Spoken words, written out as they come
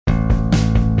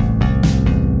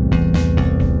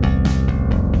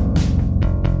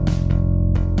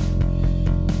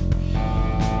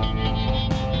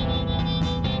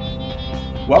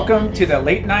Welcome to the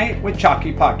Late Night with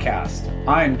Chalky podcast.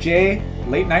 I'm Jay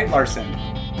Late Night Larson.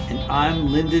 And I'm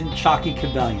Lyndon Chalky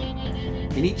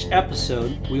Cabellion. In each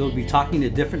episode, we will be talking to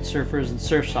different surfers and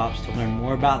surf shops to learn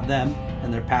more about them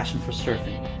and their passion for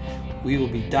surfing. We will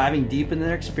be diving deep into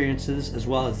their experiences as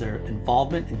well as their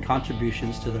involvement and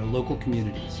contributions to their local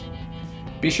communities.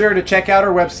 Be sure to check out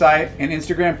our website and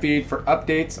Instagram feed for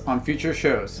updates on future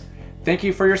shows. Thank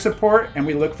you for your support, and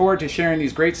we look forward to sharing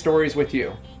these great stories with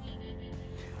you.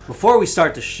 Before we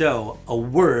start the show, a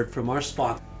word from our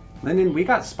sponsor. Lyndon, we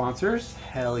got sponsors?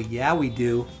 Hell yeah, we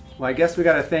do. Well, I guess we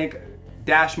got to thank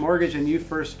Dash Mortgage and You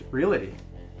First Realty.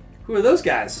 Who are those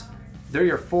guys? They're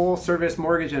your full-service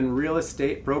mortgage and real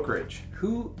estate brokerage.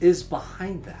 Who is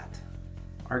behind that?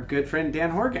 Our good friend Dan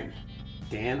Horgan.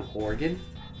 Dan Horgan?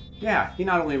 Yeah, he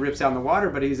not only rips out in the water,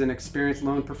 but he's an experienced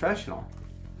loan professional.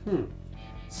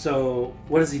 So,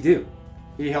 what does he do?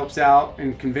 He helps out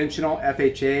in conventional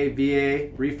FHA, VA,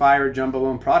 refi, or jumbo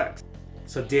loan products.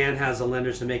 So Dan has the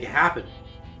lenders to make it happen.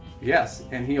 Yes,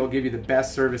 and he'll give you the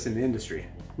best service in the industry.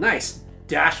 Nice.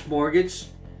 Dash mortgage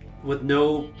with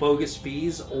no bogus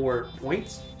fees or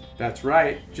points? That's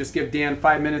right. Just give Dan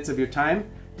 5 minutes of your time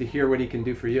to hear what he can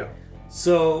do for you.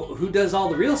 So, who does all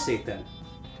the real estate then?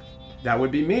 That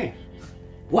would be me.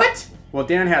 What? Well,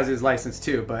 Dan has his license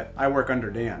too, but I work under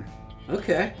Dan.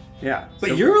 Okay. Yeah. But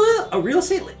so you're a real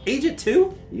estate agent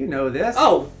too? You know this.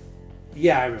 Oh,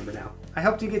 yeah, I remember now. I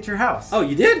helped you get your house. Oh,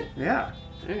 you did? Yeah.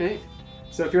 All right.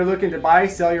 So if you're looking to buy,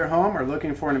 sell your home, or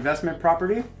looking for an investment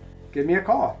property, give me a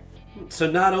call.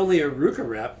 So not only a RUCA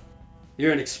rep,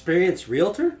 you're an experienced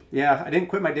realtor? Yeah, I didn't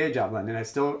quit my day job, London. I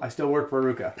still work for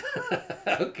Ruka.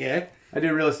 Okay. I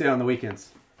do real estate on the weekends.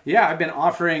 Yeah, I've been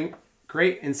offering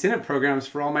great incentive programs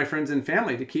for all my friends and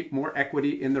family to keep more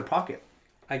equity in their pocket.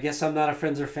 I guess I'm not a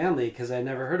friends or family because I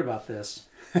never heard about this.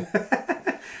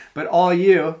 But all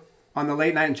you on the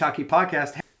Late Night and Chalky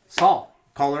podcast, Saul.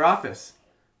 call our office,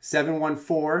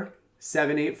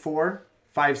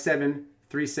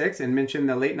 714-784-5736, and mention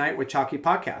the Late Night with Chalky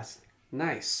podcast.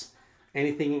 Nice.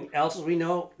 Anything else we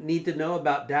need to know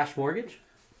about Dash Mortgage?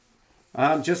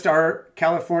 Just our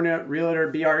California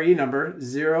Realtor BRE number,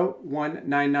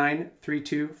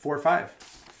 01993245.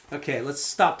 Okay, let's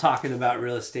stop talking about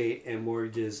real estate and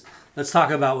mortgages. Let's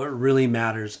talk about what really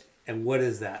matters. And what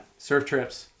is that? Surf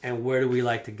trips. And where do we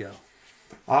like to go?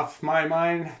 Off my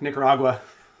mind, Nicaragua.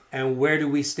 And where do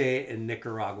we stay in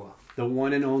Nicaragua? The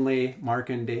one and only Mark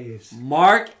and Dave's.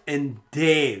 Mark and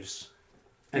Dave's.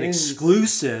 An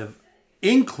exclusive,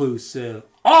 inclusive,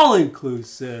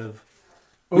 all-inclusive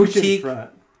Oceanfront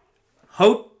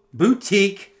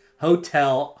boutique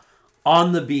hotel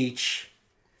on the beach.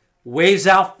 Waves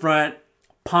out front,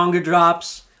 ponga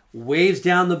drops, waves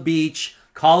down the beach,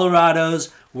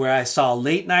 Colorado's, where I saw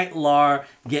Late Night Lar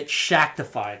get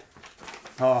shactified.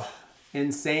 Oh,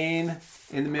 insane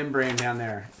in the membrane down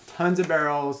there. Tons of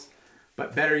barrels,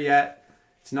 but better yet,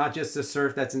 it's not just the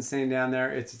surf that's insane down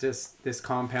there. It's just this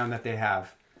compound that they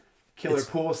have. Killer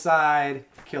poolside,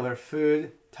 killer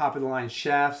food, top of the line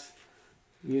chefs,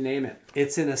 you name it.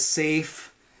 It's in a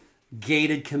safe,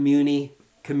 gated community.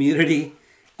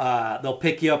 They'll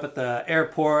pick you up at the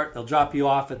airport. They'll drop you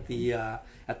off at the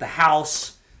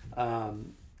house.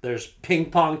 There's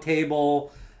ping pong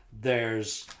table.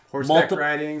 There's horseback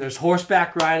riding. There's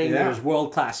horseback riding. Yeah. There's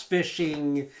world class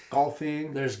fishing.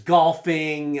 Golfing. There's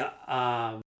golfing.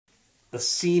 The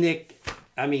scenic.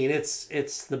 I mean,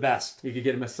 it's the best. You could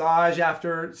get a massage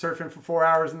after surfing for 4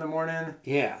 hours in the morning.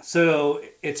 Yeah. So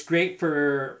it's great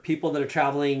for people that are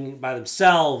traveling by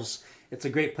themselves. It's a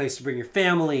great place to bring your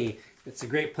family. It's a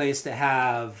great place to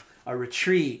have a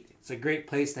retreat. It's a great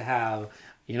place to have,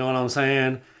 you know what I'm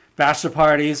saying, bachelor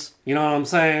parties. You know what I'm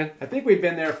saying? I think we've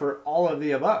been there for all of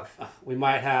the above. We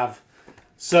might have.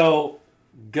 So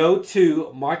go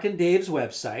to Mark and Dave's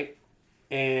website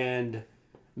and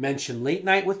mention Late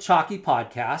Night with Chalky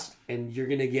podcast, and you're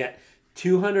going to get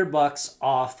 $200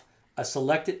 off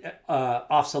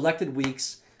selected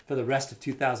weeks for the rest of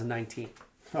 2019.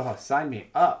 Oh, sign me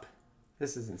up.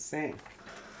 This is insane.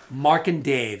 Mark and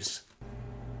Dave's.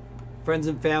 Friends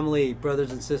and family,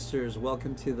 brothers and sisters,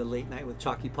 welcome to the Late Night with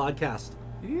Chalky podcast.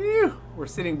 Ew. We're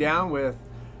sitting down with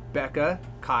Becca,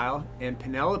 Kyle, and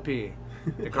Penelope,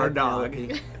 the guard dog.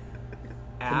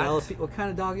 Penelope, what kind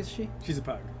of dog is she? She's a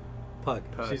pug. Pug.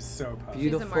 She's so pug.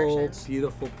 Beautiful,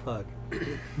 beautiful pug.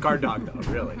 Guard dog, though,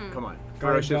 really. Come on.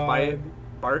 Guard Ferocious dog. bite.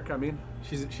 Bark, I mean.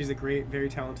 She's a great, very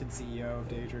talented CEO of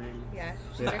Daydream. Yeah,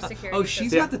 she's our security. Oh,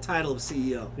 she's got the title of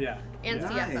CEO. Yeah. and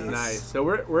CFO. Nice. So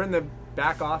we're in the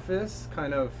back office,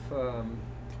 kind of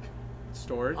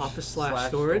storage.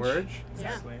 Office/storage.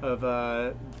 Yeah.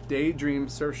 Of Daydream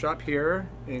Surfshop here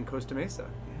in Costa Mesa.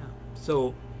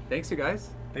 So Thanks, you guys.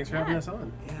 Thanks for having us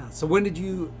on. yeah. So when did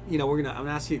you? I'm gonna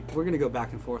ask you. We're gonna go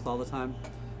back and forth all the time.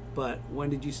 But when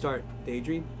did you start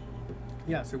Daydream?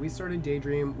 Yeah, so we started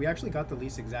Daydream. We actually got the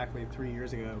lease exactly 3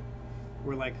 years ago.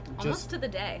 We're like Almost to the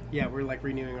day. Yeah, we're like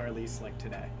renewing our lease like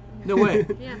today. No way.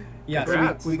 Yeah. Yeah,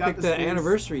 Congrats. so we got Picked the the space-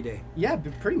 anniversary day. Yeah,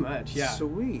 pretty much. Yeah,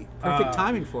 Sweet. Perfect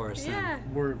timing for us. Yeah.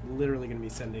 we're literally going to be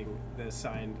sending the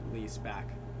signed lease back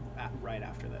right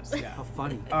after this. Yeah. How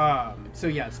funny. So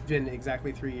yeah, it's been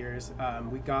exactly 3 years.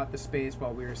 We got the space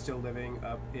while we were still living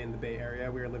up in the Bay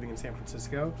Area. We were living in San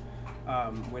Francisco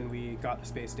when we got the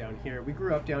space down here. We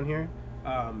grew up down here,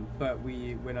 but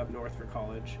we went up north for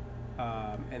college.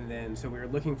 And then, so we were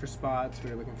looking for spots.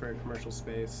 We were looking for a commercial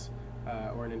space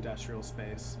or an industrial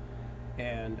space,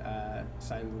 and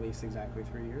signed the lease exactly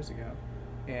 3 years ago.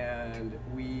 And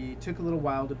we took a little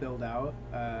while to build out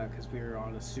because we were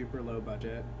on a super low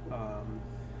budget.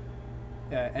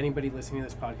 Anybody listening to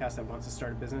this podcast that wants to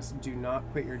start a business, do not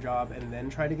quit your job and then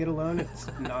try to get a loan. It's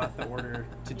not the order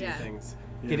to do Yeah. things.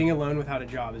 Getting a loan without a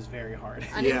job is very hard.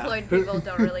 Unemployed people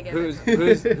don't really get Who's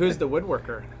it. who's the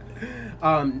woodworker?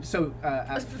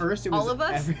 At first it was All of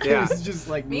us? It was just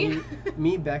like Me?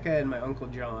 me, Becca, and my uncle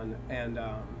John, and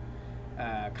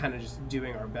kind of just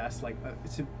doing our best, like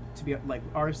to be like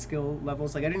our skill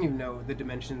levels. Like I didn't even know the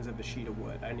dimensions of a sheet of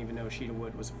wood. I didn't even know a sheet of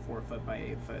wood was a 4 foot by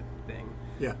 8 foot thing.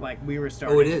 Yeah. Like we were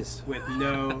starting. Oh, it is. With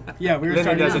no. Yeah, we were Lyndon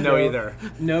starting. doesn't with know either.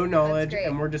 No knowledge, great.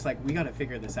 and we're just like, we got to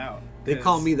figure this out. They 'cause-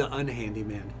 call me the unhandy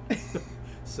man.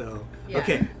 So Yeah.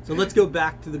 okay, so let's go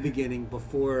back to the beginning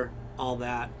before all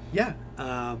that. Yeah,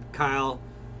 Kyle,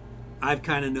 I've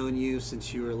kind of known you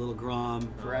since you were a little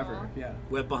grom, forever. Aw. Yeah.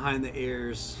 wet behind the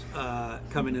ears,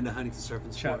 coming into Huntington Surf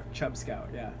and Sport. Chub Scout.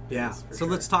 Yeah. Yeah. Yes, for So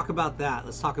sure. let's talk about that.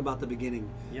 Let's talk about the beginning.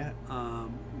 Yeah.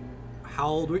 How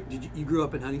old were you grew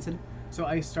up in Huntington? So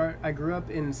I grew up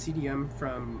in CDM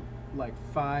from like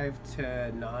 5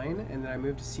 to 9, and then I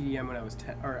moved to CDM when I was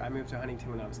 10, or I moved to Huntington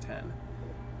when I was 10.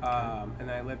 And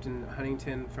I lived in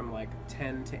Huntington from like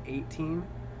 10 to 18,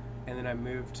 and then I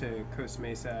moved to Costa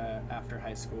Mesa after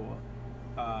high school.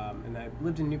 And I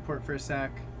lived in Newport for a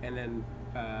sec, and then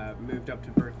moved up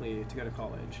to Berkeley to go to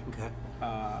college. Okay.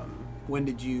 When When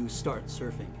did you start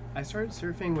surfing? I started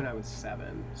surfing when I was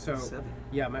 7. So 7.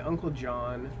 yeah, my uncle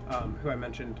John, who I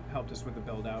mentioned, helped us with the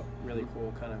build out. Really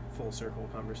cool, kind of full circle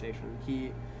conversation.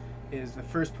 He is the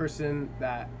first person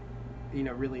that, you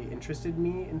know, really interested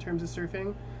me in terms of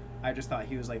surfing. I just thought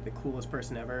he was like the coolest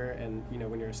person ever, and you know,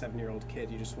 when you're a 7-year-old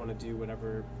kid, you just want to do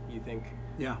whatever you think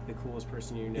Yeah. the coolest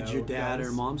person you know. Did your dad does.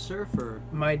 or mom surf or?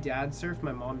 My dad surfed.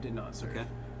 My mom did not surf. Okay.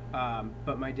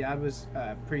 But my dad was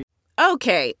pretty.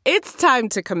 Okay, it's time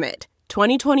to commit.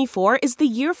 2024 is the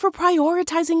year for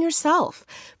prioritizing yourself.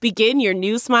 Begin your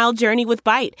new smile journey with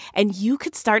Byte, and you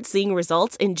could start seeing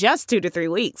results in just 2 to 3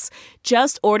 weeks.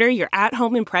 Just order your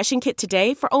at-home impression kit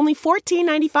today for only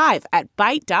 $14.95 at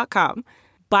Byte.com.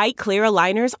 Byte Clear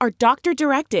aligners are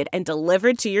doctor-directed and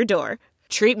delivered to your door.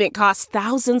 Treatment costs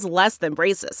thousands less than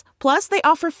braces. Plus, they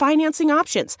offer financing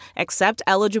options, accept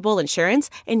eligible insurance,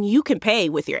 and you can pay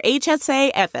with your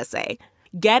HSA FSA.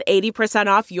 Get 80%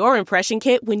 off your impression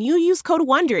kit when you use code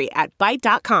WONDERY at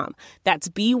Byte.com. That's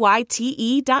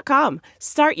BYTE.com.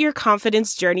 Start your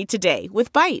confidence journey today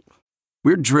with Byte.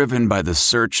 We're driven by the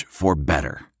search for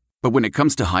better. But when it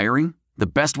comes to hiring, the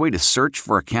best way to search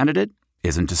for a candidate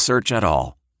isn't to search at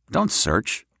all. Don't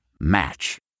search.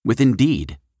 Match. With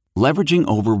Indeed. Leveraging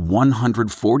over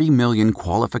 140 million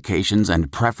qualifications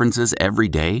and preferences every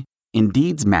day,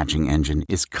 Indeed's matching engine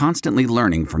is constantly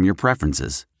learning from your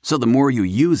preferences. So the more you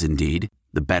use Indeed,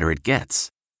 the better it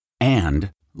gets. And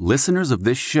listeners of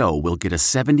this show will get a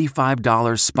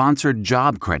 $75 sponsored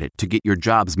job credit to get your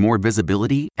jobs more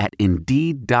visibility at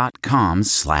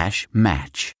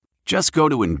Indeed.com/match. Just go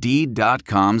to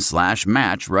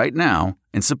Indeed.com/match right now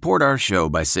and support our show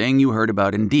by saying you heard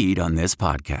about Indeed on this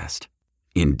podcast.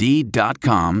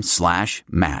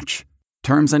 Indeed.com/match.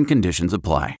 Terms and conditions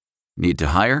apply. Need to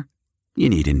hire? You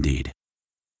need Indeed.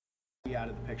 Out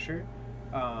of the picture.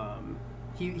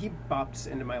 He bops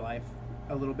into my life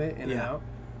a little bit in and Yeah.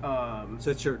 out.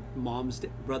 So it's your mom's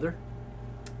brother?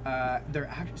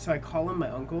 So I call him my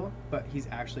uncle, but he's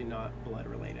actually not blood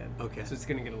related. Okay. So it's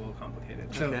gonna get a little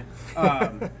complicated. So Okay.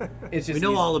 it's just We know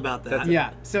he's- all about that.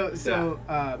 Yeah. So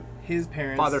his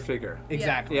parents. Father figure.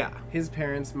 Exactly. Yeah. His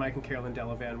parents, Mike and Carolyn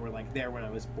Delavan, were like there when I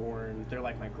was born. They're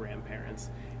like my grandparents,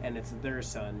 and it's their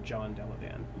son, John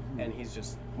Delavan, and he's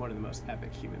just one of the most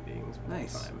epic human beings of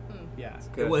Nice. all time. Yeah.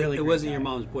 good. It Really great wasn't your guy.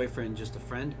 mom's boyfriend, just a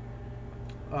friend?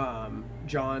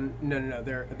 John. No.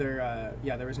 They're there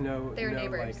was no. They were no,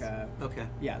 neighbors. Like, Okay.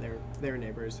 yeah, they were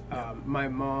neighbors. My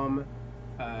mom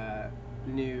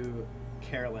knew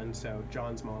Carolyn, so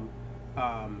John's mom.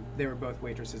 They were both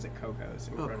waitresses at Coco's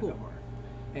in Corona Del Mar.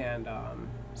 And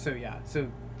so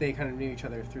they kind of knew each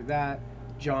other through that.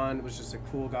 John was just a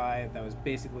cool guy that was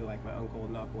basically like my uncle,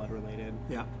 not blood related.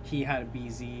 Yeah. He had a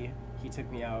BZ. He took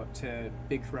me out to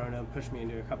Big Corona, pushed me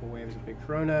into a couple waves of Big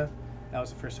Corona. That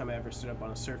was the first time I ever stood up on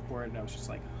a surfboard, and I was just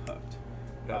like hooked.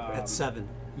 At 7.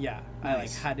 Yeah, Nice. I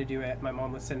like had to do it. My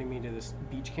mom was sending me to this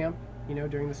beach camp,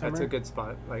 during the summer. That's a good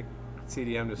spot, like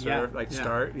CDM to Yeah. surf,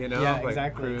 start, Yeah, like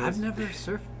exactly. cruise. I've never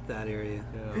surfed that area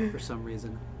for some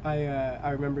reason. I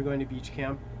remember going to beach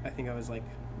camp. I think I was like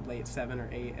late 7 or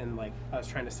 8, and like I was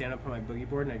trying to stand up on my boogie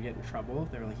board, and I'd get in trouble.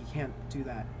 They were like, "You can't do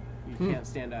that. You can't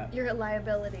stand up. You're a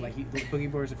liability. Like the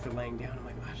boogie boards are for laying down." I'm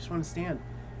like, "I just want to stand."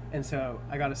 And so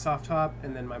I got a soft top,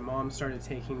 and then my mom started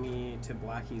taking me to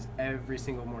Blackie's every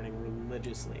single morning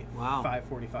religiously. Wow.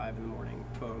 5:45 in the morning,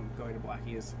 boom, going to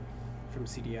Blackie's from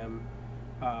CDM.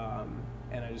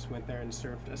 And I just went there and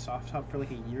surfed a soft top for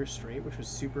like a year straight, which was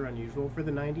super unusual for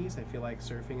the 90s. I feel like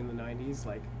surfing in the 90s,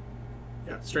 like...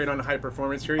 Yeah, straight on high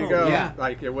performance. Here you Oh, go. yeah.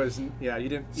 Like it wasn't. Yeah, you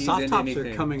didn't ease Soft into tops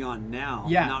anything. are coming on now.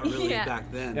 Yeah. Not really Yeah.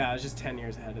 back then. Yeah, I was just 10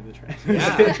 years ahead of the trend.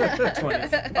 Yeah.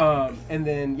 20s. And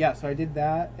then, so I did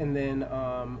that. And then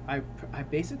I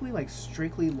basically like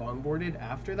strictly longboarded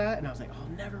after that. And I was like, I'll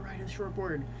never ride a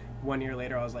shortboard. 1 year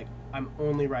later, I was like, I'm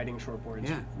only riding shortboards.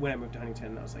 Yeah. When I moved to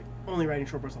Huntington, I was like, only riding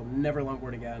shortboards. I'll never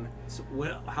longboard again. So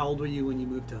how old were you when you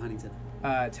moved to Huntington?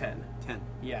 10. 10.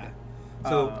 Yeah.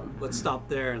 So let's stop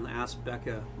there and ask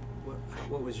Becca,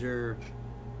 what was your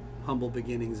humble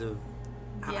beginnings of?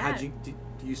 Yeah. Do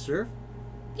you surf?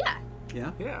 Yeah.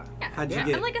 Yeah. Yeah. Yeah. How'd you Yeah.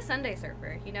 get- I'm like a Sunday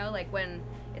surfer, like when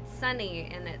it's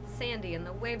sunny and it's sandy and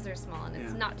the waves are small and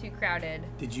it's Yeah. not too crowded.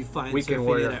 Did you find Weekend surfing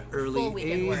warrior. at an early Full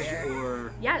weekend age, warrior.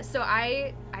 or Yeah, so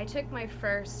I took my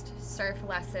first surf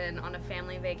lesson on a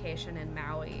family vacation in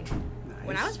Maui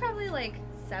when I was probably like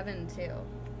 7 too.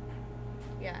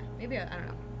 Yeah, maybe I don't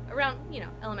know, around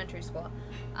elementary school,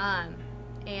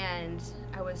 and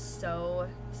I was so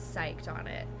psyched on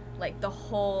it. Like the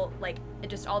whole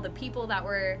just all the people that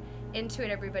were into it,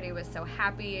 everybody was so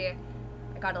happy.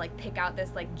 I got to like pick out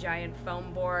this like giant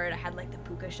foam board. I had like the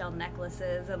puka shell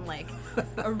necklaces and like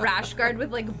a rash guard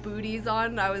with like booties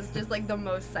on. I was just like the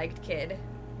most psyched kid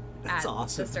That's at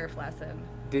awesome. the surf lesson.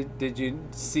 Did you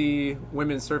see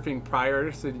women surfing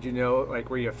prior? So did you know, like,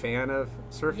 were you a fan of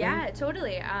surfing? Yeah,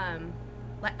 totally.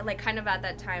 Like kind of at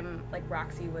that time, like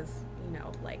Roxy was,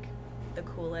 like the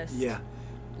coolest. yeah?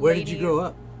 Where did you lady grow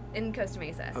up? In Costa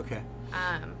Mesa. Okay.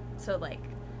 So like.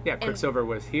 Yeah, Quicksilver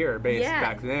was here based Yeah.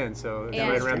 back then, so it's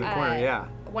And, right around the corner. Yeah.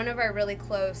 One of our really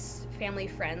close family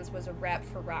friends was a rep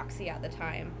for Roxy at the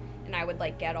time, and I would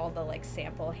like get all the like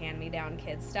sample hand-me-down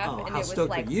kid stuff, Oh, and how it was stoked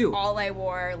like were you? all I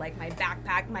wore, like my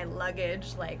backpack, my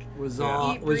luggage, like Was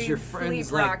Eat, was your breathe, friends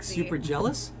sleep, like Roxy. super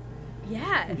jealous?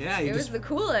 yeah, Yeah, you it was just- the You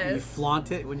coolest.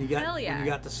 flaunt it when you got Hell yeah. when you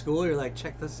got to school. You're like,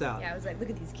 check this out. Yeah, I was like, look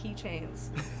at these keychains.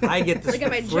 I get this Look for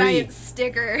at my free. giant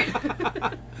sticker.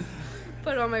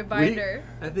 Put on my binder.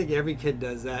 I think every kid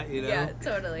does that, Yeah,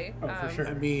 totally. Oh, for sure.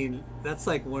 I mean, that's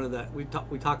like one of the we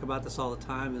talk about this all the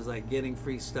time, is like getting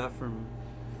free stuff from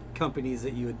companies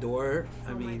that you adore.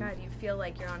 I Oh mean, my god, you feel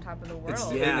like you're on top of the It's-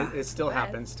 world. yeah. And it still Yeah.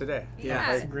 happens today.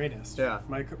 Yeah. It's the greatest. Yeah.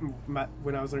 My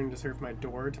when I was learning to surf, my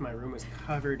door to my room was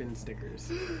covered in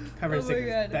stickers. Covered in Oh my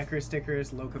stickers. God. Becker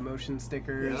stickers, locomotion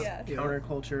stickers, Yeah.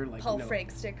 counterculture, like Paul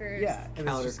Frank stickers. Yeah, it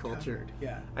was just Counterculture. covered.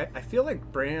 Yeah. I feel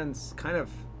like brands kind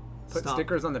of put Stop.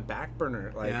 stickers on the back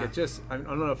burner. Like Yeah. it just, I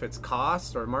don't know if it's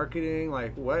cost or marketing,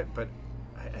 like what, but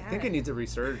I think Yeah. it needs a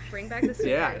resurge. Bring back the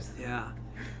Yeah. stickers. yeah,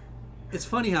 it's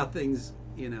funny how things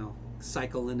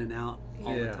cycle in and out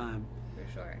all Yeah. the time.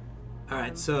 For sure. All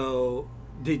right, so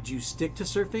did you stick to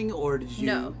surfing, or did you?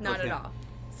 No, not okay. at all.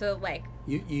 So like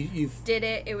You've did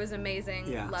it. It was amazing.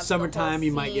 yeah. Loved the Summertime, whole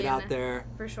you might get scene, out there.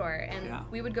 for sure. And Yeah.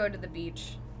 we would go to the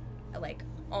beach, like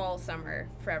all summer,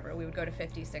 forever. We would go to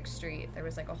 56th Street. There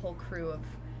was like a whole crew of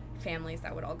families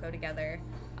that would all go together.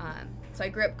 So I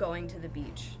grew up going to the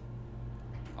beach,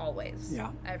 always.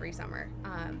 Yeah. Every summer.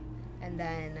 And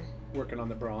then Working on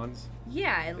the bronze.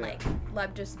 yeah, and Yeah. like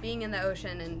loved just being in the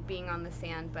ocean and being on the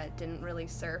sand, but didn't really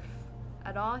surf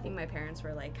at all. I think my parents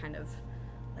were like kind of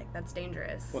like, that's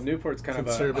dangerous. Well, Newport's kind of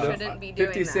Conservative. Shouldn't be doing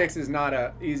 56 that. is not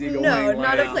a easygoing No,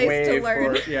 not a like, place to wave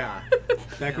learn. For, yeah.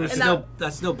 That's And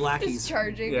no blackies. Just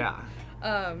charging. Yeah.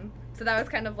 So that was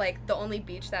kind of like the only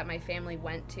beach that my family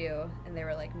went to, and they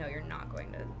were like, no, you're not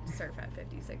going to surf at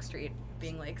 56th Street,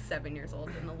 being like 7 years old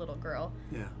and a little girl.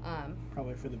 Yeah.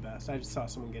 Probably for the best. I just saw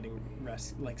someone getting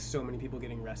like so many people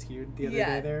getting rescued the other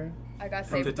Yeah. day there. I got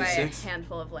From saved by a 56?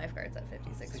 handful of lifeguards at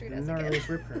 56th Like Street the as a gnarly kid.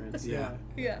 rip currents. Yeah.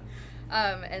 Yeah.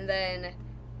 And then,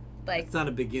 like, It's not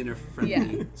a beginner-friendly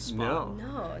Yeah. spot.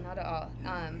 no, not at all.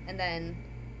 And then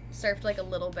surfed like a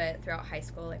little bit throughout high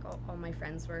school. Like all my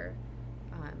friends were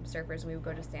surfers, and we would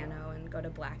go to Sano and go to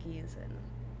Blackie's, and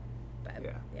but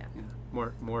yeah.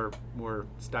 More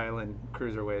styling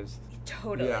cruiser waves.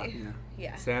 Totally. Yeah.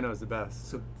 Yeah. Sano's the best.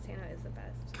 So, Sano is the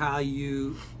best. Kyle,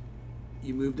 you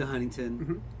moved to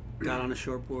Huntington, got on a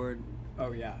shortboard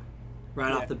Oh yeah.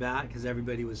 right off the bat because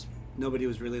nobody was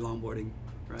really longboarding,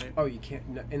 right? Oh, you can't.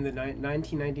 No, in the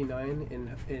 1999,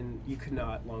 in you could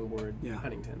not longboard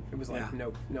Huntington. It was like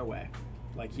no way.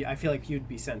 Like I feel like you'd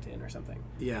be sent in or something.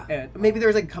 Yeah. And maybe there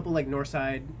was like a couple like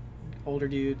Northside older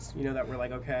dudes, that were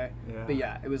like okay. Yeah. But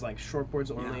yeah, it was like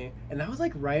shortboards only, and that was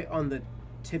like right on the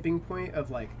tipping point of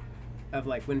like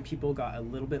when people got a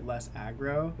little bit less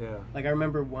aggro. Yeah. Like I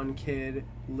remember one kid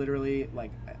literally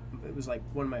like it was like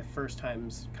one of my first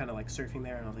times kind of like surfing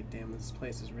there, and I was like, damn, this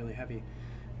place is really heavy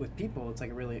with people. It's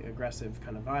like a really aggressive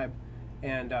kind of vibe.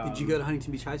 And Did you go to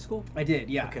Huntington Beach High School? I did,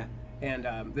 yeah. Okay. And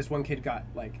this one kid got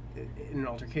like in an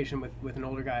altercation with an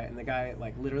older guy, and the guy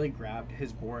like literally grabbed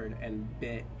his board and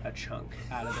bit a chunk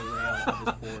out of the rail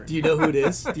of his board. Do you know who it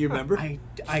is? Do you remember?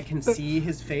 I can see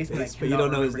his face, but I But cannot you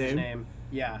don't know his remember name?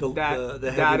 Yeah. The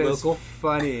That heavy is local?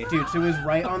 funny. Dude, so it was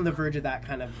right on the verge of that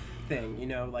kind of thing,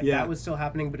 like Yeah. that was still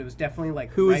happening, but it was definitely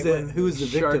like Who was right the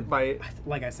Shark victim? bite.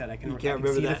 like I said, I can can't see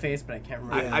remember the that? face, but I can't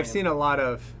remember. Yeah. I've seen a lot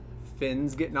of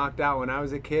fins get knocked out when I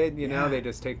was a kid. They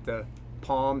just take the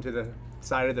palm to the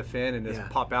side of the fin and just Yeah.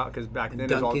 pop out because back then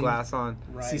it was all dunking. glass on.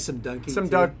 Right. See some dunking. Some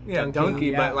too.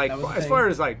 dunky, yeah, but like that was a as thing. far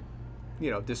as like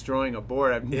destroying a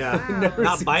board, I've Yeah. Wow. never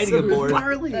Not seen biting a some board.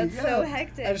 Gnarly, That's yeah. so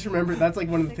hectic. I just remember that's like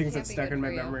one of the That things that can't be stuck good in my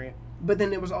for you. memory. But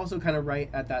then it was also kind of right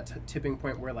at that tipping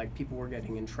point where like people were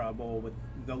getting in trouble with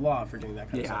the law for doing that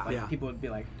kind of Yeah. stuff. Like Yeah. people would be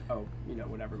like, oh,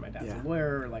 whatever, my dad's Yeah. a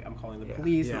lawyer, or like I'm calling the Yeah.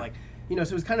 police, Yeah. and like so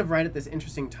it was kind of right at this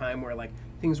interesting time where like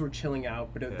things were chilling out,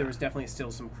 but there was definitely still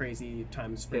some crazy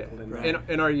times sprinkled in there. Right.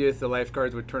 In our youth, the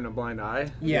lifeguards would turn a blind eye.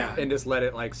 Yeah. And just let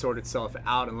it like sort itself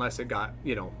out unless it got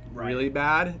Right. really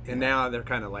bad. And now they're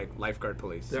kind of like lifeguard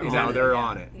police. They're They're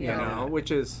on on it. it. Yeah. Which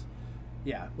is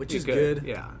Yeah, Which is good.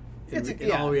 Yeah.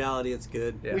 In all reality, it's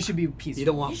good. Yeah. we should be peaceful. You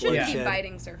don't want You shouldn't be bloodshed.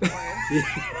 biting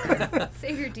surfboards.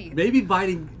 Save your teeth. Maybe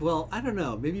biting. Well, I don't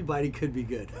know. Maybe biting could be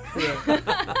good.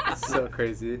 So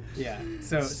crazy. Yeah,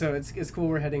 so it's cool.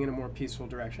 We're heading in a more peaceful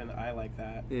direction. I like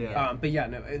that. Yeah. But yeah,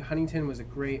 no, Huntington was a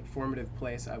great formative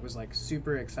place. I was like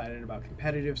super excited about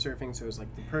competitive surfing, so it was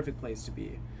like the perfect place to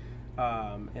be.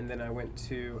 And then I went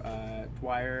to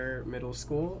Dwyer Middle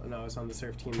School, and I was on the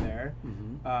surf team there.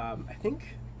 I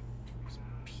think was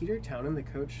Peter Townend the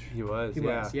coach. He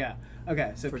was. Yeah.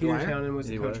 Okay, so For Peter Dwyer? Townend was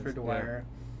the He coach was, for Dwyer.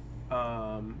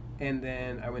 And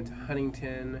then I went to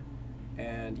Huntington.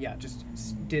 And yeah, just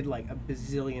did like a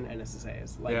bazillion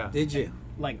NSSAs. Like, Yeah. Did you?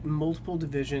 like multiple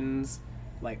divisions,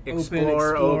 like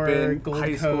Explore, Open, Open, Gold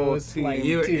high school Coast, team. like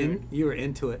You were dude, you were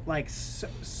into it. like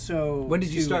so. When did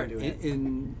you too start into it.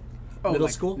 in middle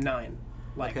like school? 9.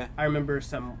 Like Okay. I remember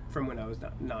some from when I was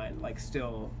 9, like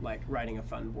still like riding a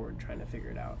fun board, trying to figure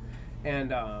it out,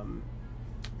 and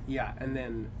yeah, and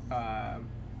then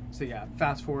so yeah,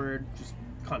 fast forward, just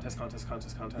contest.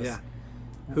 Yeah.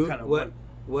 Kind of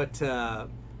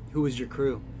Who was your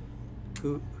crew?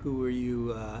 Who were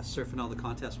you surfing all the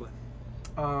contests with?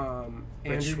 Brett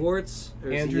Andrew Schwartz?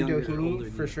 Or is he Andrew younger or older Doheny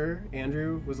than for you? sure.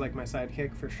 Andrew was like my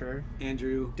sidekick for sure.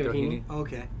 Andrew Doheny. Oh,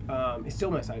 okay. He's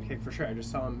still my sidekick for sure. I just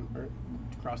saw him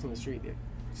crossing the street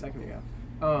a second ago.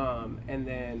 And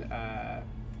then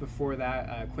before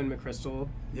that, Quinn McChrystal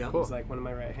Yeah. Cool. was like one of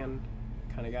my right hand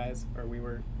kind of guys, or we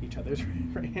were each other's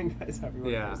right hand guys, however you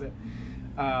want to phrase it.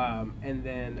 And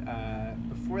then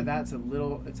before that, it's a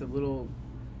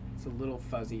little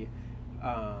fuzzy.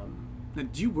 Now,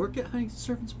 did you work at Huntington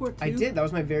Surf and Sport too? I did. That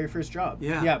was my very first job.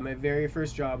 Yeah. Yeah, my very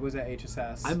first job was at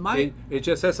HSS. I might.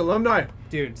 HSS alumni.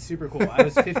 Dude, super cool. I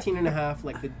was 15 and a half,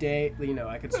 like the day,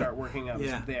 I could start working, I was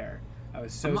Yeah. there. I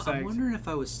was so I'm psyched. wondering if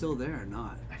I was still there or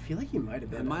not. I feel like you might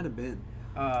have been. It might have been.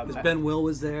 Because I Ben Will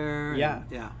was there. Yeah.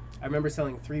 And, yeah. remember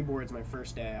selling 3 boards my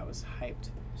first day. I was hyped.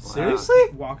 Seriously?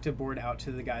 Walked a board out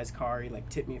to the guy's car. He like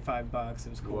tipped me $5. It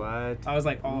was cool. What? I was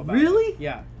like all about Really? it.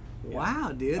 Yeah.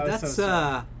 Wow, dude, I was that's so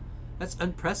stoked. that's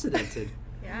unprecedented.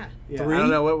 Yeah. Yeah. Three? I don't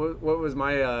know what was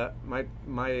my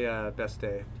my best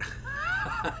day.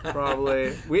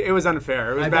 Probably it was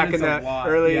unfair. It was I bet back in it's a the lot,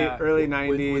 early yeah. early when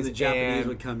 90s. the Japanese and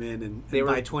would come in and they were-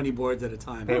 buy 20 boards at a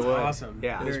time. They That's would. awesome.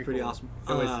 Yeah. It was Very pretty cool. awesome.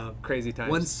 It was crazy times.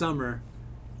 One summer,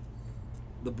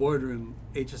 the boardroom,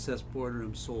 HSS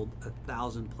boardroom, sold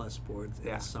 1,000+ boards in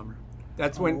Yeah. a summer.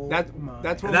 That's when that's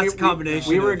when That's a combination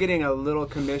we were of- getting a little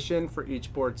commission for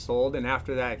each board sold, and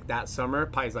after that summer,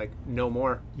 Pi's like, no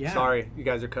more. Yeah. Sorry, you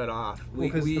guys are cut off.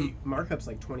 Because the markup's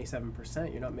like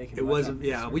 27%. You're not making. It much was, off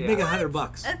yeah, this. we'd make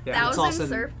 $100. A Yeah. It's all thousand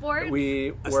said- surfboards. We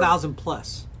A were, 1,000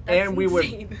 plus. That's and we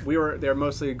insane. were they're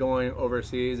mostly going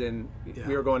overseas, and Yeah.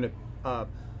 we were going to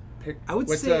I would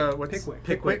what's say Pickwick.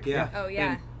 Pickwick, yeah. Oh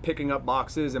yeah. and picking up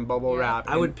boxes and bubble Yeah. wrap.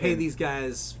 I would and- pay and- these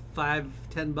guys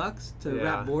 $5-10 to Yeah.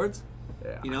 wrap boards.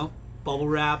 Yeah. You know, bubble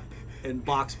wrap and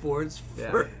box boards.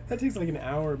 Yeah. For, That takes like an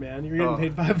hour, man. You're getting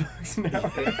paid $5 an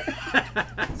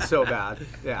hour. So bad.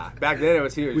 Yeah. Back then it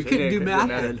was huge. We It couldn't do didn't math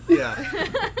matter. then.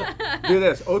 Yeah. Do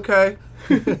this. Okay.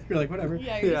 You're like, whatever.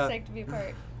 Yeah, you're Yeah. psyched to be a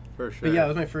part. For sure. But yeah, it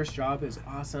was my first job. It was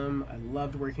awesome. I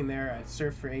loved working there. I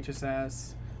surfed for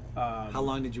HSS. how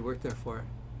long did you work there for?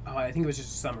 Oh, I think it was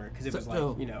just summer because it was like,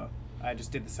 Oh. you know, I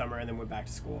just did the summer and then went back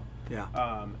to school. Yeah.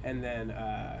 And then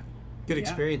Good yeah.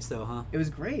 experience though, huh? it was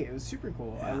great. It was super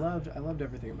cool. Yeah. I loved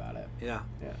everything about it. Yeah.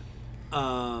 Yeah.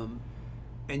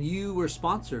 And you were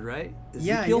sponsored, right?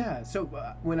 Yeah, Ezekiel? yeah. So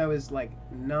when I was like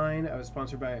 9, I was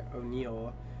sponsored by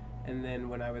O'Neill, and then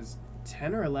when I was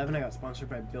 10 or 11, I got sponsored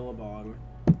by Billabong,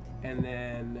 and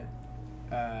then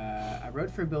I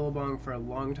rode for Billabong for a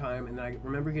long time, and I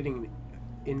remember getting an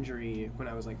injury when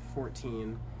I was like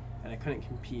 14, and I couldn't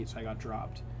compete, so I got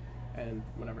dropped, and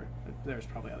whatever. There's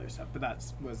probably other stuff, but that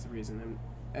was the reason.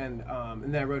 And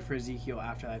then I rode for Ezekiel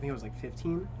after that. I think I was like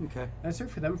 15. Okay. And I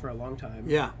surfed for them for a long time.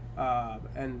 Yeah.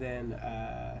 And then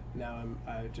now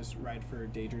I just ride for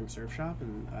Daydream Surfshop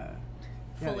and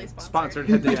Fully yeah. sponsored. Sponsored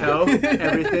head to toe,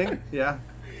 everything. Yeah.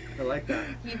 I like that.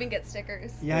 You even get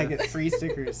stickers. Yeah, I get free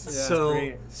stickers. Yeah, so it's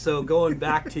great. so going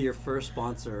back to your first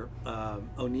sponsor,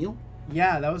 O'Neill.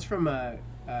 Yeah, that was from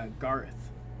Garth.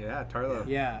 Yeah, Tarlo.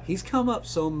 Yeah. He's come up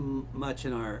so much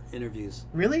in our interviews.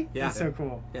 Really? Yeah. That's so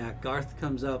cool. Yeah, Garth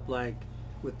comes up like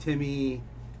with Timmy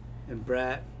and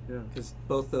Brett, Yeah. because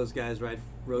both those guys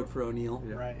rode for O'Neill.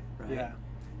 Yeah. Right. Right. Yeah.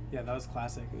 Yeah, that was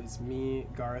classic. It was me,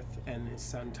 Garth, and his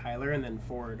son Tyler, and then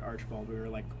Ford Archibald. We were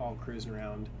like all cruising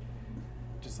around,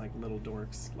 just like little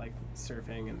dorks, like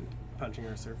surfing and punching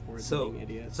our surfboards So, and being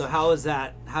idiots. so how is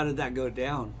that? How did that go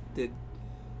down? Did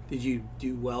you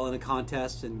do well in a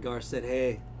contest? And Garth said,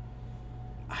 "Hey,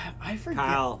 I forget.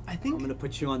 Kyle, I think I'm going to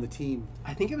put you on the team."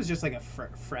 I think it was just like a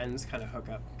friends kind of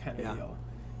hookup kind of Yeah. deal.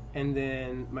 And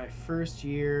then my first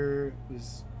year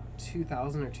was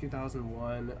 2000 or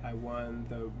 2001. I won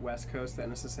the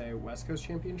NSSA West Coast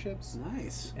Championships.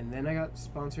 Nice. And then I got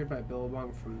sponsored by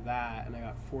Billabong from that, and I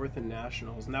got 4th in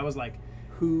nationals. And that was like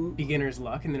Who beginner's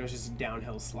luck, and then it was just a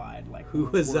downhill slide, like Who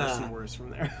was, worse and worse from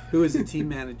there. who was the team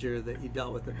manager that you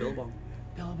dealt with at Billabong?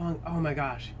 Billabong, oh my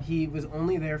gosh. He was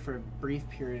only there for a brief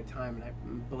period of time, and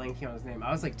I'm blanking on his name.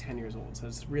 I was like 10 years old, so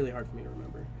it's really hard for me to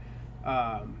remember.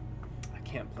 I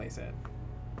can't place it.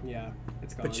 Yeah,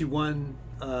 it's gone. But you won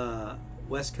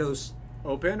West Coast.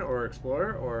 Open or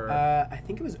Explorer or I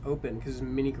think it was open because it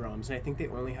was mini groms, and I think they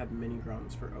only had mini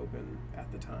groms for open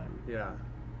at the time. yeah.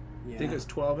 Yeah. I think it was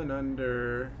 12 and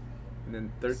under, and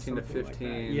then 13 to Something like 15.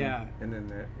 that. Yeah. And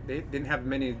then they didn't have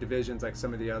many divisions like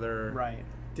some of the other. Right.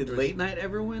 Did Late Night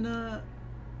ever win a?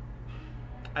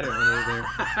 I don't know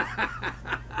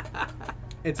anything.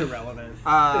 It's irrelevant.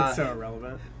 It's so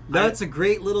irrelevant. That's a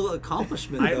great little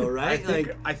accomplishment, though, right?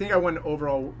 I think I won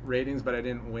overall ratings, but I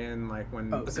didn't win like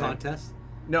when A contest.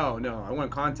 No, I won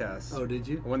contests. Oh, did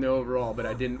you? I won the overall, but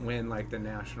I didn't win like the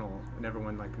national. I never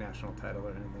won like national title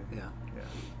or anything. Yeah. Yeah.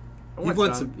 I You've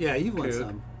won some. Yeah, you've won Coog.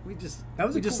 some. We just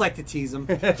Cool- like to tease them.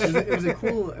 It was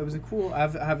a cool. I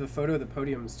have a photo of the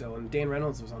podium still, and Dane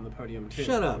Reynolds was on the podium too.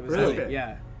 Shut up, It was really? like-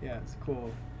 yeah, it's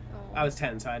cool. Oh. I was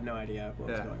 10, so I had no idea what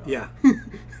was Yeah. going on. Yeah.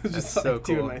 It was just That's like so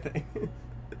doing cool. my thing.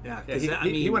 Yeah, Yeah,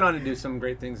 'cause he went on to do some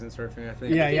great things in surfing. I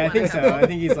think. Yeah, I think so. I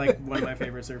think he's like one of my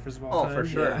favorite surfers of all Oh, time. for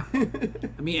sure. Yeah.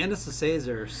 I mean, NSSAs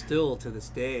are still to this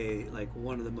day like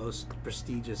one of the most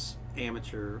prestigious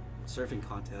amateur surfing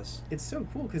contests. It's so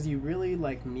cool because you really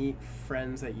like meet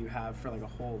friends that you have for like a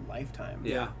whole lifetime.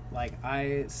 Yeah. Like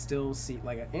I still see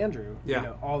like Andrew, Yeah. you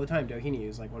know, all the time. Doheny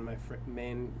is like one of my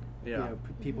main, Yeah. you know,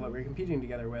 people that we're competing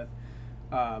together with.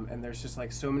 And there's just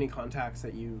like so many contacts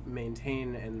that you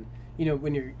maintain, and you know,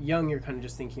 when you're young, you're kind of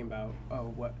just thinking about,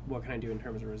 oh, what can I do in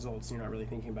terms of results? And you're not really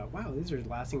thinking about, wow, these are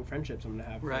lasting friendships I'm gonna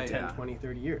have for Right. 10, Yeah. 20,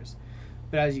 30 years.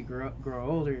 But as you grow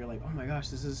older, you're like, oh my gosh,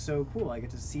 this is so cool. I get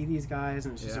to see these guys,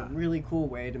 and it's just Yeah. a really cool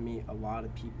way to meet a lot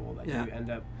of people that Yeah. you end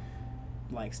up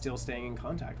like still staying in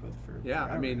contact with for Yeah,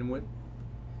 forever. I mean,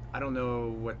 I don't know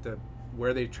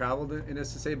where they traveled in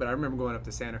SSA, but I remember going up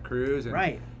to Santa Cruz and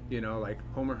Right. you know, like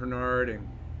Homer Hernard and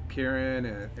Kieran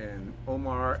and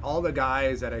Omar, all the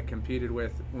guys that I competed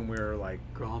with when we were like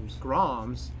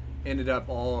Groms, ended up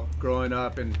all growing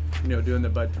up and doing the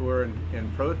Bud Tour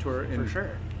and Pro Tour. And, For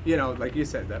sure. Like you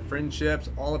said, that friendships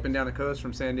all up and down the coast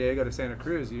from San Diego to Santa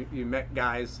Cruz. You met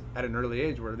guys at an early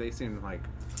age where they seemed like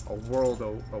a world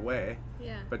away.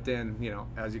 Yeah. But then,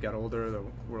 as you got older, the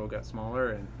world got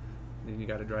smaller, and then you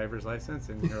got a driver's license,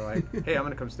 and you're like, hey, I'm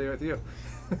going to come stay with you.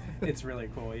 It's really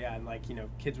cool, yeah. And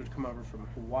kids would come over from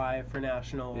Hawaii for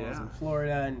nationals and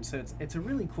Florida, and so it's a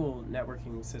really cool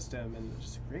networking system and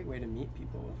just a great way to meet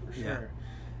people for sure. Yeah.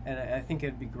 And I think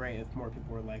it'd be great if more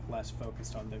people were less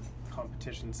focused on the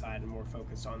competition side and more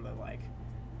focused on the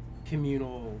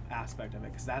communal aspect of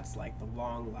it, because that's the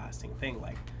long lasting thing.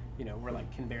 We're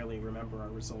can barely remember our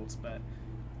results, but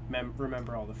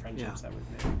remember all the friendships that we've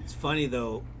made. It's funny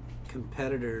though,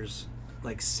 competitors,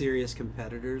 serious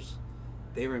competitors,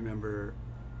 they remember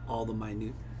all the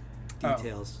minute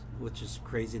details, which is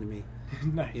crazy to me.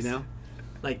 Nice.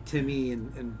 Like Timmy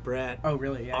and Brett. Oh,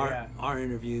 really? Yeah, our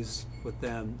interviews with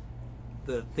them,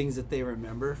 the things that they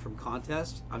remember from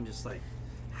contests, I'm just like,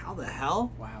 how the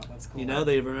hell? Wow, that's cool.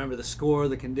 They remember the score,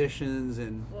 the conditions,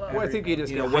 and well, I think you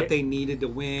just what they needed to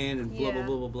win, and blah blah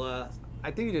blah blah blah.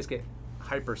 I think you just get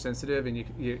hypersensitive, and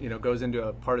you goes into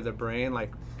a part of the brain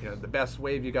the best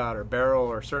wave you got or barrel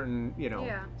or certain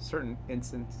certain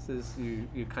instances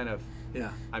you kind of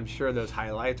I'm sure those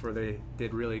highlights where they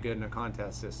did really good in a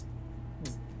contest just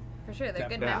for sure they're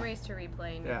good memories to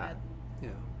replay in your head. Yeah,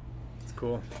 it's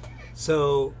cool.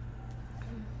 So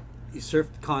you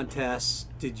surfed contests.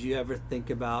 Did you ever think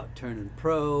about turning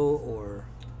pro or?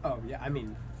 Oh yeah, I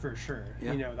mean for sure.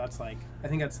 Yeah. That's I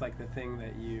think that's the thing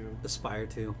that you aspire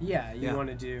to. Yeah, you want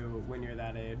to do when you're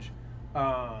that age,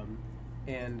 I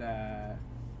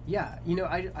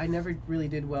never really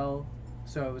did well,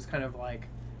 so it was kind of I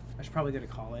should probably go to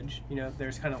college.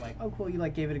 There's kind of oh cool, you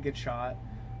gave it a good shot.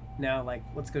 Now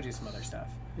let's go do some other stuff.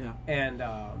 Yeah. And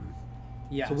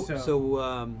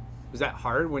was that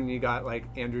hard when you got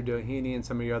Andrew Doheny and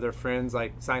some of your other friends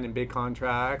signing big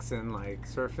contracts and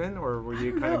surfing, or were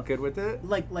you kind of good with it?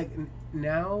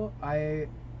 Now I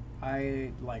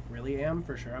really am,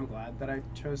 for sure. I'm glad that I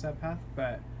chose that path,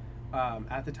 but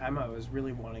at the time I was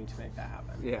really wanting to make that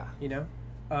happen. Yeah.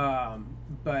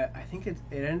 But I think it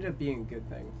ended up being a good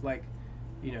thing.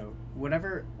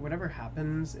 Whatever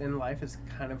happens in life is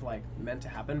kind of meant to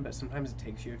happen, but sometimes it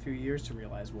takes you a few years to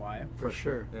realize why. For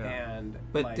sure. Yeah.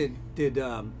 But did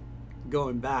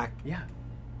going back,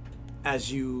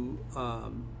 as you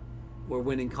were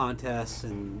winning contests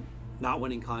and not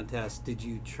winning contests, did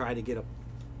you try to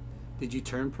did you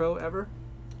turn pro ever?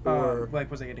 Or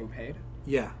was I getting paid?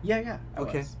 Yeah. Yeah. I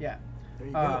okay. was, yeah. There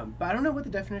you go. But I don't know what the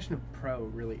definition of pro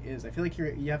really is. I feel like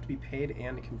you have to be paid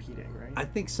and competing, right? I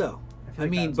think so. I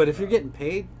mean, but if you're getting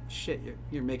paid, shit,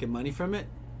 you're making money from it.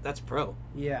 That's pro.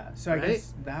 Yeah. So right? I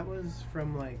guess that was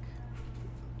from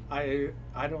I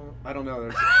don't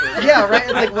know. Yeah, right.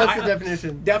 It's what's the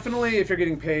definition? Definitely, if you're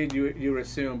getting paid, you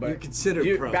assume, but you're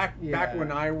considered pro. Back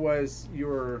when I was,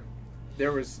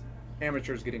 there was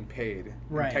amateurs getting paid.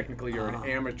 Right. And technically, you're an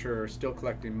amateur still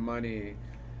collecting money,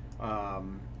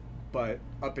 but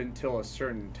up until a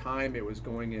certain time, it was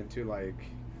going into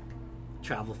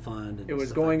travel fund. And it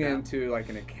was going into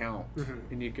an account,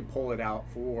 and you could pull it out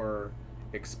for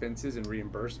expenses and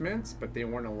reimbursements, but they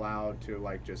weren't allowed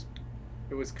to just.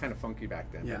 It was kind of funky back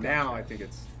then. Yeah. But now I think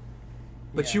it's.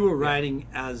 But you were riding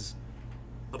as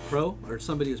a pro, or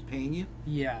somebody was paying you?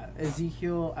 Yeah,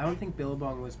 Ezekiel. I don't think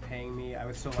Billabong was paying me. I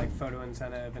was still photo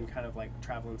incentive and kind of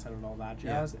travel incentive and all that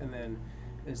jazz. Yeah. And then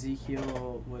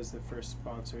Ezekiel was the first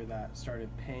sponsor that started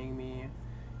paying me.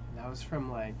 And that was from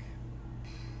when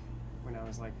I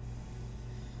was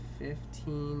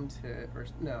 15 to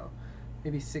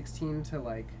maybe 16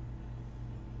 to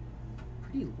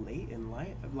pretty late in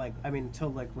life. Till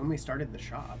when we started the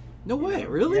shop. No way,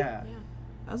 really? Yeah.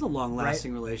 That was a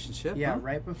long-lasting relationship. Yeah, huh?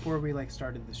 right before we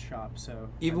started the shop. So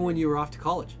even when you were off to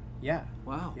college. Yeah.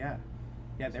 Wow. Yeah,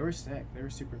 they were sick. They were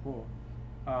super cool.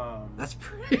 That's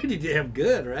pretty damn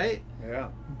good, right? Yeah.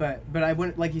 But I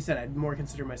wouldn't, like you said, I'd more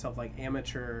consider myself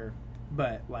amateur,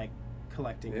 but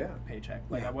collecting a paycheck.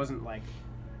 I wasn't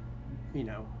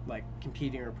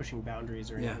competing or pushing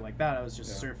boundaries or anything like that. I was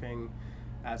just surfing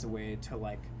as a way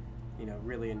to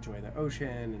really enjoy the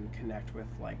ocean and connect with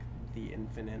the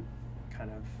infinite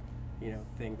kind of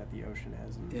thing that the ocean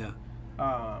is. And,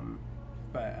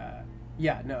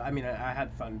 I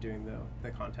had fun doing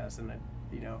the contest and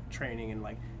training and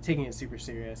taking it super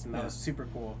serious, and that was super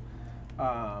cool.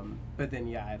 But then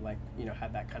I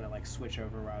had that kind of switch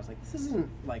over where I was this isn't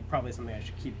probably something I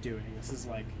should keep doing. This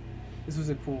was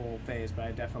a cool phase, but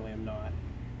I definitely am not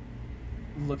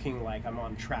looking like I'm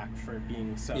on track for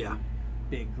being some Yeah.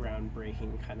 big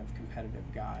groundbreaking kind of competitive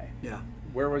guy. Yeah.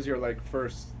 Where was your like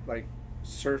first like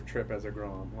surf trip as a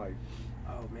grown? Like,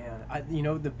 Oh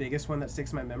man, the biggest one that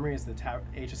sticks in my memory is the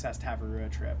HSS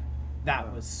Tavarua trip.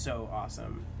 That was so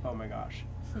awesome. Oh my gosh,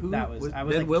 that was I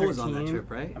was Ben like Will 13. was on that trip,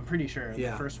 right? I'm pretty sure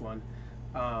Yeah. the first one,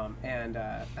 and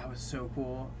that was so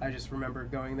cool. I just remember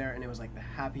going there, and it was like the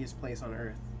happiest place on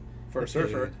earth. for a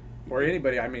surfer or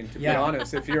anybody. I mean, to be Yeah.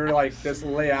 honest, if you're like just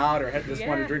lay out or just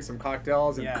want to Yeah. drink some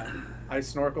cocktails, and Yeah. I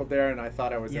snorkeled there and I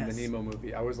thought I was in Yes. the Nemo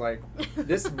movie. I was like,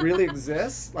 this really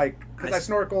exists? Like, because I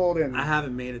snorkeled and I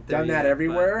haven't made it there done that yet,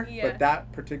 everywhere, Yeah. but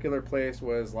that particular place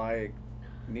was like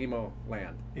Nemo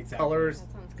land. Exactly. Colors,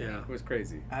 That sounds but- great. Yeah. it was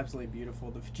crazy. Absolutely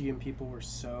beautiful. The Fijian people were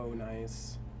so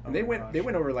nice. Oh And they my went gosh. they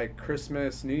went over like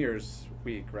Christmas, New Year's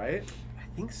week, right? I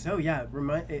think so. Yeah.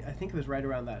 I think it was right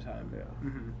around that time. Yeah.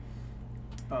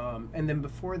 And then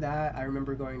before that, I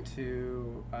remember going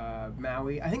to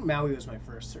Maui. I think Maui was my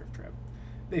first surf trip.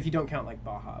 If you don't count like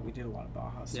Baja, we did a lot of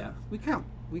Baja stuff. Yeah. We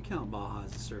count Baja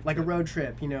as a surf Like a trip. road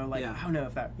trip, like Yeah. I don't know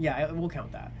if that. Yeah, we'll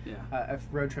count that. Yeah. If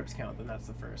road trips count, then that's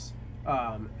the first.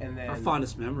 And then Our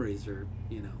fondest memories are,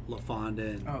 La Fonda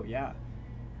and Oh yeah.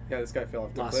 Yeah, this guy fell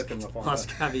off the Las, cliff in La Fonda. Las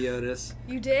Caviotas.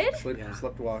 You did? Yeah.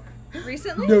 Slept walk.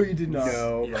 Recently? No, you did not.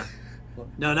 No. Yeah.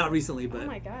 No, not recently, but Oh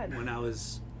my God. when I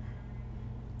was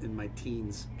in my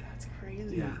teens. That's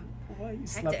crazy. Yeah. What? You Hectic.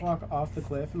 slept walk off the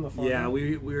cliff in La Fonda? Yeah,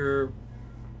 we were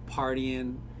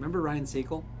partying. Remember Ryan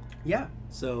Sakel? Yeah.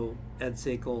 So Ed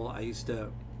Sakel, I used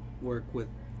to work with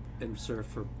and surf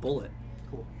for Bullet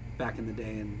Cool. back in the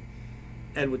day, and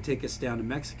Ed would take us down to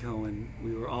Mexico, and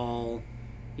we were all,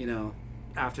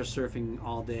 after surfing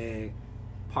all day,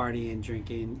 partying,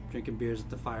 drinking beers at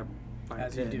the fire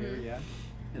As you pit. do, yeah.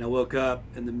 And I woke up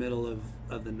in the middle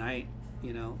of the night,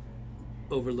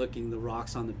 overlooking the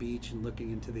rocks on the beach and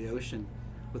looking into the ocean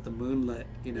with the moonlight.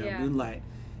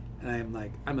 And I'm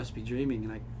like, I must be dreaming.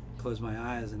 And I close my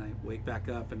eyes and I wake back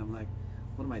up and I'm like,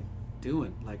 what am I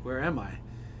doing? Like, where am I?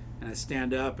 And I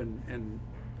stand up and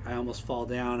I almost fall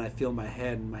down. I feel my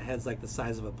head, and my head's like the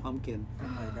size of a pumpkin. Oh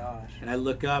my gosh. And I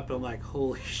look up and I'm like,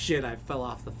 holy shit, I fell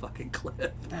off the fucking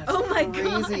cliff. That's Oh my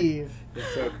God. crazy.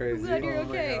 It's so crazy. glad you're Oh my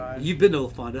okay. gosh. You've been to La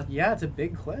Fonda? Yeah, it's a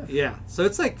big cliff. Yeah. So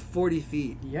it's like 40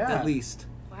 feet Yeah. at least.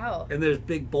 Wow. And there's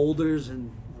big boulders and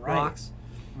Right. rocks.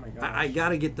 Oh my gosh. I got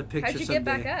to get the picture How'd you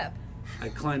someday. get back up? I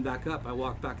climbed back up. I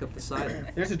walked back up the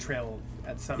side. There's a trail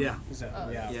at some Yeah. zone. Oh,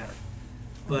 yeah. Yeah.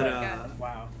 But my God.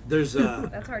 Wow. there's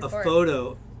That's a hardcore.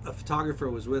 photo. A photographer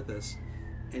was with us,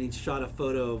 and he shot a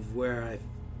photo of where I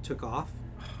took off,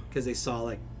 because they saw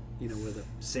where the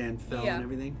sand fell Yeah. and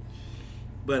everything.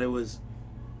 But it was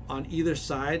on either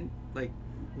side, like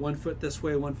 1 foot this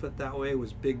way, 1 foot that way,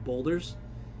 was big boulders,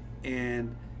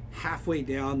 and halfway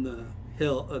down the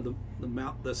hill,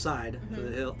 the side of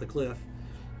the hill, the cliff,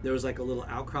 there was like a little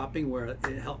outcropping where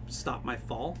it helped stop my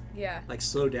fall, Yeah. like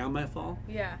slow down my fall.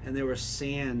 Yeah. And there was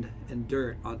sand and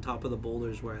dirt on top of the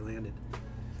boulders where I landed.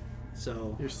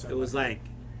 So, You're so it was lucky. like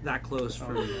that close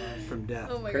from death.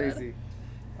 Oh my Crazy.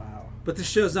 Wow. But this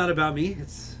show's not about me.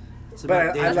 It's But about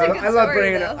I David. That's a love, good I love story,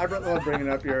 bringing though. up, I love bringing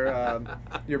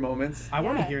up your moments. I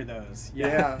want to Yeah. hear those. Yeah.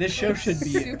 Yeah. This show should be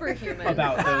Superhuman.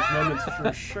 about those moments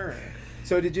for sure.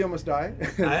 So did you almost die?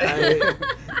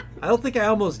 I don't think I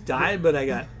almost died, but I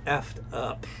got effed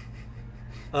up.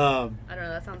 I don't know.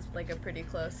 That sounds like a pretty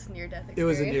close near-death experience. It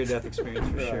was a near-death experience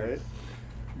for sure. Right.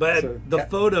 But So, the ca-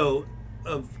 photo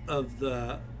of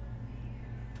the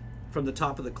from the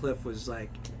top of the cliff was like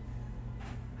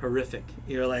horrific.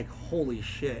 You're like, holy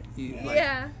shit!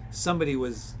 Yeah. Somebody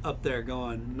was up there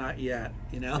going, not yet,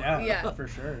 Yeah. Yeah. For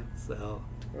sure. So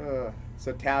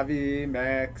So Tavi,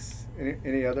 Max,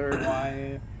 any other?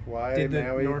 Why Did the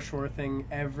Maui? North Shore thing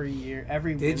every year,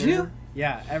 every Did winter. you?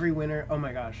 Yeah, every winter. Oh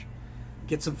my gosh.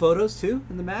 get some photos too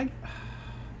in the mag.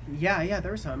 Yeah,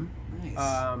 there were some. Nice.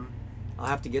 I I'll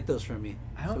have to get those from you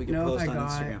don't so we can know post if I on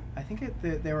got. Instagram. I think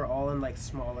they were all in like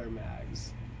smaller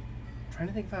mags. I'm trying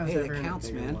to think if I was Hey, that ever counts,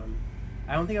 in a bigger man. one.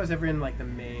 I don't think I was ever in like the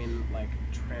main like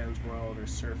Trans World or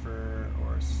Surfer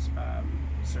or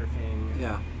surfing.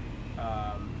 Yeah.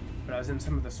 But I was in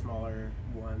some of the smaller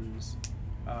ones.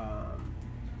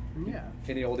 Yeah.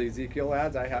 Any old Ezekiel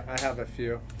ads? I have a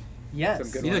few. Yes.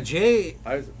 Some good You know, ones. Jay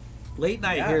I was Late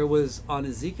Night Yeah. here was on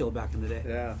Ezekiel back in the day.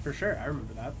 yeah. For sure, I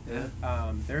remember that.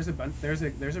 Yeah. There's a bunch. There's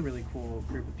a really cool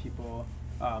group of people,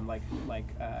 like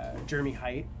Jeremy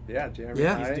Height. Yeah, Jeremy.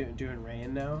 Yeah. He's Knight. doing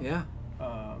rain now. Yeah.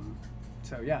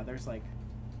 So yeah, there's like,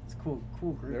 it's a cool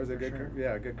group. There was a for good sure. crew.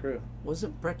 Yeah, good crew.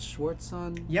 Wasn't Brett Schwartz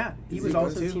on Yeah, he was Ezekiel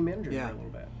also too? team manager Yeah. for a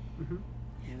little bit.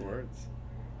 Words.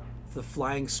 the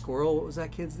Flying Squirrel? What was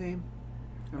that kid's name?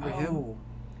 Remember him? Oh,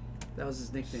 That was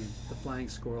his nickname, the Flying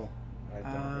Squirrel. I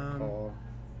don't recall.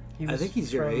 I think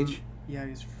he's your age. Yeah,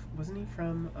 wasn't he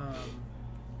from?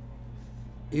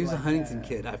 He was like a Huntington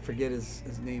kid. I forget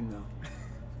his name though.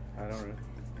 I don't know.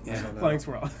 Yeah. I don't know. Flying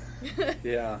Squirrel.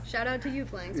 Yeah. Shout out to you,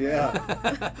 Flying Squirrel.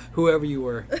 Yeah. Whoever you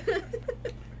were.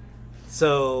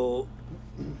 So,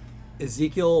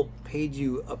 Ezekiel paid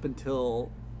you up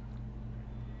until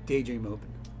Daydream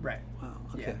opened. Right. Wow.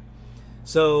 Okay. Yeah.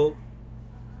 So,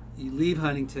 you leave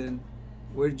Huntington.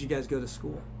 Where did you guys go to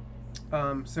school?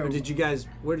 So Where did you guys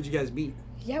meet?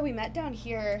 Yeah, we met down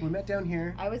here. we met down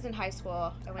here. I was in high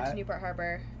school. I went to Newport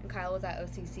Harbor, and Kyle was at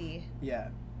OCC. Yeah,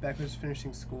 Beck was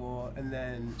finishing school, and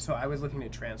then so I was looking to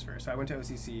transfer. So I went to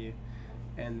OCC,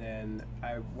 and then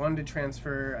I wanted to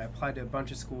transfer. I applied to a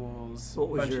bunch of schools. What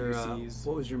was bunch your of UCs,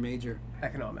 What was your major?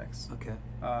 economics. Okay.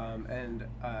 And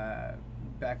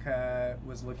Becca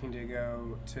was looking to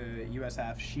go to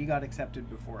USF. She got accepted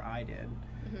before I did,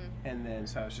 and then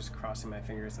so I was just crossing my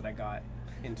fingers that I got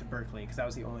into Berkeley, because that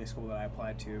was the only school that I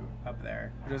applied to up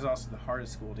there. But it was also the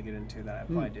hardest school to get into that I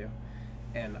applied to.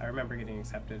 And I remember getting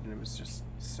accepted, and it was just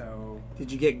so...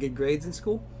 Did you get good grades in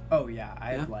school? Oh, yeah.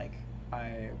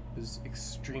 I was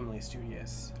extremely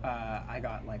studious. I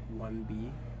got like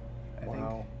 1B, I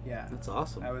think. Yeah. That's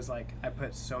awesome. I was like, I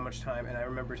put so much time, and I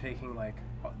remember taking like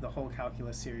the whole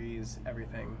calculus series,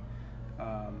 everything,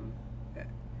 that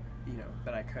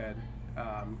I could,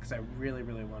 because I really,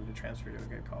 really wanted to transfer to a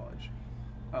good college.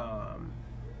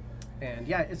 And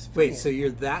yeah, it's funny. Wait, so you're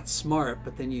that smart,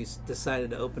 but then you decided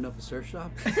to open up a surf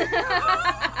shop?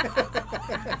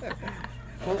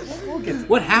 We'll get to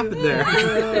What happened there?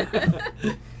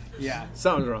 Yeah.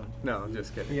 Something's wrong. No, I'm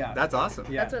just kidding. Yeah. That's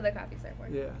awesome. Yeah. That's what the coffee's there for.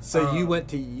 Yeah. So you went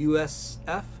to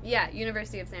USF? Yeah,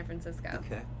 University of San Francisco.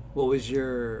 Okay. What was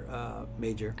your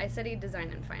major? I studied design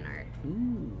and fine art.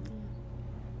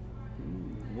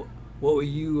 What were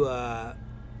you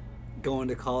going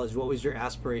to college? What was your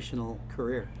aspirational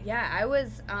career? Yeah, I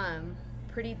was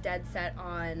pretty dead set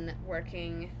on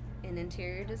working in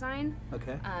interior design.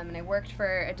 Okay. And I worked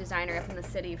for a designer up in the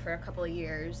city for a couple of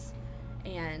years.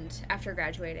 And after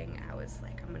graduating, I was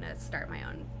like, I'm going to start my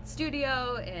own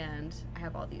studio. And I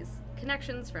have all these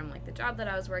connections from like the job that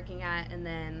I was working at. And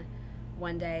then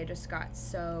one day I just got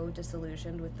so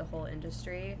disillusioned with the whole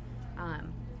industry.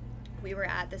 We were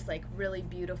at this like really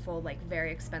beautiful, like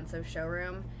very expensive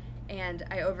showroom. And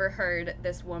I overheard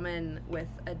this woman with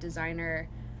a designer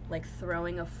like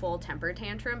throwing a full temper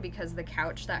tantrum because the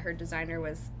couch that her designer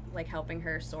was like helping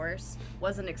her source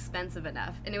wasn't expensive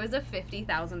enough. And it was a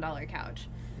 $50,000 couch.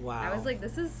 Wow. I was like,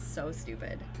 this is so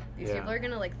stupid. These people are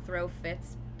going to like throw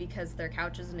fits because their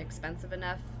couch isn't expensive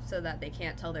enough so that they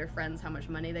can't tell their friends how much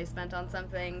money they spent on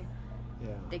something. Yeah.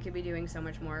 They could be doing so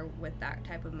much more with that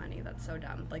type of money. That's so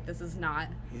dumb. Like, this is not,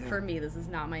 for me, this is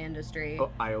not my industry. Oh,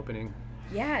 eye-opening.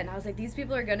 Yeah, and I was like, these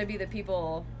people are going to be the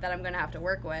people that I'm going to have to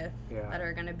work with, Yeah. that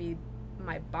are going to be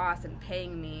my boss and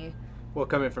paying me. Well,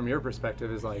 coming from your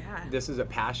perspective is like, this is a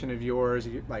passion of yours,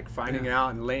 like finding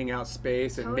out and laying out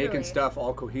space and making Totally. stuff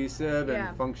all cohesive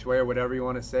and feng shui or whatever you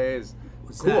want to say is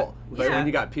Was cool. that- But Yeah. when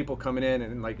you got people coming in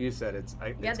and like you said, it's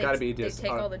got to be just they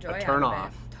take all the joy a turn out off.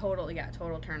 of it.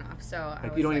 Total turn off. So I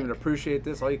Like was you don't even appreciate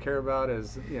this. All you care about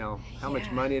is how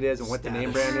much money it is and what the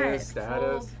name brand is,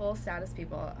 status. Full status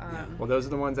people. Well, those are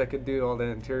the ones that could do all the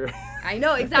interior. I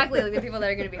know, exactly. Like the people that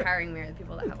are going to be hiring me are the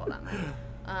people that have all that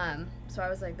money. So I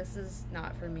was like, this is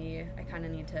not for me. I kind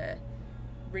of need to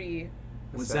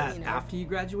Was that after you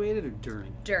graduated or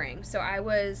during? During. So I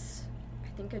was, I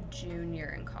think, a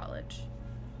junior in college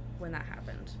when that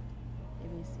happened.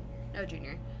 Maybe senior. No,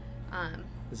 junior.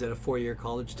 Was it a 4-year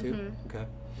college too? Mhm. Okay.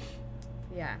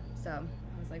 Yeah. So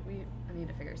I was like, I need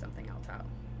to figure something else out.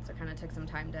 So I kind of took some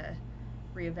time to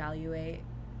reevaluate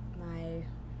my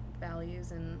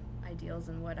values and ideals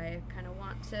and what I kind of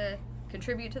want to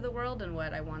contribute to the world and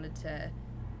what I wanted to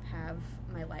have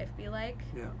my life be like.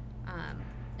 Yeah.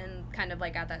 And kind of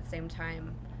like at that same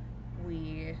time,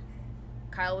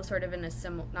 Kyle was sort of in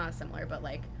not a similar, but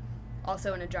like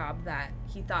also in a job that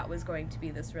he thought was going to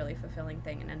be this really fulfilling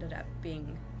thing and ended up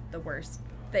being the worst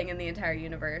thing in the entire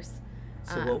universe.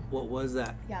 So what was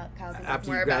that? Yeah, Kyle can talk After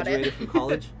more you about graduated it. from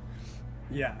college?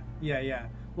 Yeah.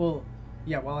 Well,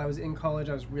 yeah, while I was in college,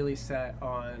 I was really set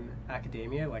on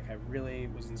academia. Like, I really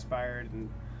was inspired,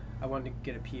 and I wanted to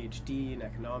get a PhD in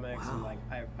economics. Wow. And, like,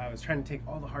 I was trying to take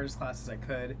all the hardest classes I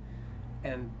could.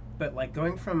 But, like,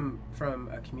 going from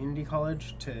a community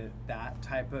college to that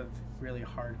type of really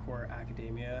hardcore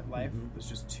academia life was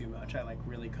just too much. I, like,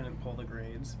 really couldn't pull the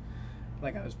grades.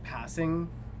 Like, I was passing,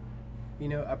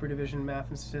 upper division math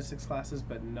and statistics classes,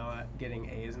 but not getting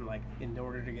A's. And, like, in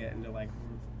order to get into, like,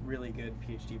 really good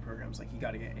PhD programs, like you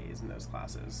got to get A's in those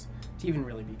classes to even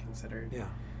really be considered. Yeah.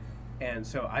 And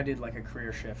so I did like a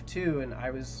career shift too, and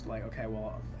I was like, okay,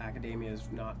 well, academia is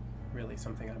not really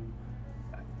something I'm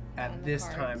at this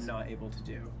time not able to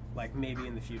do, like maybe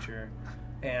in the future.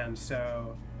 And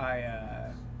so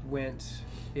I went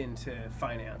into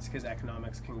finance, because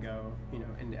economics can go,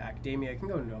 into academia. It can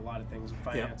go into a lot of things.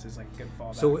 Finance is like a good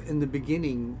fallback. So in the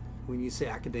beginning, when you say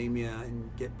academia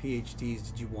and get PhDs,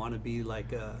 did you want to be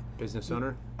like a business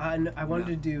owner? I wanted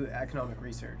to do economic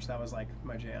research. That was like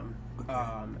my jam. Okay.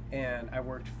 And I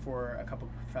worked for a couple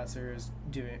professors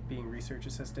being research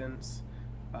assistants.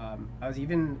 I was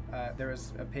even there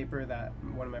was a paper that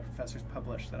one of my professors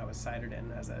published that I was cited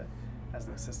in as an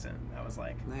assistant. That was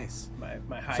like nice.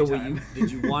 My high so time.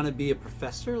 Did you want to be a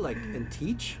professor, like, and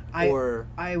teach? I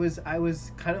was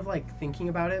kind of like thinking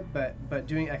about it, but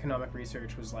doing economic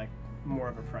research was like more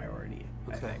of a priority.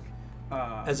 Okay. I think.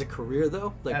 As a career,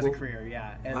 though, like as a career,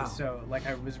 yeah. And wow. so like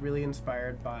I was really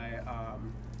inspired by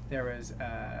there was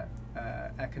a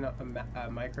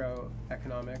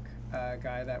microeconomic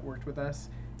guy that worked with us,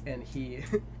 and he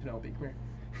Penelope, come here.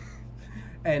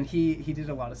 And he did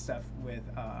a lot of stuff with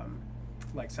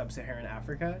like sub-Saharan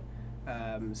Africa.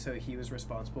 So he was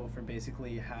responsible for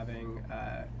basically having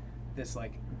this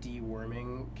like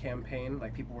deworming campaign.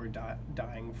 Like people were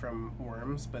dying from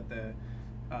worms, but the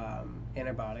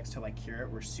antibiotics to like cure it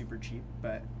were super cheap.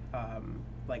 But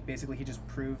like basically he just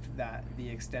proved that the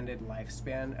extended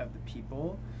lifespan of the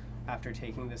people after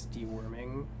taking this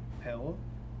deworming pill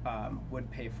would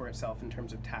pay for itself in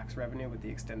terms of tax revenue with the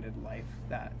extended life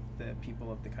that the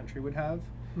people of the country would have.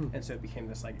 And so it became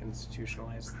this like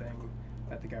institutionalized thing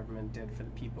that the government did for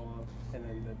the people, and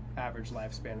then the average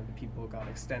lifespan of the people got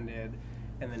extended,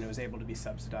 and then it was able to be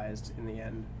subsidized in the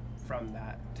end from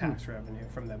that tax revenue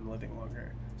from them living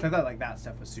longer. So I thought like that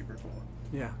stuff was super cool.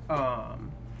 Yeah.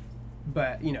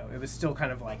 But it was still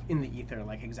kind of like in the ether,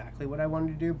 like exactly what I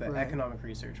wanted to do, but right. Economic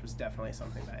research was definitely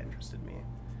something that interested me.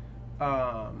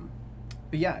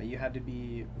 But yeah, you had to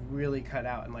be really cut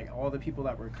out, and like all the people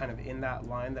that were kind of in that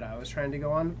line that I was trying to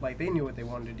go on, like they knew what they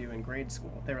wanted to do in grade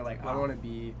school. They were like, wow. I want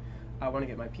to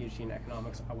get my PhD in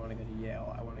economics. I want to go to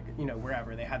Yale. I want to get,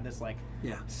 wherever. They had this like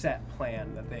set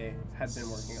plan that they had been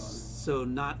working on. So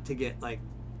not to get like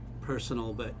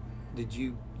personal, but did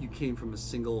you came from a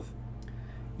single?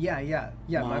 Yeah.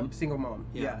 Mom? My single mom.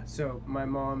 Yeah. So my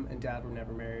mom and dad were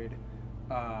never married.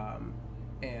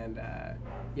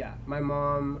 My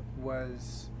mom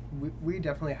was. We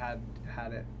definitely had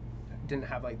it. Didn't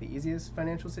have like the easiest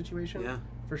financial situation. Yeah.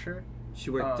 For sure. She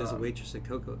worked as a waitress at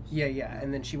Coco's. Yeah,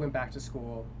 and then she went back to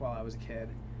school while I was a kid,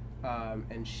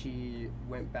 and she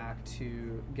went back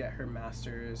to get her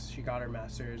master's. She got her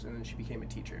master's, and then she became a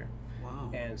teacher.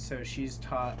 Wow. And so she's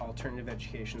taught alternative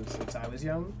education since I was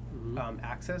young.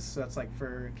 Access, so that's like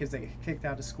for kids that get kicked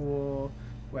out of school,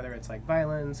 whether it's like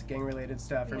violence, gang-related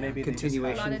stuff, or maybe continuation.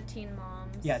 They just a lot of teen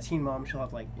moms. Yeah, teen mom. She'll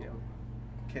have like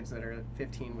kids that are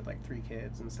 15 with like 3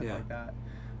 kids and stuff like that.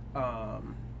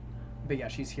 But yeah,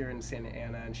 she's here in Santa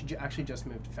Ana, and she actually just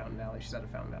moved to Fountain Valley. She's at a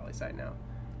Fountain Valley site now.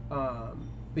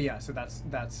 But yeah, so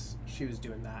that's she was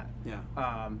doing that. Yeah.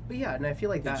 But yeah, and I feel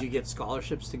like Did you get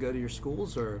scholarships to go to your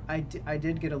schools, or? I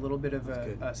did get a little bit of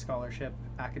a scholarship,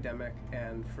 academic,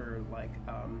 and for like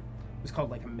it was called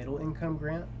like a middle income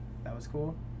grant. That was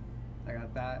cool. I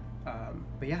got that.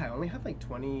 But yeah, I only had like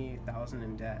 $20,000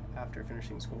 in debt after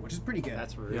finishing school, which is pretty good.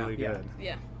 That's really good.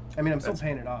 Yeah. I mean, I'm still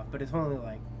paying it off, but it's only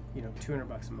like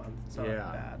 $200 a month. It's not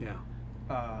bad. Yeah.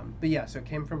 But yeah, so it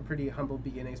came from pretty humble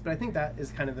beginnings. But I think that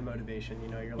is kind of the motivation.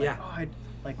 You're like,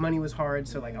 like money was hard,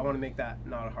 so like I want to make that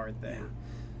not a hard thing.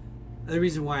 Yeah. The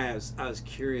reason why I was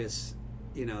curious,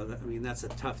 I mean, that's a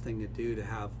tough thing to do, to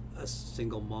have a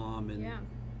single mom and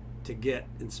to get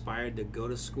inspired to go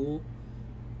to school.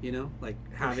 Like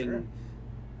having,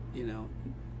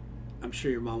 I'm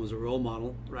sure your mom was a role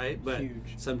model, right? But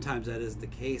huge. Sometimes that is the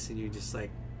case, and you're just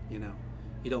like, you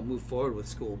don't move forward with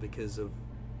school because of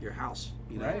your house,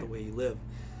 the way you live.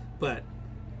 But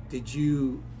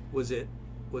was it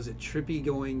trippy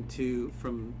going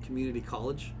from community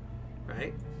college,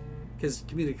 right? Because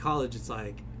community college, it's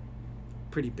like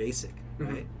pretty basic,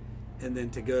 right? And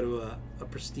then to go to a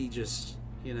prestigious,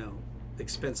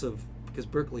 expensive, because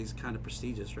Berkeley's kind of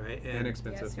prestigious, right? And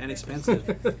expensive. Yes, and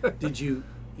expensive. Did you,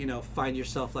 find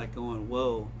yourself like going,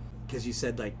 whoa, because you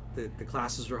said like the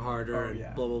classes were harder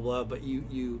and blah, blah, blah, but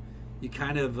you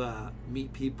kind of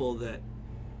meet people that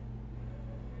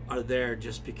are there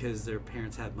just because their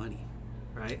parents have money,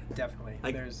 right? Definitely.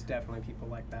 Like- There's definitely people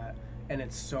like that. And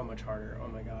it's so much harder. Oh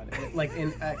my God. Like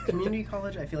at community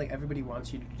college, I feel like everybody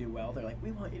wants you to do well. They're like,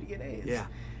 we want you to get A's. Yeah.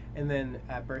 And then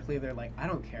at Berkeley, they're like, I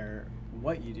don't care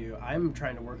what you do. I'm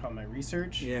trying to work on my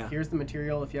research. Yeah. Here's the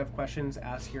material. If you have questions,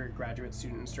 ask your graduate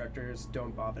student instructors.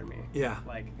 Don't bother me. Yeah.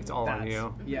 Like It's all on that's-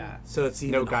 you. Yeah. So it's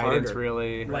even No guidance, harder.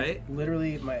 really. Like Right?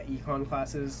 literally, my econ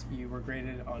classes, you were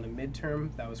graded on a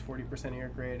midterm. That was 40% of your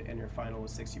grade, and your final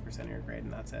was 60% of your grade,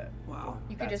 and that's it. Wow.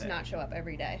 You could That's just it. not show up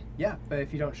every day. Yeah, but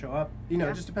if you don't show up, you know,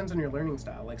 Yeah. it just depends on your learning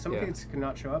style. Like some Yeah. kids could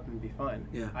not show up and be fine.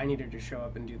 Yeah. I needed to show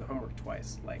up and do the homework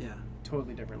twice. Like Yeah.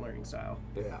 totally different learning style.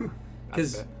 Yeah.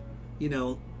 Because, you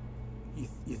know,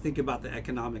 you think about the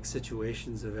economic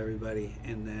situations of everybody,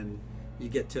 and then you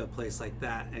get to a place like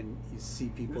that, and you see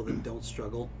people that don't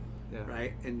struggle, Yeah.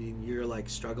 right? And then you're like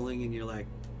struggling, and you're like,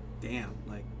 damn,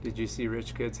 like. Did you see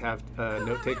rich kids have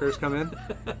note takers come in?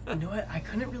 You know what? I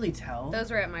couldn't really tell. Those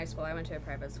were at my school. I went to a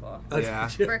private school. Yeah.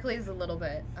 Berkeley's a little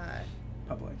bit,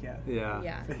 Public, yeah. Yeah.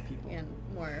 yeah, For the people. and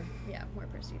more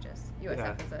prestigious. USF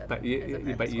Yeah. is a But is a you,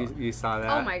 private but school. you saw that.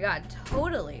 Oh my God,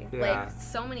 totally! Yeah. Like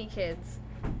so many kids.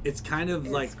 It's kind of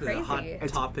It's like the hot crazy.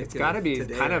 topic It's gotta of be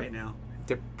today kind of- right now.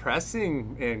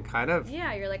 Depressing and kind of.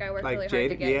 Yeah, you're like, I worked Like really hard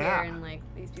jaded- to get yeah. here, and like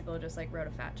these people just like wrote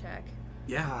a fat check.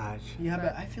 Yeah. Gosh. Yeah, but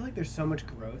But- I feel like there's so much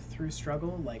growth through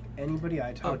struggle. Like anybody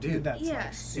I talk to dude. that's Yeah.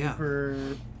 like super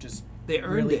just They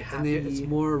earned really it, and it's happy.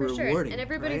 more For rewarding. sure, and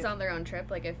everybody's right? on their own trip.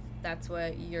 Like if that's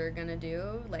what you're gonna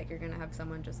do, like you're gonna have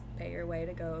someone just pay your way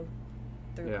to go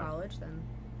through Yeah. college, then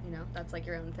you know that's like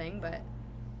your own thing. But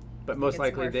But most it's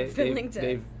likely more they, fulfilling to-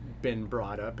 they've been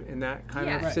brought up in that kind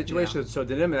Yeah. of Right. situation. So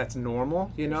to them, that's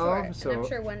normal, you for know? sure. So and I'm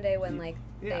sure one day when like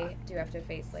yeah. they do have to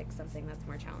face like something that's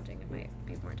more challenging, it might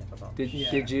be more difficult.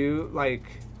 Yeah. did you, like,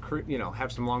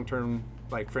 have some long-term,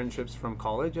 like, friendships from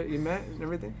college that you met and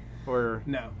everything? Or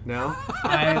No. no?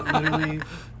 I literally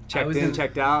Checked was in,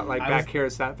 checked out, like I back was- here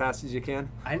as fast as you can?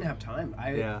 I didn't have time.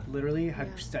 I Yeah. literally had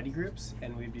Yeah. study groups,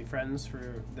 and we'd be friends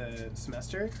for the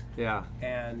semester, Yeah.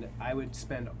 and I would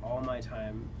spend all my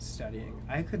time studying.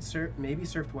 I could maybe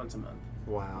surfed once a month.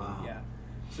 Wow. Yeah.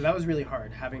 So that was really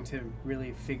hard, having to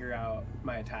really figure out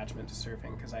my attachment to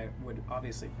surfing, because I would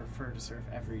obviously prefer to surf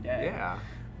every day. Yeah.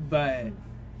 But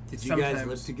Did you guys sometimes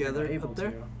live together you're not able up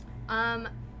there?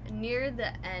 to. Near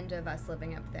the end of us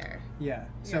living up there. Yeah.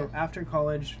 So Yeah. after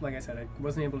college, like I said, I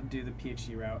wasn't able to do the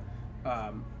PhD route.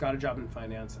 Got a job in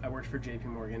finance. I worked for JP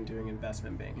Morgan doing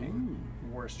investment banking.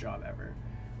 Worst job ever.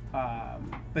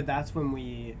 But that's when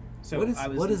we. So I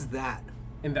was what is that?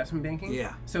 investment banking.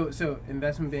 Yeah. So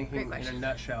investment banking Great in question. a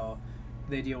nutshell,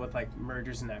 they deal with like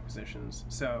mergers and acquisitions.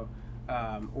 So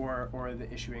or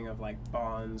the issuing of like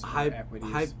bonds or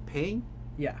equities. High paying?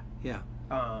 Yeah. Yeah.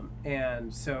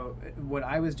 And so what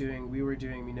I was doing, we were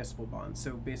doing municipal bonds.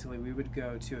 So basically we would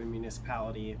go to a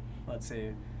municipality, let's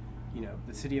say,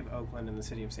 the city of Oakland and the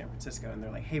city of San Francisco, and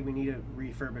they're like, hey, we need to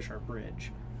refurbish our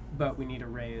bridge, but we need to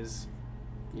raise,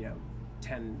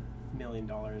 $10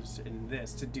 million in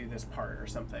this to do this part or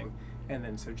something. And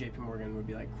then so JP Morgan would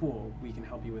be like, cool, we can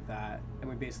help you with that. And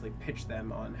we basically pitch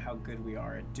them on how good we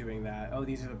are at doing that. Oh,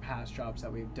 these are the past jobs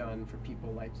that we've done for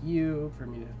people like you, for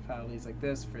municipalities like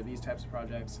this, for these types of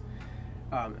projects.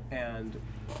 And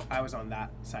I was on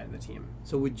that side of the team.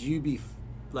 So would you be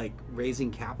like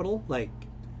raising capital? Like,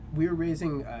 We were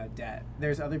raising debt.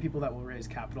 There's other people that will raise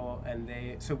capital, and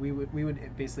we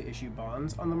would basically issue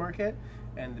bonds on the market,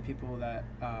 and the people that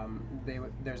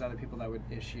there's other people that would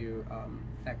issue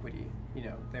equity.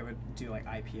 They would do like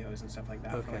IPOs and stuff like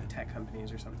that for Okay. like tech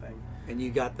companies or something. and you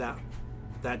got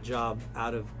that job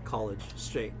out of college,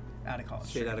 straight Out of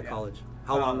college. out of yeah. college.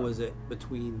 How long was it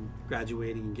between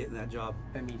graduating and getting that job?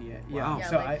 Immediate. Wow. Yeah. Yeah,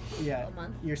 So like a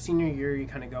month. your senior year, you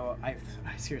kind of go. I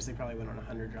seriously probably went on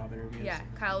 100 job interviews. Yeah,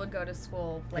 Kyle would go to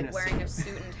school In like a wearing a suit.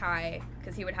 suit and tie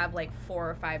because he would have like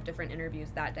 4 or 5 different interviews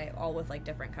that day, all with like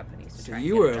different companies. To So try and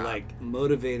you get a were job. like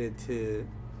motivated to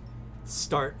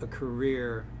start a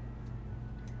career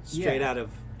straight Yeah. out of,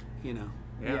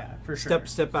 Yeah, for sure.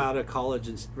 step out of college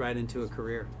and right into a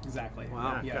career. Exactly.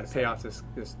 Wow. Yeah, Yeah. gotta pay off this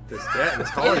debt,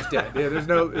 this college debt. Yeah,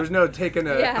 there's no taking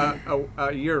Yeah.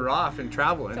 a year off and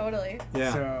traveling. Totally.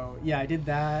 Yeah. So yeah, I did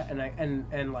that, and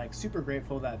and like super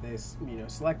grateful that they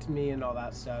selected me and all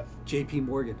that stuff. JP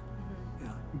Morgan.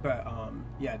 Yeah. But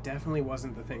yeah, definitely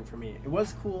wasn't the thing for me. It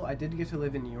was cool. I did get to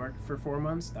live in New York for 4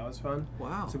 months. That was fun.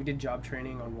 Wow. So we did job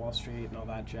training on Wall Street and all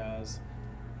that jazz.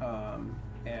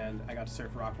 And I got to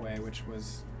surf Rockaway, which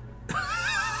was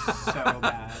so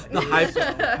bad.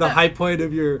 The high point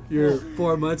of your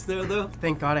 4 months there, though.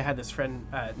 Thank God I had this friend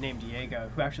named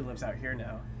Diego who actually lives out here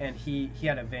now, and he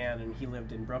had a van and he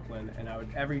lived in Brooklyn, and I would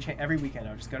every weekend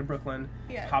I would just go to Brooklyn,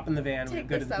 hop in the van, Take we'd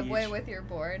go the to the subway beach. with your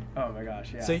board. Oh my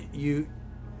gosh, yeah. So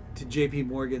did JP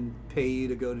Morgan pay you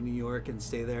to go to New York and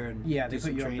stay there and yeah, do they put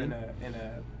some you training? up in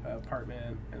a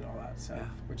apartment and all that stuff,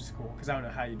 which is cool because I don't know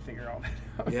how you'd figure all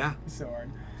that out. Yeah. It's so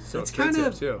hard. So It's kind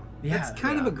expensive of- too. It's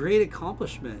kind of a great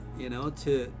accomplishment,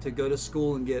 to go to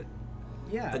school and get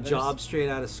Yeah, a job straight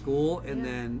out of school, and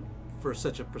then for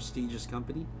such a prestigious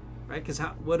company, right? Because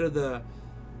what are the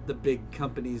big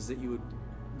companies that you would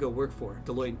go work for?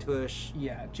 Deloitte & Touche.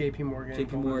 Yeah, JP Morgan,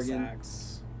 Goldman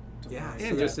Sachs. Yeah, Deloitte.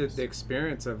 And just the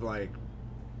experience of like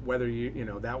whether you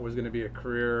know that was going to be a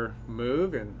career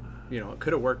move, and it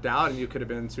could have worked out and you could have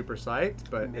been super psyched,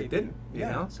 but Maybe. it didn't.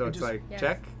 Yeah. So It it's just- like Yeah.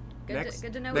 check.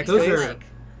 Good to know next what Those you are like.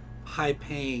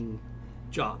 high-paying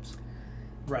jobs.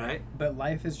 Right. But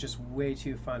life is just way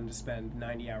too fun to spend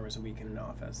 90 hours a week in an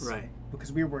office. Right.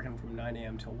 Because we were working from 9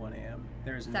 a.m. till 1 a.m.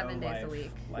 There's 7 no days life. a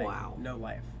week. Like, Wow. No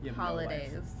life. You have no life.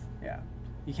 Holidays. Yeah.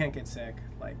 You can't get sick.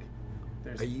 Like,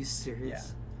 there's. Are you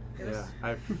serious? It was Yeah,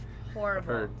 I've horrible.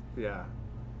 heard. Yeah.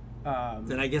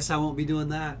 Then I guess I won't be doing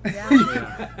that.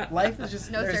 Yeah. Life is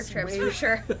just No there's surf trips way- for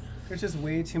sure. There's just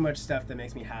way too much stuff that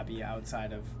makes me happy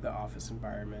outside of the office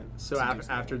environment. So to do after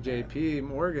something like that. JP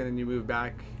Morgan and you moved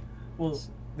back. Well,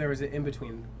 there was an in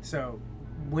between. So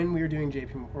when we were doing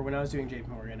when I was doing JP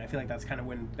Morgan, I feel like that's kind of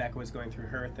when Becca was going through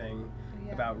her thing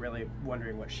about really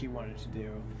wondering what she wanted to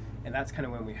do, and that's kind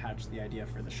of when we hatched the idea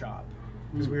for the shop,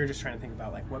 because we were just trying to think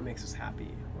about like what makes us happy,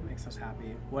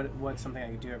 what's something I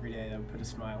could do every day that would put a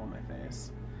smile on my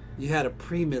face. You had a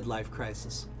pre-midlife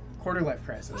crisis. Quarter life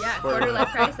crisis. Yeah, quarter life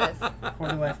crisis.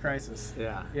 Quarter life crisis.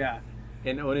 Yeah. Yeah.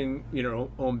 And owning your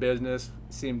own business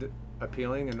seemed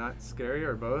appealing and not scary,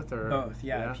 or both, or Both.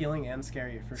 Yeah. Appealing and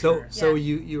scary for So sure. so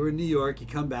Yeah. you were in New York. You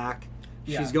come back.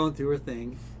 Yeah. She's going through her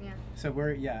thing. Yeah. So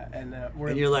we're we're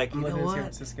And you're like, I'm you know living in San what?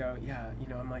 Francisco. Yeah,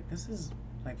 I'm like, this is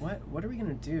like what are we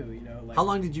gonna do? Like How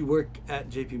long did you work at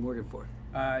JP Morgan for?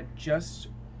 just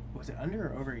was it under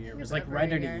or over a year? It was was like over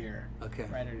right a at year. a year. Okay.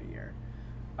 Right at a year.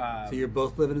 So you're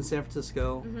both living in San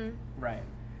Francisco. Mm-hmm. Right.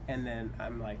 And then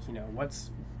I'm like,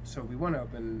 so we want to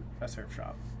open a surf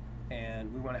shop,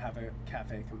 and we want to have a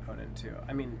cafe component too.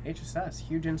 I mean, HSS,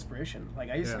 huge inspiration. Like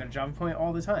I used to go to Java Point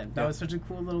all the time. That was such a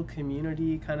cool little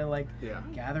community kind of like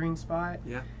gathering spot.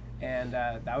 Yeah. And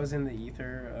that was in the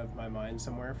ether of my mind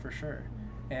somewhere for sure.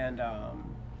 And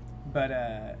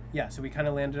so we kind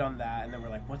of landed on that, and then we're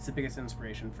like, what's the biggest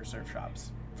inspiration for surf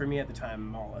shops? For me at the time,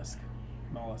 Mollusk.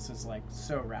 Mollusk is like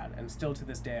so rad, and still to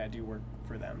this day I do work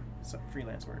for them, so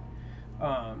freelance work.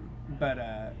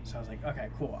 So I was like, okay,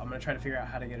 cool. I'm gonna try to figure out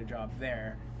how to get a job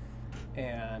there.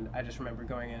 And I just remember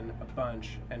going in a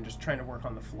bunch and just trying to work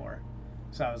on the floor.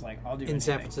 So I was like, I'll do In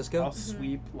San anything. Francisco? I'll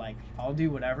sweep, like I'll do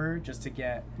whatever just to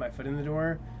get my foot in the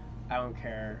door. I don't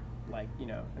care,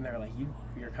 And they're like,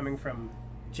 you're coming from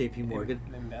JP Morgan.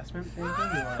 an investment banking?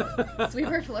 You wanna,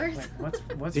 Sweeper floors. like,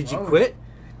 what's Did you wrong quit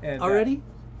with you? And, already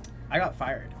I got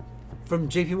fired. from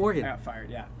JP I Morgan? got fired.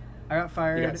 Yeah, I got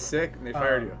fired. You got sick and they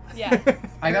fired you. Yeah.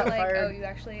 I got They're like, fired. oh, you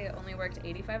actually only worked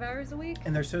 85 hours a week?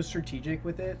 And they're so strategic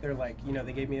with it. They're like,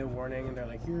 they gave me a warning, and they're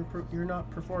like, you're not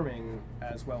performing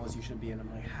as well as you should be. And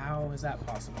I'm like, how is that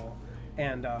possible?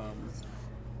 And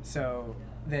so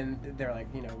then they're like,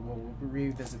 we'll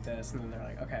revisit this. And then they're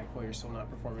like, okay, cool, you're still not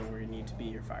performing where you need to be.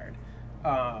 You're fired.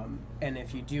 And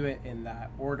if you do it in that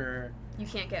order, You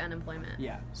can't get unemployment.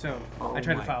 yeah. So Oh I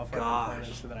tried to my file for gosh.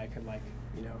 unemployment so that I could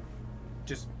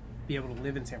just be able to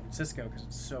live in San Francisco because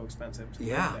it's so expensive to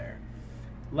Yeah. live there.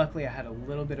 Luckily, I had a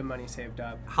little bit of money saved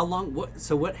up. How long?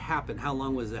 What happened? How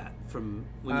long was that from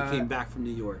when you came back from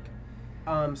New York?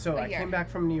 So I year. came back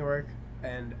from New York,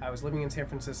 and I was living in San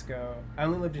Francisco. I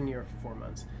only lived in New York for 4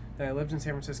 months. Then I lived in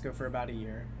San Francisco for about a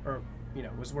year, or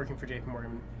was working for JP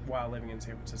Morgan while living in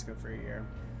San Francisco for a year.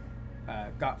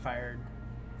 Got fired.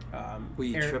 Were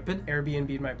you tripping?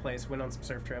 Airbnb'd my place, went on some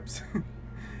surf trips,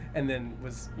 and then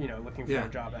was looking for Yeah. a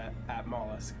job at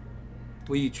Mollusk.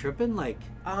 Were you tripping? Like,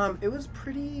 It was a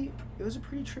pretty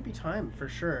trippy time for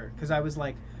sure, because I was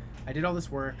like, I did all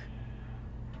this work,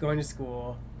 going to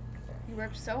school, You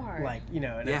worked so hard. and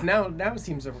Yeah. now it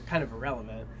seems kind of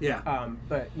irrelevant. yeah.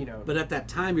 But But at that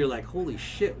time, you're like, holy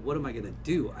shit, what am I gonna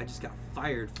do? I just got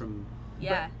fired from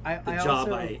yeah. the I job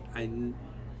also, I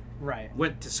right.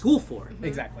 went to school for.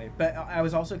 Exactly. But I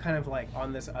was also kind of like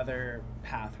on this other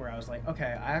path where I was like,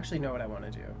 okay, I actually know what I want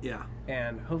to do. Yeah.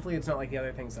 And hopefully it's not like the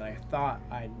other things that I thought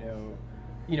I know,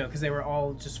 because they were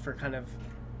all just for kind of,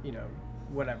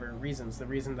 whatever reasons. The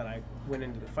reason that I went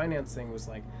into the finance thing was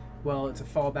like, well, it's a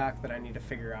fallback that I need to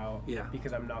figure out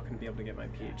because I'm not going to be able to get my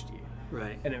PhD.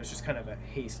 Right. And it was just kind of a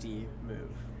hasty move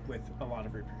with a lot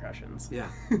of repercussions. Yeah.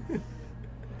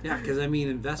 Yeah, because I mean,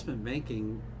 investment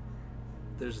banking,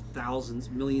 there's thousands,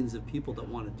 millions of people that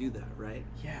want to do that, right?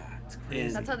 Yeah, it's crazy.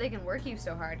 And That's how they can work you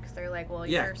so hard, because they're like, well,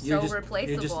 Yeah, you're you're so just-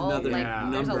 replaceable. you're just another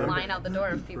like, there's a number. line out the door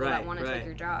of people Right, that want to right. take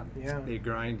your job. Yeah, They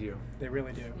grind you. they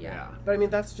really do. Yeah. But I mean,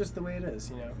 that's just the way it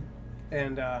is, you know.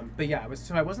 And but yeah, I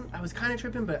was kind of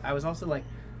tripping, but I was also like,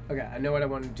 okay, I know what I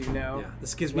want to do now. yeah,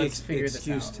 this gives me Let's figure this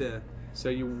excuse out. to. So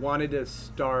you wanted to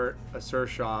start a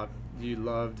surf shop. You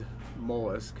loved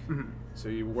Mollusk. Mm-hmm. So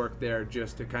you worked there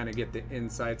just to kind of get the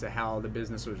insights of how the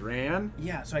business was ran.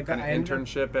 Yeah, so I Kind of ended up-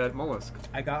 internship at Mollusk.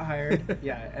 I got hired.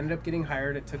 Yeah, I ended up getting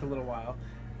hired. It took a little while,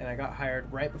 and I got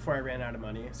hired right before I ran out of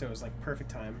money, so it was like perfect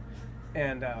time.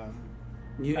 And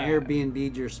You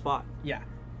Airbnb'd your spot. yeah,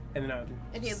 and then I would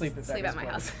And he'd sleep at my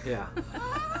house. Yeah.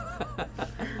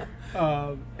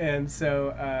 And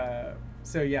so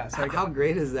yeah, so I How got.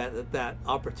 great is that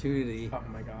opportunity, Oh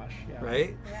my gosh! Yeah.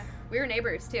 right? Yeah. We were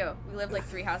neighbors, too. We lived like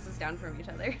 3 houses down from each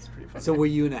other. It's pretty funny. So were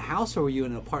you in a house or were you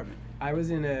in an apartment? I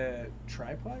was in a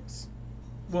triplex.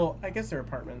 Well, I guess they're It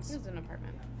apartments. was an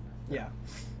apartment. Yeah,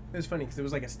 it was funny because it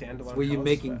was like a standalone. Were you house,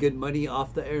 making but- good money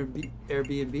off the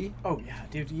Airbnb? Oh yeah,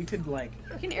 dude, you could like.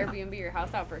 You can Airbnb your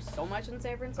house out for so much in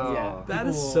San Francisco. Oh. Yeah, That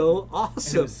is people- so and it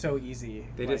awesome. was so easy.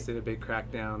 They like, just did a big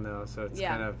crackdown though, so it's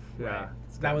Yeah. kind of Right.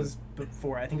 it's That gotten- was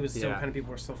before. I think it was still Yeah. kind of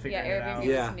people were still Yeah, figuring it out. Airbnb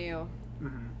Yeah. was new.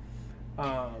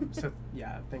 So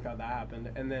yeah, thank God that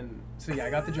happened. And then so yeah, I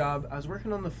got the job. I was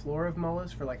working on the floor of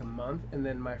Mullis for like a month, and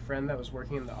then my friend that was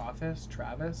working in the office,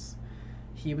 Travis,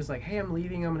 he was like, "Hey, I'm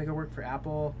leaving. I'm gonna go work for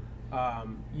Apple.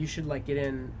 You should like get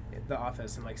in the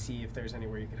office and like see if there's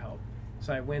anywhere you could help."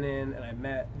 So I went in and I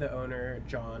met the owner,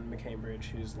 John McCambridge,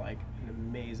 who's like an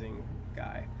amazing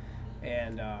guy,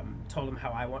 and told him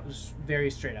how I want. Just very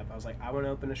straight up. I was like, "I want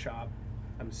to open a shop.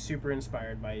 I'm super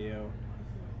inspired by you.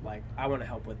 Like, I want to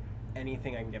help with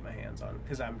anything I can get my hands on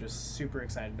because I'm just super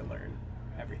excited to learn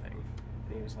everything."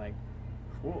 And he was like,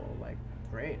 "Cool, like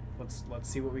great. Let's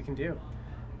see what we can do."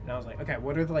 And I was like, "Okay,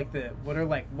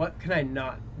 what can I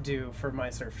not do for my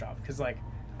surf shop? Because like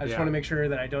I just Yeah. want to make sure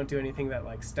that I don't do anything that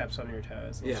like steps on your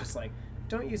toes." And Yeah. It's just like,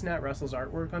 don't use Nat Russell's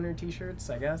artwork on your t-shirts.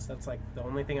 I guess that's like the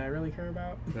only thing I really care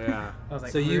about. Yeah. I was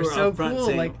like, So you "We're were so up front cool."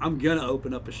 saying, Like "I'm gonna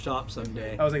open up a shop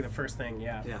someday." that was like the first thing,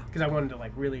 yeah. Yeah. Because I wanted to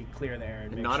like really clear the air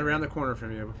and make Not sure. around the corner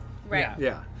from you. Right.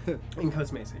 Yeah. Yeah. In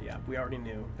Costa Mesa, yeah. We already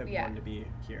knew that we Yeah. wanted to be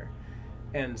here.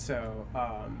 And so,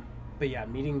 but yeah,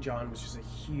 meeting John was just a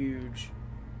huge,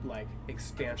 like,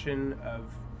 expansion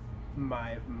of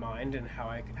my mind and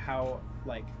how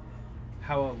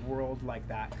a world like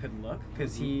that could look.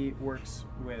 Because he works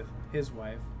with his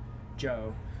wife,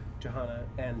 Johanna,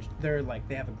 and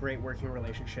they have a great working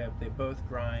relationship. They both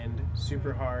grind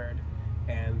super hard,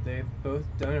 and they've both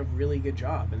done a really good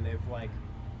job. And they've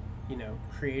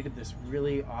created this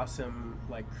really awesome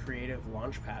like creative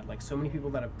launch pad. Like so many people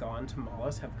that have gone to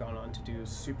Mollis have gone on to do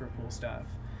super cool stuff.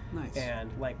 Nice. And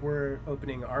like we're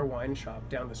opening our wine shop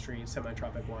down the street,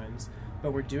 Semi-Tropic Wines,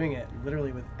 but we're doing it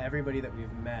literally with everybody that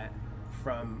we've met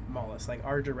from Mollis. Like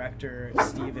our director,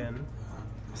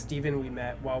 Steven we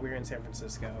met while we were in San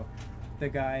Francisco. The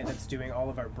guy that's doing all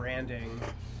of our branding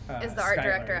Is the art Skylar.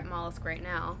 director at Mollusk right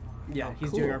now. Yeah, Oh, he's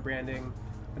cool. doing our branding.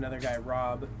 Another guy,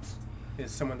 Rob, is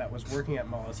someone that was working at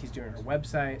Mollis. He's doing our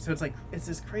website. So it's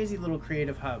this crazy little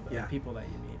creative hub Yeah. of people that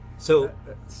you meet. So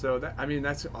So that, I mean,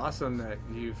 that's awesome that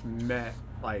you've met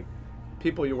like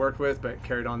people you worked with, but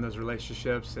carried on those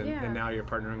relationships, and, Yeah. and now you're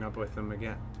partnering up with them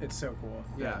again. It's so cool.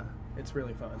 Yeah. It's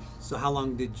really fun. So how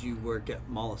long did you work at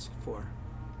Mollusk for?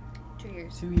 2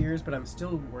 years. 2 years, but I'm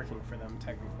still working for them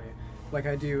technically. Like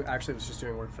I was just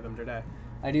doing work for them today.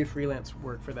 I do freelance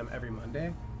work for them every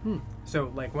Monday.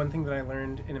 So like one thing that I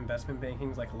learned in investment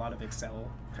banking is like a lot of Excel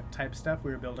type stuff.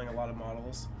 We were building a lot of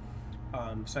models.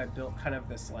 So I built kind of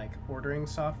this like ordering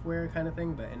software kind of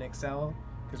thing, but in Excel,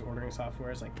 because ordering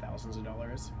software is like thousands of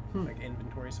dollars, like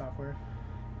inventory software.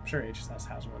 I'm sure HSS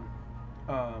has one.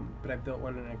 But I built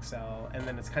one in Excel, and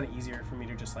then it's kind of easier for me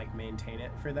to just like maintain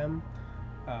it for them.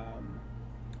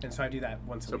 And so I do that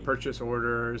once a So week. purchase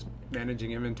orders,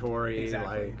 managing inventory,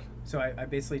 Exactly. like So I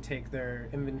basically take their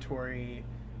inventory,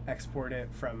 export it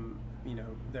from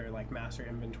their like master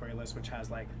inventory list, which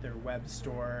has like their web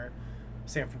store,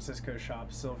 San Francisco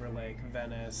shop, Silver Lake,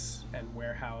 Venice, and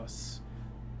warehouse,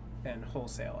 and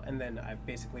wholesale. And then I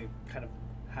basically kind of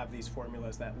have these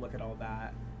formulas that look at all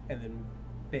that, and then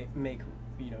make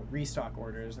restock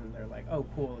orders. And they're like, oh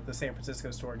cool, the San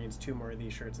Francisco store needs 2 more of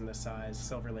these shirts in this size.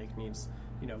 Silver Lake needs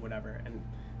whatever. And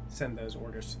send those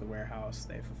orders to the warehouse.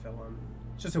 They fulfill them.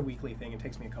 It's just a weekly thing. It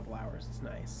takes me a couple hours. It's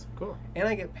nice. Cool. And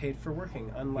I get paid for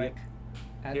working, unlike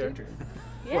at Here. Daydream.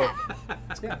 Yeah.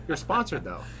 You're sponsored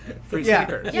though. Free Yeah.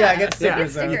 stickers. Yeah, I get get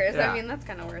stickers. stickers. Yeah. I mean, that's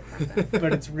kind of worth something.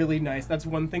 But it's really nice. That's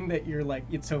one thing that you're like,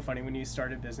 it's so funny when you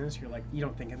start a business, you're like, you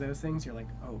don't think of those things. You're like,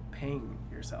 oh, paying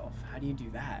yourself. How do you do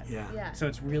that? Yeah. Yeah. So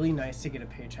it's really nice to get a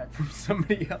paycheck from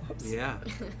somebody else. Yeah.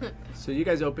 So you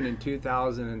guys opened in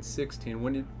 2016.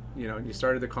 When did you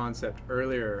started the concept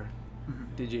earlier?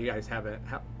 Did you guys have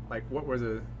what were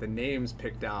the names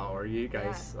picked out, or you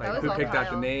guys that was who all picked out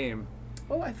the Kyle. name?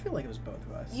 Oh, I feel like it was both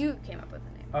of us. You came up with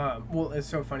the name. Well, it's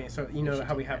so funny. So you know should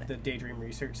how we take have the Daydream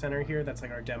Research Center here? That's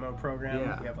like our demo program.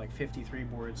 Yeah. We have like 53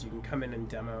 boards. You can come in and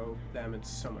demo them. It's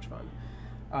so much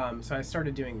fun. So I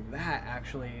started doing that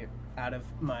actually out of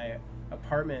my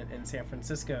apartment in San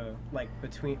Francisco,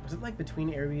 between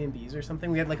Airbnbs or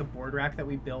something. We had like a board rack that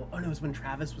we built. Oh no, it was when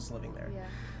Travis was living there. Yeah.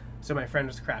 So my friend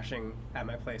was crashing at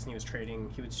my place and he was trading.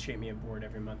 He would shape me a board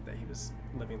every month that he was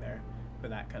living there.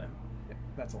 But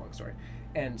that's a long story.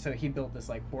 And so he built this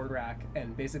like board rack,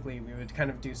 and basically we would kind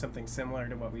of do something similar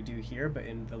to what we do here, but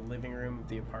in the living room of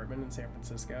the apartment in San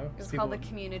Francisco. It was called the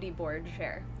Community Board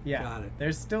Share. Yeah. Got it.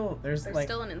 There's still There's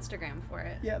still an Instagram for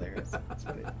it. yeah, there is. That's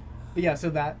funny. But yeah, so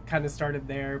that kind of started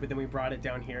there, but then we brought it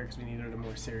down here because we needed a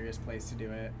more serious place to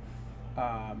do it.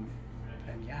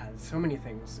 And yeah, so many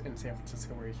things in San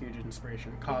Francisco were a huge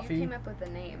inspiration. Coffee. You came up with the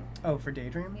name. Oh, for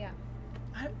Daydream? Yeah.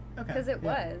 Okay. Because it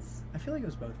was. I feel like it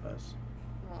was both of us.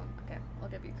 Well, okay. I'll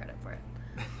give you credit for it.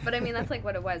 But I mean, that's like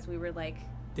what it was. We were like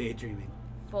Daydreaming.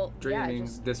 full. Dreaming. Yeah,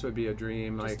 just This would be a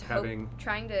dream, like having.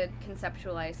 trying to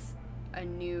conceptualize a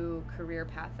new career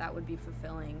path that would be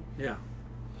fulfilling. Yeah.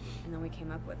 And then we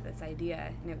came up with this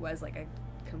idea, and it was like a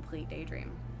complete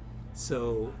daydream.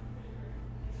 So,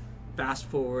 fast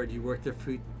forward, you worked there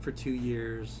for 2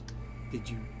 years. Did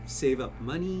you save up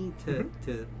money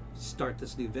to start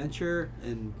this new venture?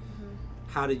 And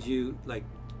how did you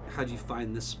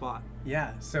find this spot?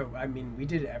 Yeah, so I mean, we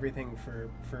did everything for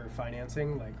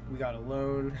financing. Like, we got a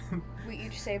loan. We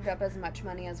each saved up as much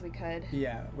money as we could.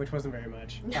 Yeah, which wasn't very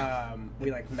much.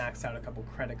 We like maxed out a couple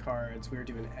credit cards. We were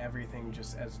doing everything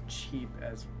just as cheap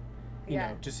as, you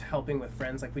know, just helping with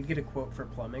friends. Like, we'd get a quote for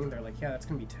plumbing. They're like, yeah, that's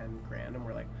gonna be 10 grand, and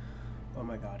we're like, oh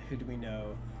my god, who do we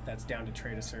know that's down to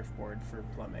trade a surfboard for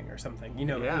plumbing or something? You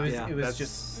know, it was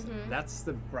just That's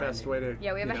the grinding. best way to.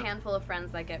 Yeah, we have a handful of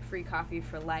friends that get free coffee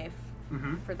for life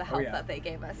for the help that they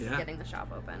gave us getting the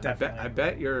shop open. Definitely. I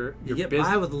bet your You get business.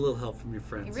 by with a little help from your You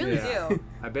friends. really do.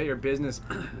 I bet your business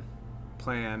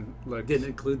plan looked. Didn't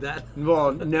include that.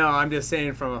 Well, no, I'm just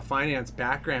saying from a finance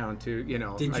background to Did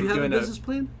like you have a doing business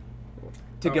plan?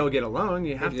 to go get a loan,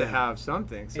 you have Yeah. to have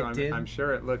something. So It did. I'm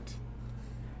sure it looked.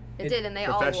 It did, and they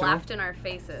all Professional? laughed in our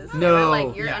faces. They No. were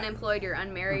like, you're Yeah. unemployed, you're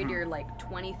unmarried, you're like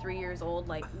 23 years old.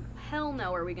 Like, hell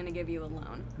no, are we going to give you a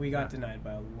loan? we got denied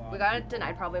by a lot. We got it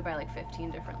denied probably by like 15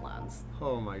 different loans.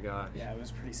 Oh my gosh. Yeah, it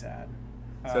was pretty sad.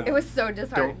 So It was so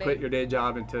disheartening. Don't quit your day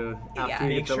job until after you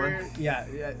Make get the sure, loan.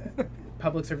 yeah,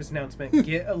 public service announcement: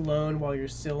 get a loan while you're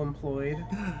still employed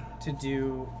to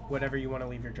do whatever you want to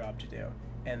leave your job to do,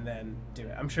 and then do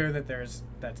it. I'm sure that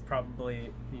that's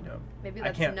probably, Maybe I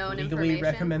that's can't known legally information.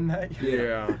 recommend that.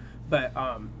 Yeah. But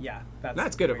yeah,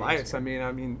 That's good the way to advice. do I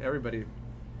it. mean, everybody,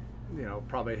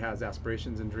 probably has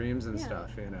aspirations and dreams and Yeah.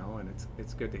 stuff, and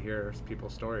it's good to hear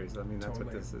people's stories. I mean, that's what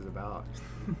Totally. this is about.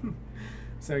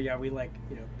 So yeah, we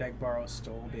beg, borrow,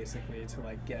 stole basically to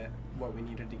like get what we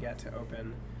needed to get to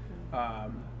open,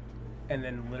 and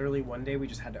then literally one day we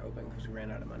just had to open because we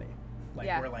ran out of money. Like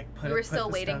Yeah. we're like we were put still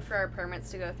the waiting stuff- for our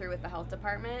permits to go through with the health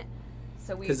department.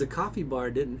 So we Because the coffee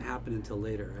bar didn't happen until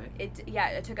later, right?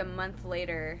 it took a month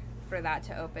later for that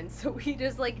to open. So we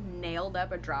just like nailed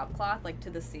up a drop cloth like to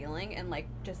the ceiling and like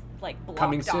just like blocked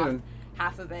Coming off soon.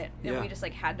 half of it. And Yeah. we just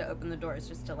like had to open the doors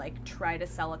just to like try to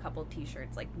sell a couple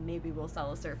t-shirts. Like maybe we'll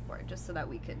sell a surfboard just so that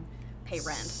we could pay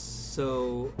rent.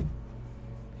 So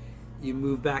you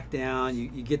move back down. You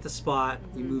get the spot.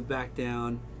 You move back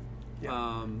down.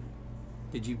 Yeah.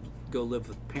 Did you go live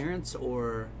with parents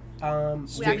or?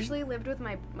 We actually lived with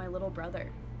my little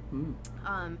brother.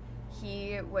 Mm.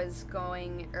 He was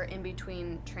going or in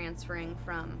between transferring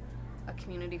from a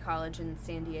community college in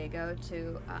San Diego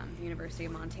to the University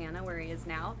of Montana, where he is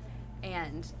now,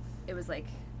 and it was like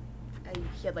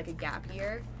he had like a gap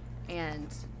year,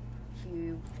 and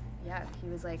he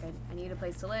was like, I need a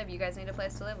place to live. You guys need a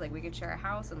place to live. Like, we could share a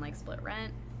house and like split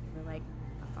rent. We're like,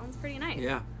 that sounds pretty nice.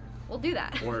 Yeah. We'll do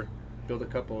that. Or build a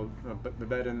couple, the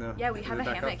bed in the. Yeah, we in have the a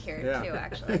back hammock up. here Yeah. too,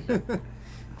 actually.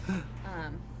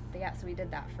 But yeah, so we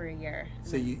did that for a year.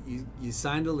 So you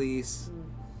signed a lease.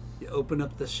 You open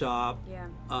up the shop.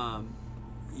 Yeah.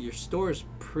 Your store is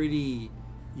pretty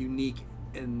unique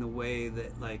in the way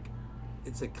that, like,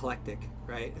 it's eclectic,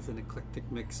 right? It's an eclectic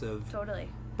mix of Totally.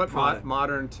 But product.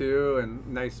 modern too, and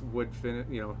nice wood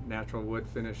natural wood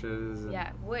finishes. And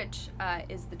Yeah, which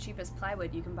is the cheapest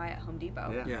plywood you can buy at Home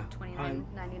Depot. Yeah. Yeah.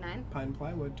 $29.99. Pine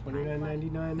plywood,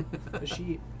 $29.99 a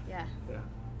sheet. Yeah. Yeah.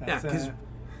 That's,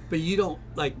 but you don't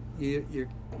like you're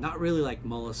not really like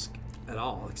mollusk at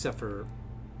all, except for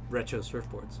retro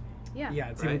surfboards. Yeah. Yeah,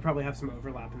 I'd say we Right. probably have some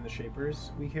overlap in the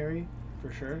shapers we carry,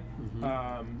 for sure.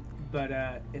 But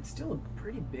it's still a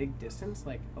pretty big distance.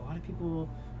 Like, a lot of people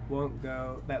won't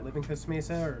go, that live in Costa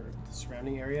Mesa or the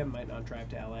surrounding area might not drive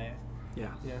to LA. Yeah.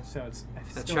 You know, so it's, I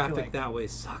The still traffic feel like that way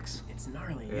sucks. it's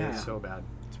gnarly. It Yeah, is so bad.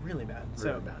 it's really bad. Really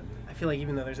So bad. I feel like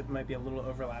even though it might be a little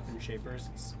overlap in shapers,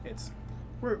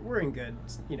 we're in good,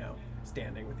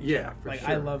 standing with each Yeah, other. for Like, sure.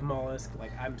 I love Mollusk.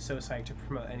 Like, I'm so psyched to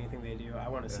promote anything they do. I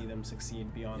want to see them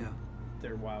succeed beyond Yeah.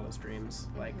 their wildest dreams.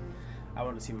 Like, I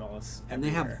want to see Mollusk And they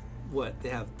have everywhere. what? They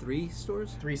have 3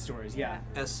 stores? 3 stores. Yeah.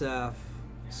 SF,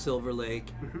 Silver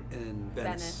Lake, and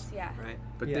Venice. Venice, yeah. Right?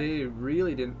 But Yeah. they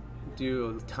really didn't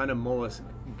do a ton of mollusk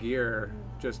gear,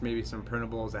 just maybe some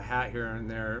printables, a hat here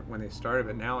and there when they started,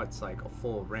 but now it's like a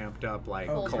full ramped up like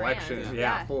Full collection. brand.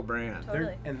 Yeah, Yeah. full brand.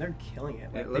 Totally. They're killing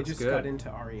it. Like, It they looks just good. got into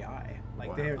REI. Like,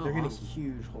 Wow. they're Oh, getting awesome.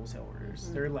 huge wholesale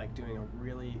orders. They're like doing a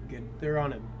really good. They're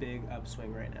on a big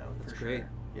upswing right now. That's for great. Sure.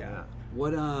 Yeah.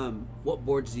 What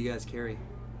boards do you guys carry?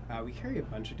 We carry a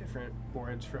bunch of different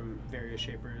boards from various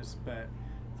shapers, but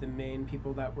the main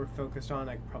people that we're focused on,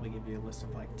 I could probably give you a list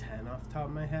of like 10 off the top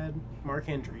of my head. Mark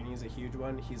Andrini is a huge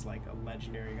one. He's like a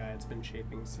legendary guy. It's been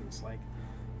shaping since like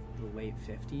the late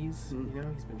 50s. You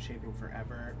know, he's been shaping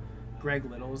forever. Greg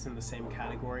Little's in the same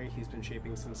category. He's been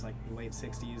shaping since like the late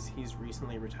 60s. He's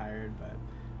recently retired, but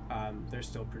they're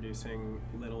still producing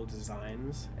Little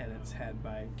Designs, and it's head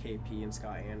by KP and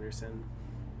Scott Anderson.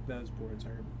 Those boards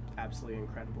are absolutely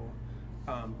incredible.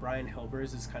 Brian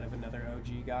Hilbers is kind of another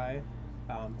OG guy.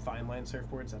 Fine line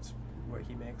surfboards, that's what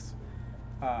he makes.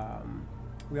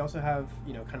 We also have,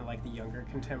 kind of like the younger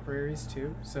contemporaries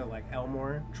too. So like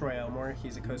Troy Elmore,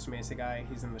 he's a Costa Mesa guy.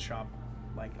 He's in the shop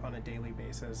like on a daily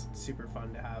basis. It's super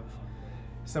fun to have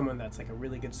someone that's like a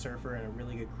really good surfer and a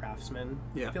really good craftsman.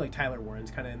 Yeah. I feel like Tyler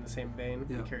Warren's kind of in the same vein.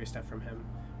 Yeah. We carry stuff from him.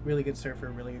 Really good surfer,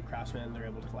 really good craftsman. They're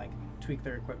able to like tweak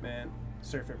their equipment,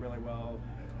 surf it really well,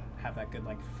 have that good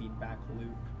like feedback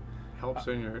loop. Helps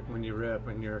when you rip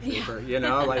when you're a shaper. You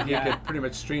know, like you could pretty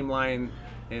much streamline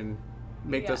and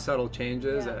make those subtle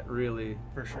changes that really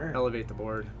For sure. elevate the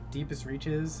board. Deepest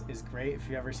Reaches is great. If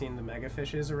you've ever seen the mega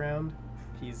fishes around,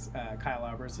 he's Kyle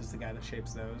Albers is the guy that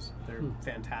shapes those. They're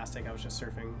fantastic. I was just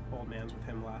surfing Old Man's with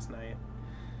him last night.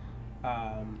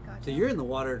 So you're in the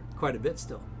water quite a bit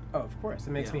still. Oh, of course.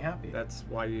 It makes Yeah. me happy. That's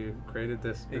why you created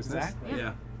this business. Exactly.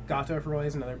 Yeah. Gato Roy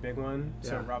is another big one.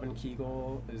 So Yeah. Robin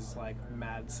Kegel is like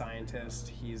mad scientist.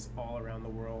 He's all around the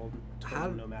world. How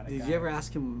Total nomadic did guy. you ever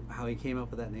ask him how he came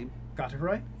up with that name? Gato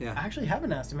Roy? Yeah. I actually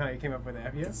haven't asked him how he came up with it.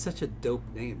 Have you? It's such a dope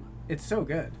name. It's so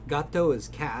good. Gato is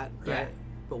cat, right? Yeah.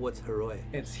 But what's Heroi?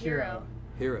 It's hero,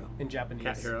 Hero. in Japanese.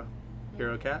 Cat hero.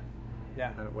 Hero cat?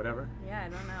 Yeah. Whatever. Yeah, I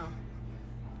don't know.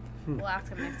 We'll ask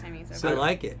him next time he's I over.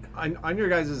 like it. On your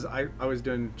guys' I was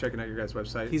checking out your guys'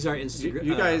 website. He's our You, Instagram.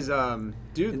 you guys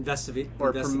do investigate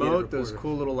or promote those reporter.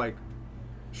 cool little like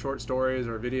short stories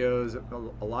or videos,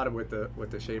 a lot of with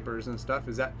the shapers and stuff.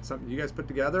 Is that something you guys put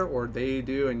together, or they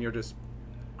do, and you're just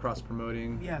cross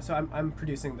promoting? Yeah, so I'm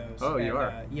producing those. Oh, you and,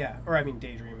 are? Yeah, or I mean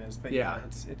Daydream is, but Yeah.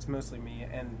 it's mostly me.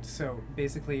 And so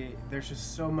basically, there's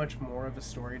just so much more of a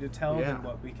story to tell Yeah. than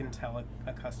what we can tell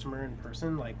a customer in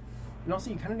person. Like, and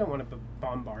also you kind of don't want to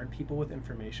bombard people with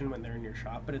information when they're in your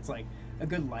shop, but it's like a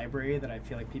good library that I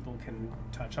feel like people can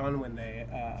touch on when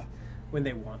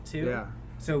they want to. Yeah.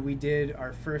 So we did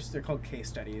our first. They're called case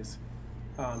studies.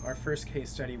 Our first case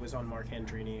study was on Mark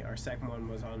Andrini. Our second one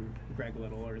was on Greg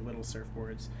Little or Little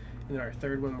Surfboards. And then our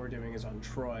third one we're doing is on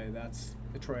Troy. That's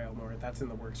Troy Elmore. That's in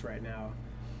the works right now.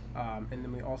 And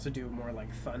then we also do more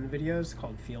like fun videos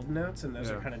called Field Notes, and those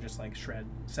are kind of just like shred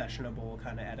sessionable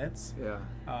kind of edits. Yeah.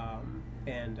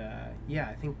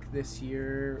 I think this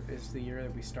year is the year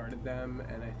that we started them,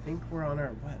 and I think we're on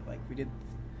our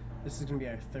this is going to be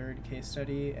our third case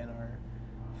study and our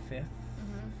fifth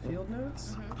Field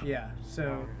Notes. Yeah,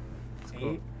 so That's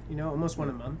 8, cool. almost one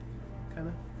a month, kind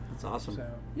of. That's awesome. So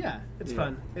yeah, it's Yeah.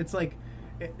 fun. It's like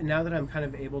now that I'm kind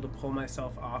of able to pull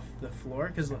myself off the floor,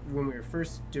 because when we were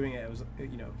first doing it, it was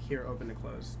here open to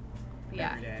close Yeah.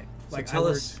 every day. So Like tell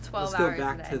I us. 12 Let's go hours a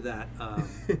back day. to that.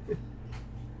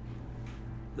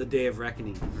 The day of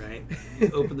reckoning, right? You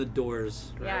open the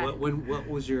doors. Right? Yeah. What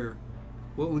was your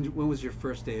When was your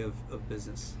first day of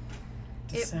business?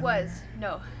 It was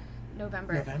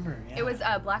November. Yeah. It was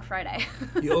Black Friday.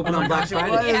 You opened on Black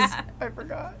Friday? was. Yeah. I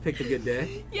forgot. Picked a good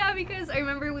day. Yeah, because I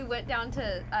remember we went down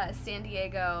to San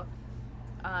Diego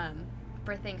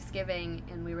for Thanksgiving,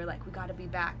 and we were like, we got to be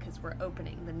back because we're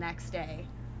opening the next day.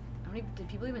 Did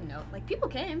people even know? Like, people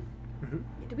came. Mm-hmm.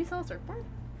 Did we sell a surfboard?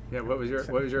 Yeah, what was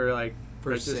your like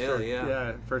First register- sale, yeah.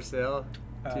 Yeah, first sale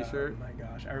t-shirt. Oh my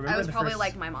gosh, I remember. I was the probably first,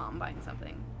 like my mom buying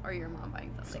something, or your mom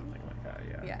buying something. something like that.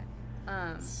 Yeah.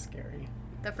 Yeah. Scary.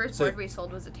 The first So- board we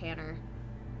sold was a Tanner.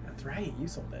 That's right. You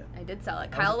sold it. I did sell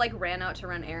it. Kyle like ran out to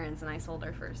run errands, and I sold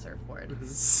our first surfboard.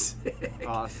 Sick.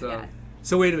 Awesome. Yeah.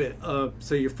 So wait a minute.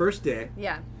 So your first day,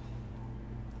 Yeah.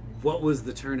 what was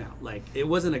the turnout like? It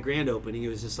wasn't a grand opening. It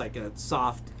was just like a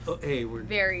soft. Oh, hey,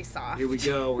 Very soft. here we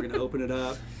go. We're gonna open it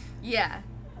up. Yeah.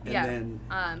 And yeah. then-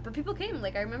 But people came.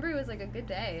 Like, I remember it was like a good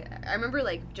day. I remember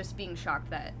like just being shocked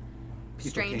that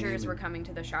People strangers came were and- coming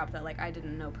to the shop that like I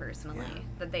didn't know personally. Yeah.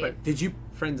 That they. But- Did you?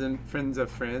 Friends of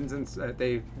friends, and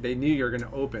they knew you were going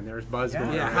to open. There was buzz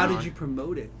going Yeah. around. How did you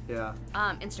promote it? Yeah.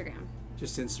 Instagram.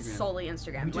 Just Instagram. Solely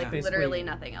Instagram. We just Like basically- literally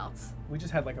nothing else. We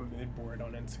just had like a mood board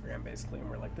on Instagram basically, and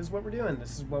we're like, this is what we're doing.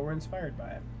 This is what we're inspired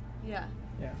by. Yeah.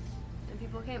 Yeah. And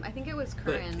people came. I think it was But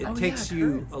Corinne. it Oh, takes yeah, you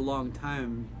Corinne. a long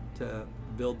time to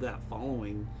build that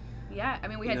following. Yeah. I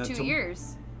mean, we You had know, 2 to-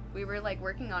 years. We were like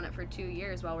working on it for 2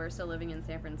 years while we were still living in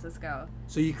San Francisco.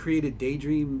 So you created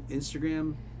Daydream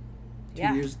Instagram 2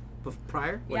 Yeah. years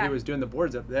prior? When he was doing the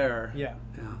boards up there. Yeah.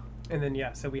 Yeah. And then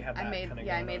so we had that I made kinda I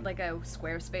going made on. like a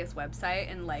Squarespace website,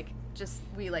 and like just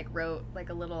we like wrote like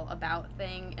a little about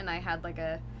thing, and I had like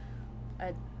a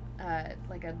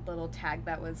little tag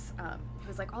that was it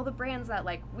was like all the brands that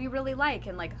like we really like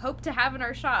and like hope to have in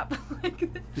our shop. Like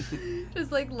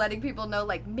just like letting people know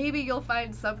like maybe you'll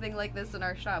find something like this in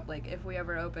our shop, like if we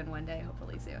ever open one day,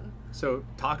 hopefully soon. So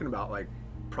talking about like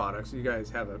products, you guys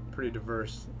have a pretty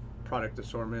diverse product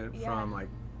assortment Yeah. from like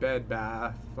bed,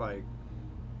 bath, like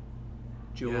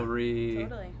jewelry,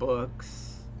 Totally.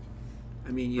 books.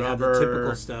 I mean, you have the Rubber,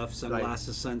 typical stuff: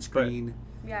 sunglasses, sunscreen.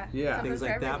 Yeah. Yeah. Something Things for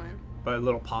like that. everyone. But a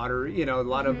little pottery, you know, a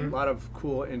lot Mm-hmm. of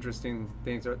cool, interesting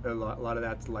things. A lot of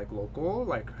that's like local.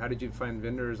 Like, how did you find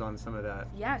vendors on some of that?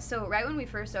 Yeah, so right when we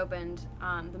first opened,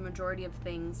 the majority of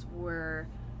things were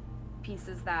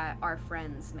pieces that our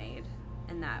friends made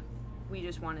and that we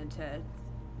just wanted to,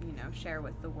 you know, share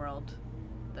with the world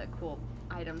the cool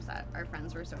items that our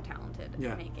friends were so talented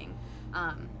Yeah. at making.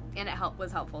 And it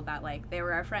was helpful that, like, they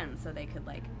were our friends, so they could,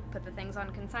 like, put the things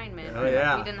on consignment. Oh,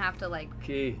 yeah. We didn't have to, like,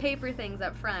 Key. pay for things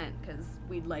up front because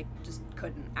we, like, just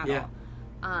couldn't at Yeah.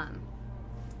 all.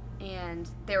 And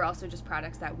they were also just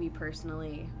products that we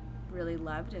personally really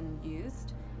loved and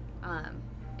used,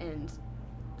 and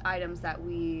items that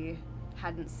we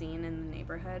hadn't seen in the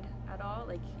neighborhood at all.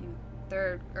 Like,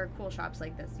 there are cool shops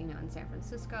like this, you know, in San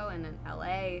Francisco and in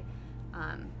LA,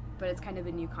 but it's kind of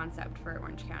a new concept for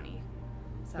Orange County.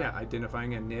 So Yeah,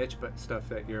 identifying a niche, but stuff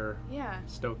that you're yeah,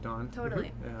 stoked on.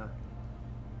 totally. Yeah.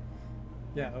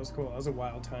 Yeah, that was cool. That was a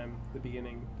wild time. The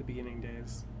beginning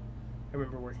days. I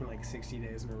remember working like 60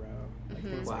 days in a row, like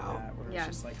things Wow. like that, where Yeah. it's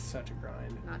just like such a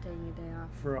grind. Not taking a day off.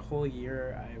 For a whole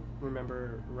year, I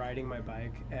remember riding my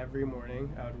bike every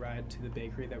morning. I would ride to the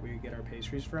bakery that we would get our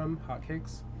pastries from,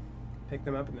 Hotcakes, pick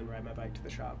them up, and then ride my bike to the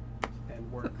shop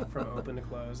and work from open to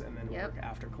close, and then Yep. work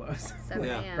after close. 7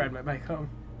 Yeah. a.m. Ride my bike home.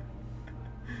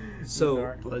 So,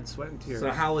 Bizarre. Blood, sweat, and tears.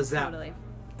 so how was that? Totally.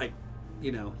 Like,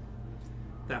 you know,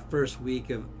 that first week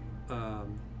of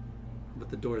with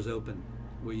the doors open,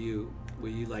 were you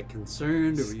like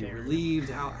concerned or were you Scared. relieved?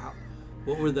 How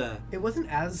what were the? It wasn't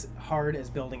as hard as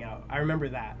building out. I remember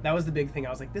that. That was the big thing. I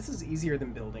was like, this is easier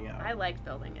than building out. I liked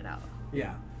building it out.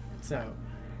 Yeah. So,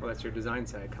 Well, that's your design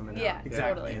side coming Yeah, out.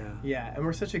 exactly. totally. Yeah. Yeah, and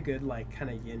we're such a good, like, kind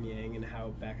of yin-yang in how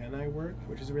Becca and I work,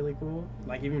 which is really cool.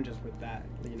 Like, even just with that,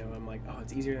 you know, I'm like, oh,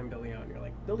 it's easier than building out. And you're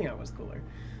like, building out was cooler.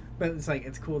 But it's like,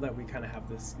 it's cool that we kind of have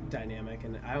this dynamic,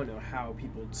 and I don't know how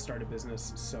people start a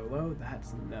business solo.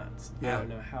 That's nuts. Yeah. I don't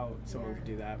know how someone could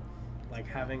do that. Like,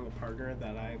 having a partner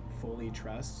that I fully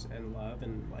trust and love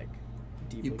and, like,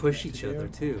 deeply You push connect each to. other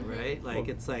too, right? Like Well,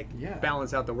 it's like Yeah.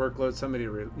 Balance out the workload. Somebody,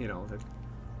 balance,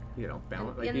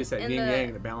 like And- you said, and yin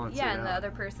yang, the balance. Yeah, it and the out. other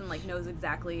person like knows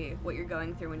exactly what you're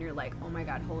going through, and you're like, oh my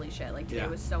god, holy shit! Like today Yeah.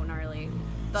 was so gnarly.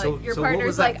 But So- your so what partner's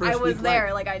was that like, I first was week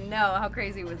there. like? Like I know how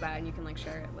crazy was that, and you can like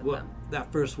share it with well, them.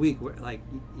 that first week where like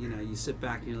you know you sit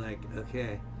back and you're like,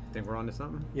 okay, Think we're on to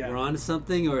something? Yeah. we're on to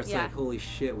something, or it's Yeah. like, holy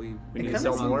shit, we We need made to the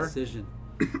sell wrong more? decision.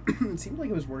 It seemed like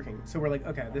it was working. So we're like,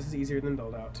 okay, this is easier than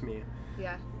build out to me.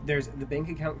 Yeah, The bank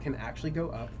account can actually go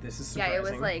up. This is surprising. yeah. It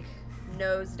was like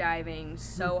nosediving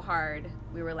so hard.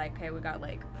 We were like, okay, we got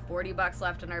like $40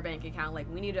 left in our bank account. Like,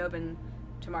 we need to open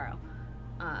tomorrow.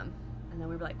 And then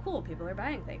we were like, cool, people are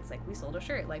buying things. Like, we sold a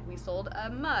shirt. Like, we sold a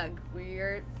mug.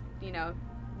 We're, you know,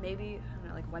 maybe, I don't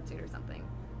know, like a wetsuit or something.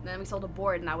 And then we sold a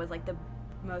board, and that was like the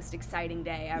most exciting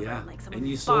day ever. Yeah. And, like, someone And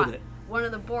you bought sold it. one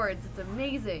of the boards. It's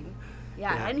amazing.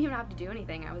 Yeah, Yeah. I didn't even have to do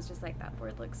anything. I was just like, that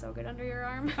board looks so good under your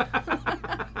arm.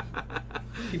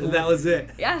 And that was it.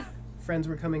 Yeah. Friends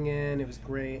were coming in. It was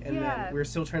great. And Yeah. then we were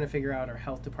still trying to figure out our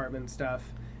health department stuff.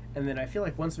 And then I feel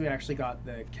like once we actually got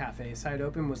the cafe side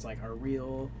open was like our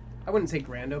real, I wouldn't say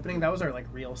grand opening. That was our like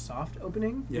real soft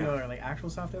opening. Yeah. You know, our like actual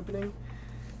soft opening.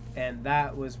 And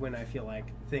that was when I feel like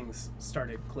things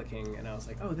started clicking, and I was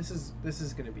like, oh, this is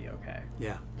going to be okay.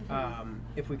 Yeah.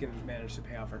 If we can manage to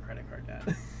pay off our credit card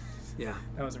debt. Yeah.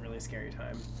 That was a really scary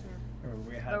time.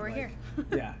 We had, But we're like, here.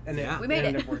 Yeah, and Yeah. We made it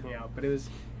ended it. up working out. But it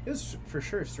was for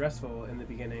sure stressful in the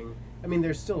beginning. I mean,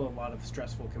 there's still a lot of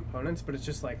stressful components, but it's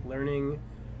just like learning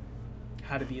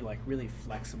how to be like really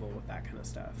flexible with that kind of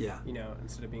stuff. Yeah. You know,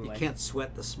 instead of being You like, can't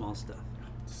sweat the small stuff.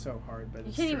 it's so hard, but You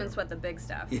it's can't true. even sweat the big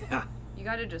stuff. Yeah. You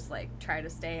got to just like try to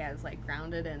stay as like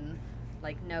grounded and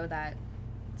like know that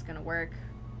it's gonna work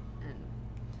and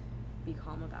be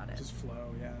calm about it. Just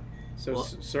flow, yeah. So Well-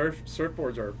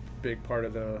 surfboards are a big part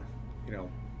of the, you know,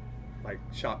 like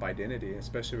shop identity,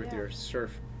 especially with Yeah. your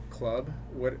surf club.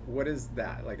 What is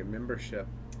that, like a membership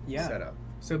Yeah. setup?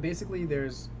 So basically,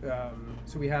 there's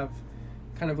so we have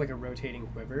kind of like a rotating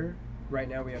quiver. Right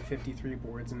now, we have 53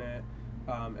 boards in it,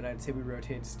 and I'd say we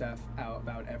rotate stuff out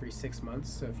about every 6 months.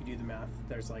 So if you do the math,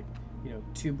 there's like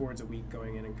 2 boards a week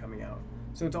going in and coming out.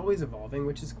 So it's always evolving,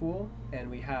 which is cool. And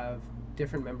we have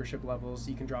different membership levels.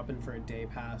 You can drop in for a day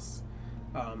pass.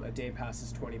 A day pass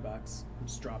is $20.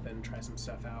 Just drop in, try some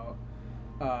stuff out.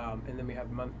 And then we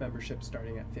have month memberships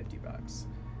starting at $50.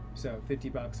 So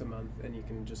 $50 a month, and you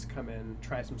can just come in,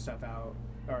 try some stuff out.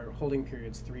 Our holding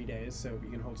period's 3 days, so you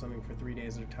can hold something for 3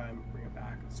 days at a time, bring it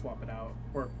back, swap it out,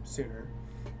 or sooner.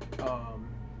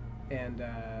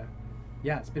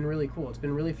 Yeah, it's been really cool. It's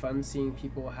been really fun seeing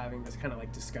people having this kind of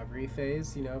like discovery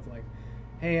phase, of like,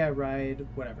 hey, I ride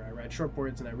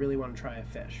shortboards, and I really want to try a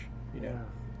fish,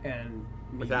 and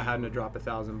Without having to drop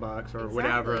 $1,000 or Exactly,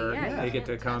 whatever, yeah, they you get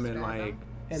to can't come test and drive like them.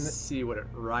 And see what it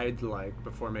rides like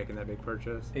before making that big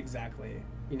purchase. Exactly.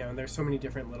 And there's so many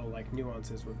different little like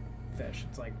nuances with fish.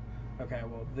 It's like, okay,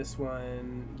 well, this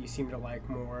one you seem to like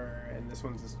more, and this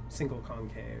one's a single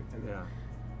concave, and Yeah.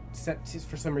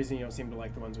 for some reason you don't seem to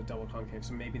like the ones with double concave,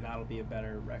 so maybe that'll be a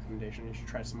better recommendation. You should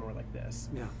try some more like this.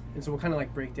 Yeah. And so we'll kind of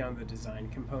like break down the design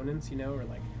components, or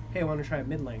like, hey, I want to try a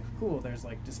mid-length. Cool, there's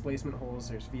like displacement holes,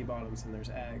 there's V-bottoms, and there's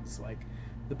eggs. Like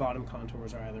the bottom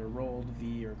contours are either rolled,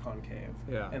 V, or concave.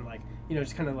 Yeah. And like,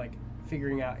 just kind of like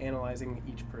figuring out, analyzing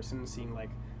each person, seeing like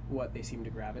what they seem to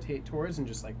gravitate towards, and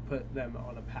just like put them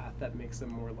on a path that makes them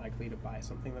more likely to buy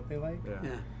something that they like. Yeah.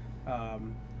 Yeah.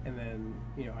 And then,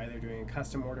 either doing a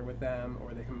custom order with them,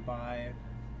 or they can buy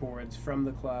boards from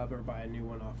the club or buy a new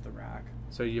one off the rack.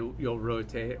 So you'll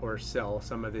rotate or sell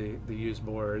some of the used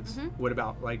boards. Mm-hmm. What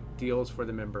about like deals for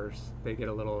the members? They get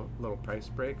a little price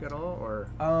break at all, or?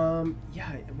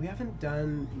 Yeah, we haven't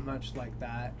done much like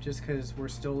that, just because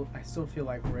I still feel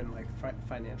like we're in like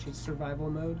financial survival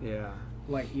mode. Yeah.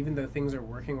 Like, even though things are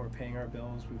working, we're paying our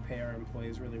bills, we pay our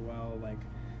employees really well. Like,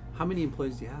 How many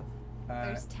employees do you have?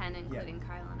 There's 10, including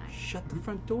Kyle and I. Shut the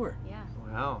front door. Yeah.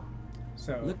 Wow.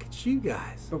 so Look at you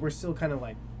guys. but we're still kind of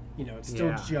like, it's still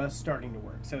Yeah. just starting to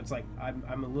work. So it's like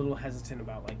I'm a little hesitant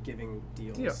about like giving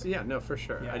deals. Yeah. No, for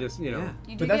sure. Yeah. I just Yeah.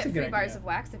 You do But that's get a good free bars idea. of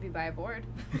wax if you buy a board.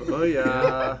 Oh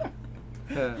yeah.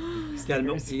 You gotta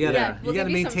we'll you gotta give you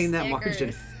some maintain that margin.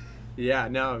 stickers. Yeah.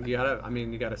 No, you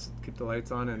gotta keep the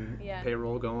lights on and Yeah.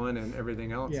 payroll going and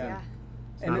everything else. Yeah. Yeah.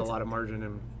 It's And not a it's- lot of margin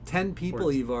in. 10 people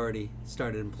Boards. you've already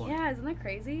started employing. Yeah, isn't that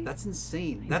crazy? That's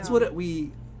insane. I That's know.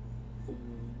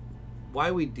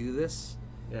 why we do this,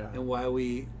 Yeah. and why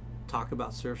we talk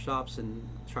about surf shops and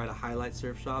try to highlight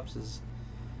surf shops is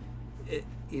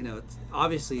it's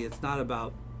obviously it's not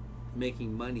about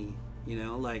making money,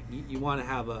 like you want to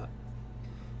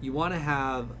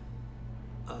have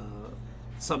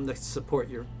something to support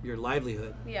your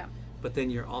livelihood, Yeah. but then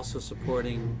you're also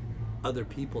supporting other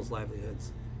people's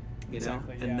livelihoods,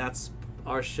 Exactly, and yeah. that's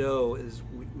our show is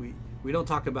we don't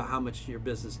talk about how much your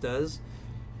business does,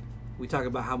 we talk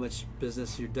about how much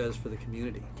business your does for the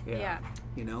community. Yeah.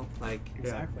 Like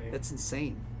Exactly. it's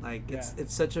insane. Like Yeah.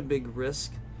 it's such a big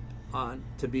risk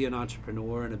to be an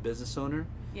entrepreneur and a business owner.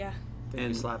 Yeah. Then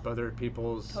you slap other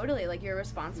people's. Totally. Like, you're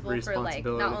responsible for, like,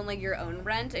 Responsibility. not only your own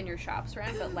rent and your shop's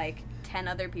rent, but, like, 10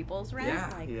 other people's rent. Yeah.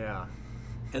 Like, Yeah.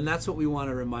 And that's what we want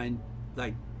to remind,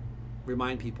 like,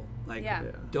 remind people, like, Yeah.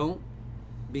 don't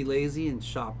be lazy and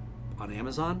shop on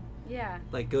Amazon. Yeah.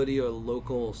 Like, go to your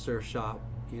local surf shop,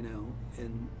 you know,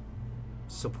 and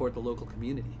support the local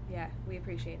community. Yeah, we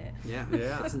appreciate it. Yeah,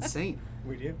 Yeah. it's insane.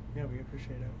 We do. Yeah, we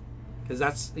appreciate it. Because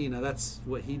that's, you know, that's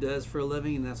what he does for a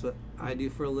living, and that's what I do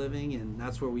for a living, and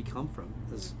that's where we come from,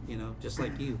 is, you know, just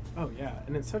like you. Oh yeah,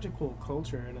 and it's such a cool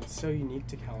culture, and it's so unique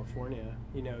to California.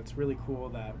 You know, it's really cool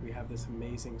that we have this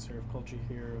amazing surf culture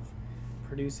here of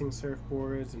producing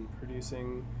surfboards and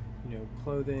producing, you know,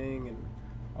 clothing and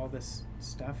all this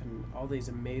stuff, and all these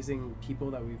amazing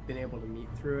people that we've been able to meet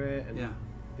through it, and Yeah.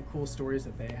 the cool stories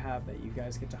that they have that you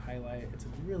guys get to highlight. It's a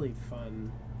really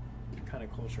fun kind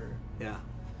of culture. Yeah.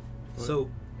 So,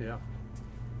 Yeah.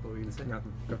 what were you going to say?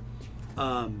 Nothing. Go.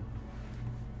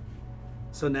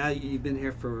 So now you've been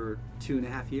here for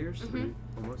 2.5 years,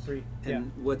 Almost. 3.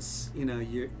 and what's, you know,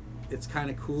 it's kind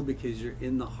of cool because you're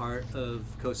in the heart of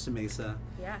Costa Mesa.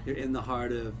 Yeah. You're in the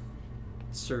heart of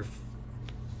surf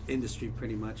industry,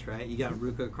 pretty much, right? You got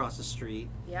Ruka across the street.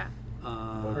 Yeah.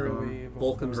 Hurley,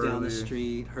 Volcom's down the Hurley.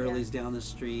 street. Hurley's down the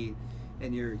street,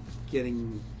 and you're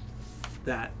getting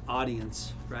that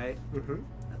audience, right? Mm-hmm.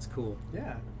 That's cool.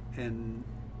 Yeah. And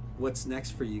what's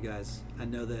next for you guys? I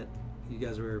know that you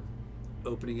guys were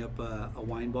opening up a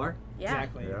wine bar. Yeah.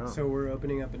 Exactly. Yeah. So we're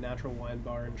opening up a natural wine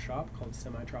bar and shop called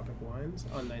Semi-Tropic Wines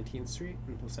on 19th Street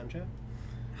in Placentia.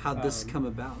 How'd this come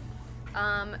about?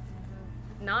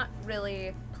 Not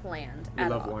really planned We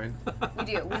at love all. wine. We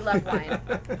do. We love wine.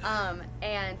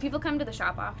 And people come to the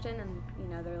shop often, and you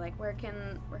know, they're like, where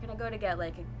can I go to get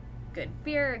like a good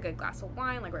beer, a good glass of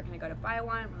wine? Like, where can I go to buy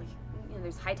wine? We're like, you know,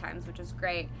 there's High Times, which is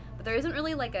great, but there isn't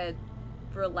really like a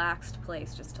relaxed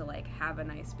place just to like have a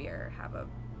nice beer, have a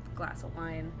glass of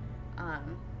wine. You Yeah, kind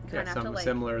of have to something like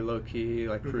similar, low key,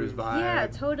 like cruise vibe. yeah,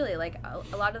 totally. Like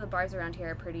a lot of the bars around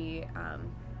here are pretty,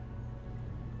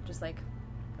 just like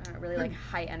really like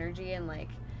high energy, and like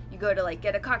you go to like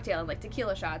get a cocktail and like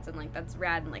tequila shots, and like that's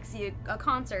rad, and like see a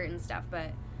concert and stuff.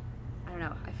 But I don't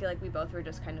know. I feel like we both were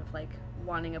just kind of like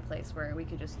wanting a place where we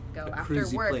could just go after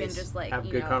cruisy work place. and just like Have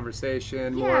you good know,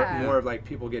 conversation. Yeah. More of like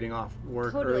people getting off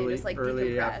work Totally, early, just, like, early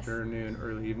decompress. afternoon,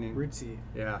 early evening. Rootsy.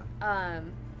 Yeah.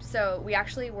 So we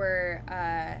actually were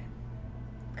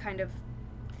kind of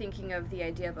thinking of the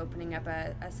idea of opening up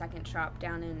a second shop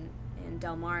down in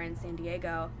Del Mar in San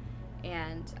Diego,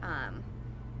 and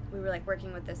we were like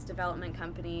working with this development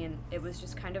company, and it was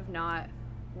just kind of not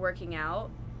working out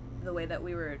the way that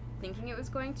we were thinking it was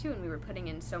going to, and we were putting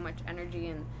in so much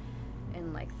energy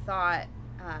and like thought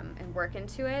and work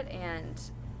into it, and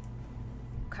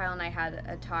Kyle and I had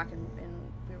a talk, and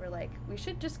we were like, we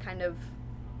should just kind of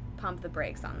pump the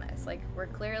brakes on this. Like, we're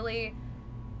clearly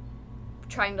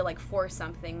trying to like force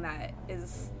something that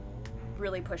is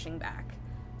really pushing back.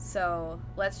 So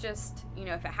let's just, you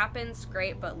know, if it happens,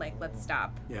 great, but like let's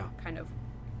stop kind of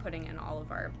putting in all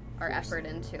of our effort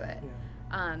into it.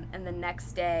 Yeah. And the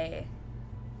next day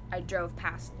I drove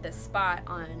past this spot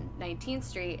on 19th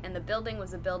Street, and the building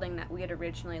was a building that we had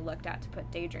originally looked at to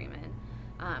put Daydream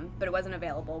in, but it wasn't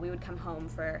available. We would come home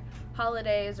for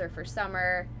holidays or for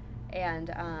summer,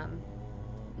 and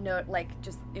no, like,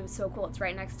 just, it was so cool. It's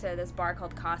right next to this bar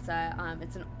called Casa.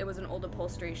 It was an old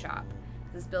upholstery shop.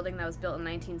 This building that was built in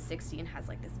 1960 and has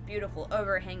like this beautiful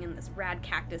overhang and this rad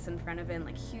cactus in front of it, and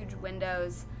like huge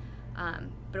windows.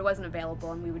 But it wasn't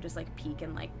available, and we would just like peek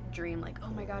and like dream like, oh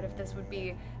my god, if this would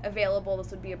be available,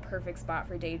 this would be a perfect spot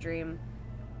for Daydream.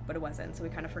 But it wasn't, so we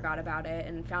kind of forgot about it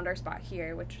and found our spot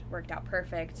here, which worked out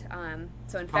perfect.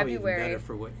 So in Probably February, even better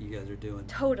for what you guys are doing.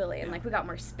 totally, and like we got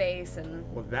more space, and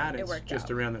Well, that it is worked just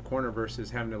out. around the corner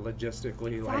versus having to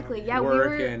logistically Exactly, like yeah, we work,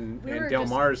 were- and we were Del just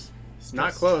Mar's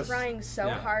not close. trying so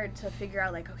Yeah. hard to figure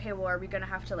out like, okay, well, are we gonna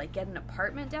have to like get an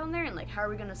apartment down there, and like how are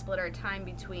we gonna split our time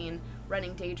between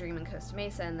running Daydream in Costa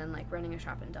Mesa and then like running a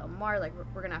shop in Del Mar? Like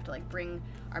we're gonna have to like bring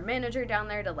our manager down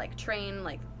there to like train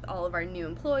like all of our new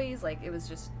employees. Like it was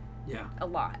just a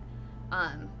lot.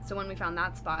 So when we found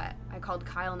that spot, I called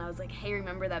Kyle and I was like, hey,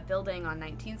 remember that building on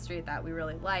 19th Street that we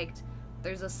really liked?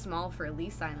 There's a small for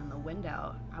lease sign in the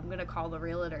window. I'm gonna call the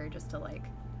realtor just to like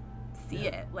see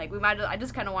it. Like I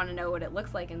just kind of want to know what it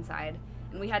looks like inside,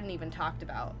 and we hadn't even talked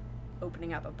about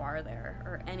opening up a bar there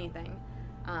or anything.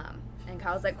 And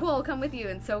Kyle's like, cool, I'll come with you.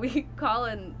 And so we call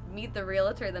and meet the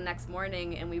realtor the next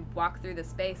morning, and we walk through the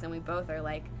space, and we both are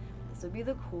like, this would be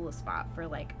the coolest spot for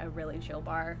like a really chill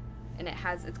bar. And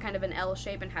it's kind of an L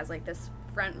shape and has like this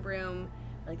front room.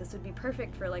 Like this would be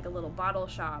perfect for like a little bottle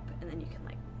shop, and then you can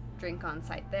like drink on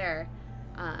site there.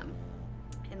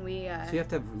 And we So you have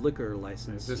to have liquor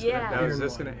license. I was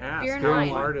just going to ask, Beer and how wine.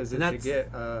 hard is it And to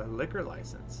that's- get a liquor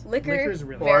license? liquor Liquor's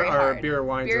really very Or hard. beer,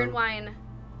 wine's beer a- and wine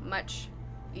much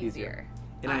easier.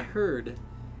 And I heard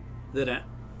that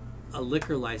a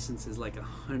liquor license is like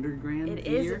 $100,000 It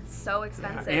a is. year. It's so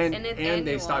expensive, And it's they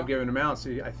annual. stopped giving them out,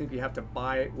 so I think you have to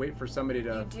wait for somebody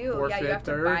to You do, forfeit you have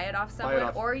to or buy it off buy someone, it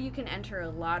off. or you can enter a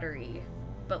lottery.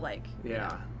 But like, you Yeah.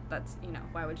 know, that's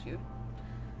why would you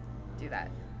do that?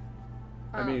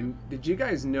 I mean, did you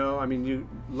guys know? I mean, you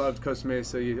loved Costa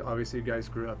Mesa. You guys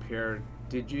grew up here.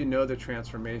 Did you know the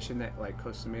transformation that like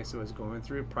Costa Mesa was going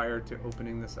through prior to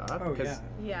opening this up? Oh, yeah.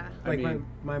 Yeah. I Like mean,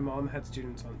 my mom had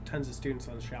tons of students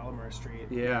on Shalimar Street.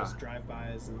 Yeah. Just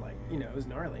drive-bys and like, it was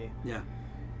gnarly. Yeah.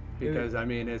 because I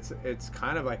mean it's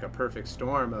kind of like a perfect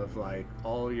storm of like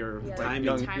all your Yeah, like timing.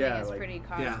 young timing is like, pretty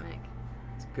cosmic.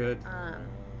 it's good.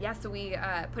 Yeah, so we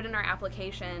put in our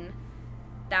application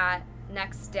that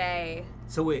next day,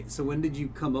 So wait, so when did you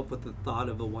come up with the thought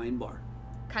of a wine bar?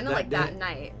 kind of like that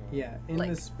night. Yeah, in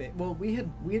Like- this space. Well, we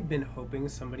had been hoping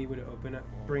somebody would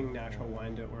bring natural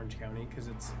wine to Orange County because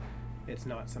it's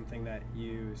not something that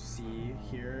you see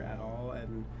here at all,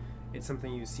 and it's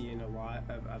something you see in a lot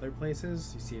of other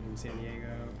places. You see it in San Diego,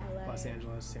 LA. Los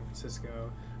Angeles, San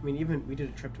Francisco. I mean, even we did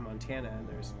a trip to Montana, and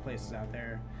there's places out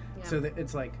there. Yeah. So that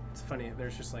it's like it's funny.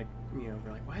 There's just like we're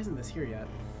like, why isn't this here yet?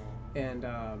 And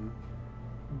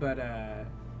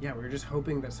yeah, we were just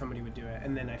hoping that somebody would do it.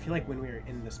 And then I feel like when we were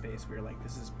in the space, we were like,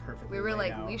 this is perfectly. We were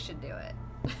laid like, out we should do it.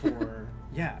 for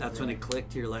yeah. That's we when were it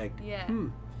clicked. You're like, Yeah.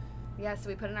 Yeah, so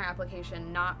we put in our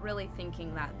application not really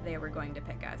thinking that they were going to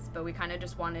pick us, but we kind of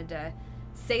just wanted to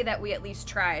say that we at least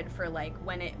tried for like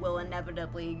when it will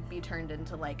inevitably be turned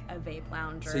into like a vape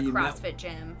lounge or So a you met- CrossFit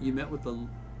gym. you met with the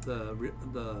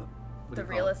what do The you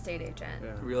real call it? estate agent.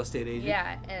 Yeah. The real estate agent.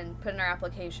 Yeah, and put in our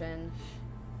application.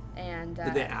 And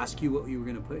Did they ask you what you were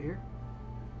going to put here?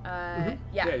 yeah.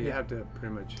 Yeah, you have to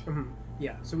pretty much.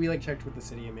 Yeah, so we like checked with the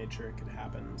city and made sure it could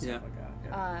happen and stuff Yeah. like that.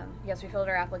 Yeah. Yes, we filled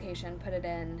our application, put it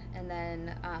in, and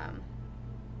then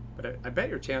But I bet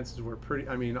your chances were pretty.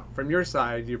 I mean, from your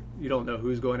side, you don't know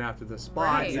who's going after the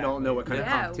spot. Right. You don't know what kind of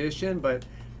Yeah. competition. But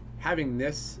having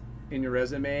this in your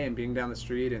resume and being down the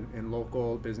street and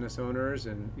local business owners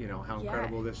and how Yeah.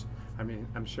 incredible this. I mean,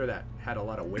 I'm sure that had a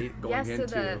lot of weight going yeah, so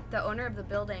into. the owner of the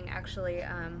building actually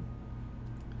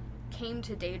came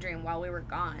to Daydream while we were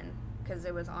gone because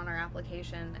it was on our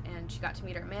application, and she got to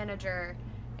meet our manager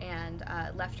and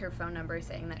left her phone number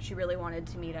saying that she really wanted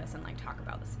to meet us and like talk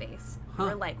about the space. Huh.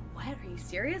 We're like, what? Are you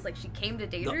serious? Like she came to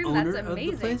Daydream? owner That's of the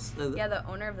amazing. place? Yeah, the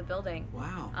owner of the building.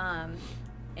 Wow.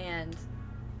 And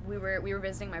we were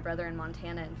visiting my brother in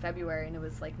Montana in February, and it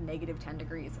was like -10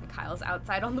 degrees, and Kyle's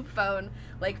outside on the phone,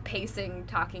 like pacing,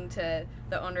 talking to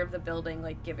the owner of the building,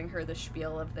 like giving her the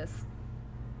spiel of this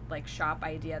like shop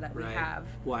idea that we Right. have.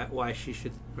 Why she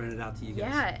should rent it out to you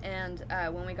guys? Yeah,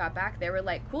 and when we got back, they were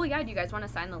like, cool, yeah, do you guys want to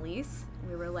sign the lease?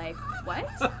 We were like, what?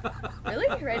 Really?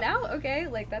 Right now? Okay,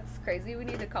 like that's crazy. We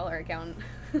need to call our accountant.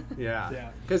 Yeah.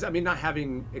 Yeah. Because I mean, not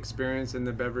having experience in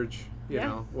the beverage, you Yeah.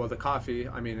 know, well, the coffee.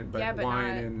 I mean, but, yeah, but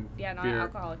wine not, and not beer.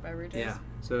 alcoholic beverages. Yeah.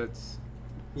 So it's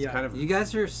Yeah. kind of You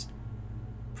guys are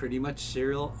pretty much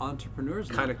serial entrepreneurs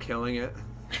now. kind of killing it.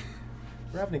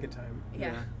 We're having a good time.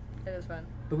 Yeah, it was fun.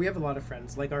 But we have a lot of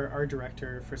friends. Like our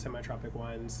director for Semi-Tropic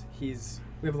Wines, we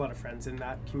have a lot of friends in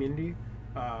that community.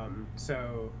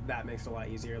 So that makes it a lot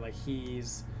easier. Like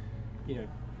he's,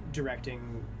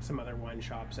 directing some other wine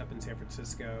shops up in San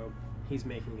Francisco. He's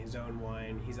making his own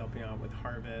wine. He's helping out with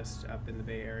Harvest up in the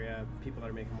Bay Area. People that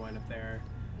are making wine up there.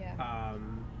 Yeah.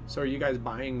 So are you guys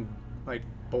buying like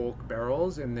bulk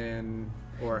barrels and then,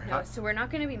 or No, so we're not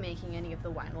going to be making any of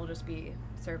the wine. We'll just be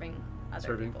serving other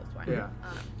Serving, people's wine. yeah.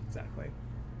 Exactly.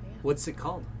 What's it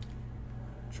called?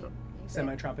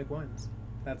 Semi-Tropic Wines.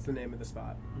 That's the name of the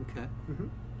spot. Okay. Mm-hmm.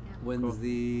 When's Cool.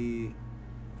 the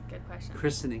Good question.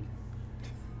 christening?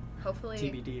 Hopefully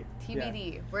TBD.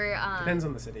 TBD. Yeah. We're Depends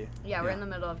on the city. yeah, we're Yeah. in the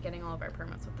middle of getting all of our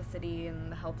permits with the city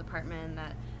and the health department,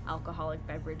 that alcoholic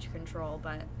beverage control,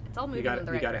 but it's all moving you got in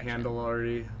the you right got direction. a handle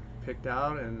already picked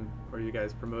out, and are you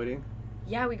guys promoting?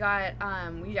 Yeah, we got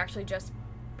we actually just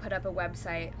put up a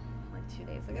website like 2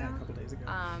 days ago. Yeah, a couple days ago.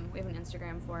 We have an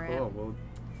Instagram for it. Cool. Well,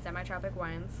 Semi-Tropic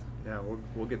Wines. yeah,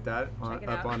 we'll get that Check it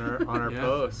up out. on our Yeah.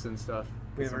 posts and stuff.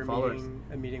 We Get have some our followers.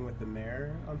 a meeting with the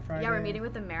mayor on Friday. Yeah, we're meeting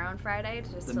with the mayor on Friday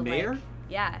to just The to mayor? like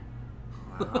yeah,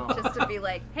 Wow. just to be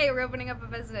like, hey, we're opening up a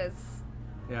business.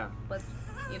 Yeah. Let's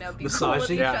be cool with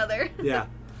Massaging? each Yeah. other. Yeah.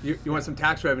 You want some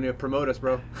tax revenue? Promote us,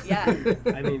 bro. Yeah.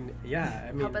 I mean,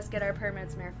 Help us get our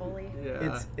permits, Mayor Foley.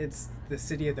 Yeah. it's the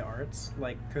city of the arts,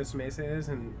 like Costa Mesa is,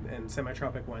 and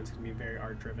Semi-Tropic Wines can be very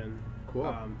art driven.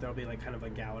 Cool. There'll be like kind of a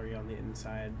gallery on the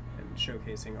inside and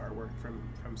showcasing artwork from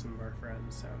some of our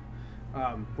friends. So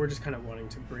we're just kind of wanting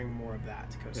to bring more of that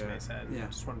to Costa Mesa, and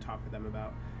just want to talk with them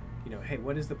about, hey,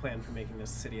 what is the plan for making this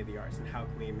city of the arts, and how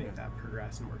can we make that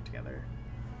progress and work together?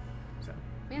 So.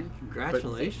 Yeah.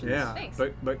 Congratulations. Thanks.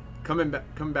 But coming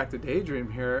back to Daydream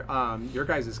here, your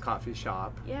guys' coffee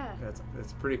shop. Yeah.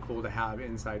 That's pretty cool to have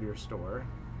inside your store.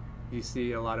 You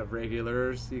see a lot of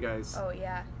regulars. You guys. Oh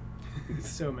yeah.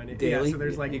 So many. Daily? Yeah, so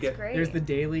there's like great. there's the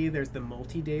daily, there's the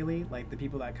multi-daily, like the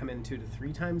people that come in 2 to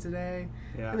 3 times a day,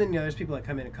 and then there's people that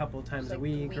come in a couple times a like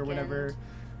week the or whatever,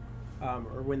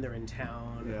 or when they're in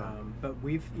town. Yeah. But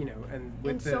we've and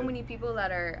with so many people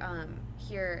that are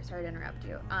here. Sorry to interrupt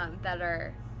you. That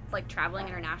are like traveling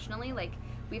internationally. Like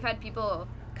we've had people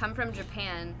come from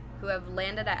Japan who have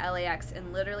landed at LAX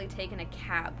and literally taken a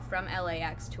cab from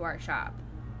LAX to our shop.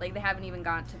 Like, they haven't even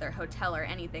gone to their hotel or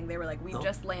anything. They were like, we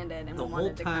just landed and we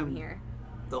wanted to come here.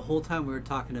 The whole time we were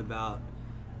talking about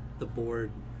the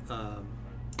board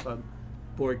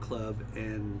club,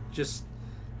 and just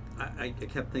I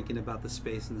kept thinking about the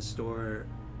space in the store.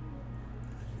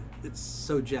 It's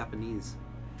so Japanese,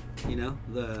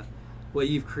 what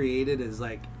you've created is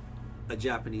like a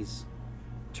Japanese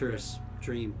tourist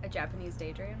dream. A Japanese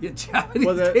daydream. Yeah, Japanese.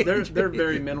 Well, they're daydream.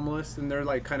 very minimalist, and they're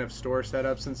like kind of store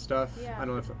setups and stuff. Yeah. I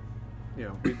don't know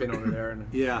if we've been over there, and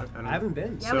Yeah. I haven't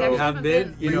been. Yeah, So- we actually Have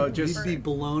been. just you'd be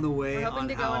blown away. We're hoping on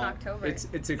to go how in October.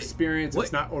 it's experience. What-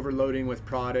 It's not overloading with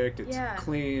product. It's Yeah.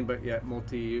 clean, but yet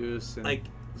multi-use. And like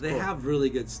they cool. have really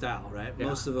good style, right? Yeah.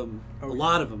 Most of them, Oh, a yeah.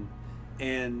 lot of them,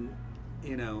 and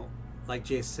like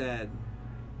Jay said,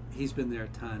 he's been there a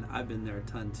ton. I've been there a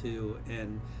ton too,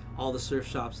 and all the surf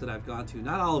shops that I've gone to,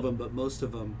 not all of them, but most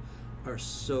of them, are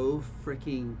so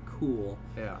freaking cool.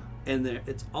 Yeah. And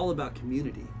it's all about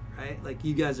community, right? Like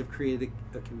you guys have created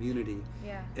a community,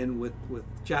 Yeah. and with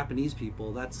Japanese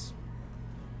people,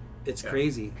 it's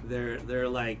crazy. They're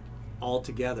like all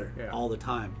together all the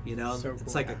time. So It's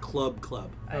cool. like a club.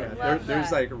 I Yeah. love There's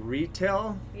that. like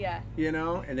retail, Yeah.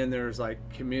 and then there's like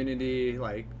community,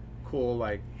 like cool,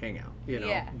 like hangout,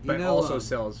 Yeah. but You know, also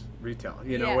sells retail,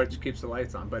 Yeah. which keeps the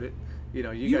lights on. But You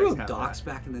guys rode have docks that.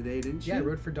 back in the day, didn't you? Yeah, I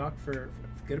rode for Doc for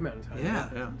a good amount of time. Yeah.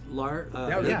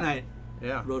 Yeah. Midnight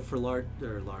Yeah. rode for Lar.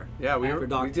 Yeah, for we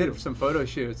Doc did too. some photo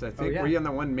shoots. I think yeah. were you on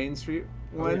the one Main Street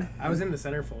Oh, one? yeah. I was in the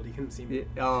centerfold. You couldn't see me.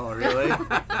 Yeah. Oh, really?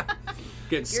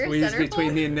 Getting You're a squeezed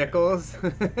between centerfold? me and Nichols.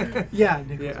 Yeah,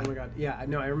 Nichols. Yeah. Oh my God. Yeah,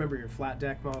 no, I remember your flat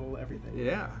deck model, everything.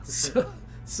 Yeah.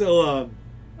 So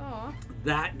Aw.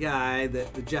 that guy, the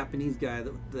Japanese guy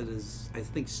that is, I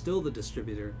think, still the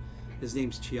distributor, his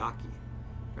name's Chiaki,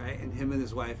 right? And him and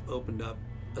his wife opened up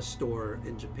a store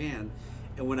in Japan.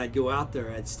 And when I'd go out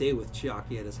there, I'd stay with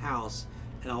Chiaki at his house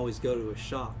and always go to his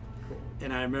shop. Cool.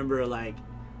 And I remember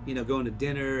going to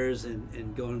dinners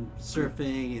and going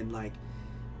surfing, and like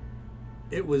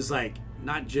it was like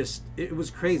not just, it was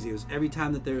crazy. It was every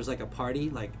time that there was like a party,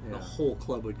 like the whole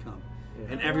club would come. Yeah.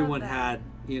 And I everyone love had,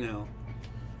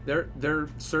 Their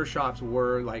surf shops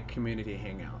were like community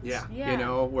hangouts. Yeah.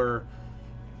 Yeah. Where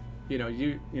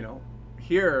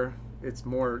here it's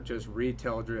more just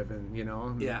retail driven,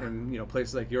 Yeah. and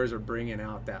places like yours are bringing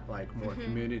out that like more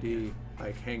community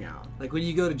like hangout. like when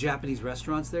you go to Japanese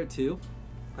restaurants there too,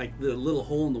 like the little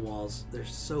hole in the walls, they're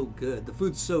so good. The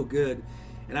food's so good.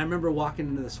 And I remember walking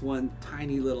into this one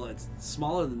tiny little, it's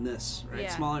smaller than this, right?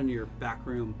 Yeah. Smaller than your back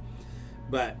room.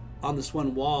 But on this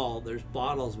one wall, there's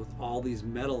bottles with all these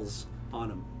medals on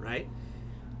them, right?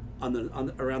 On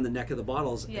the around the neck of the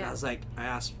bottles. And Yeah. I was like, I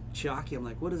asked Chiaki, I'm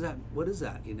like, what is that? What is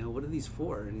that? What are these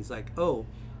for? And he's like, oh,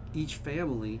 each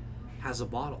family has a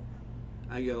bottle.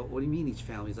 I go, what do you mean each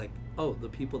family? He's like, oh, the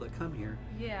people that come here.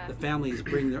 Yeah. The families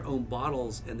bring their own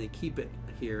bottles and they keep it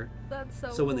here. That's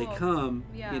so So when they cool. come,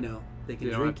 Yeah. they can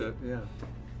You don't drink have it. to, yeah.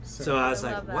 So I was I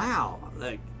like, love that. wow,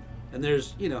 like, and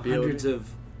there's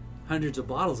hundreds of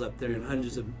bottles up there and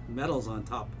hundreds of medals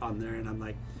on there, and I'm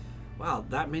like, wow,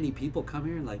 that many people come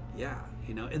here, and like, yeah,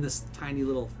 in this tiny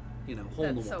little, hole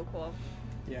in the That's wall. so cool.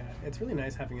 Yeah, it's really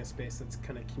nice having a space that's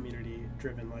kind of community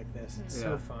driven like this. It's Yeah.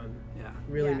 so fun. Yeah.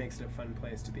 Really Yeah. makes it a fun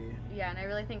place to be. Yeah, and I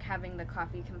really think having the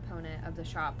coffee component of the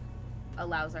shop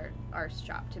allows our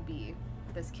shop to be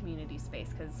this community space,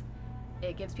 because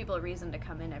it gives people a reason to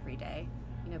come in every day.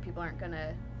 People aren't going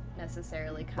to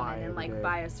necessarily come Buy in and every like day.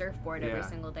 buy a surfboard every Yeah.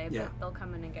 single day, but Yeah. they'll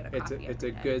come in and get a It's coffee a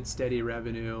every day. good steady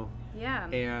revenue. Yeah,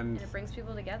 and it brings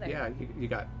people together. Yeah, you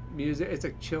got music. It's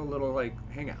a chill little like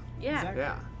hangout. Yeah. Exactly.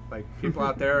 Yeah, like people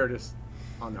out there are just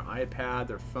on their iPad,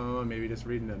 their phone, maybe just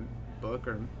reading a book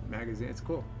or magazine. It's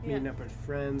cool. Meeting up with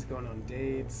friends, going on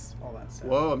dates, all that stuff.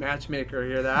 Whoa, matchmaker,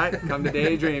 hear that? Come to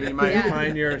Daydream. You might Yeah.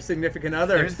 find your significant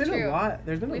other. There's been True. a lot.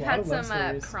 There's been We've a lot had of love some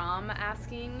stories. prom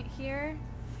asking here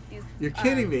these. You're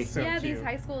kidding me. So yeah, cute. these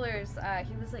high schoolers.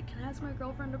 He was like, "Can I ask my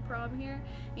girlfriend to prom here?"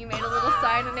 He made a little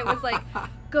sign, and it was like,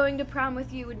 "Going to prom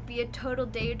with you would be a total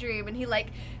daydream." And he like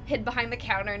hid behind the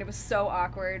counter, and it was so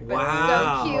awkward, but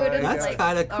Wow. so cute. And That's like,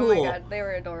 kinda Oh cool. my god, they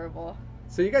were adorable.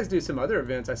 So you guys do some other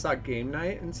events. I saw game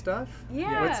night and stuff.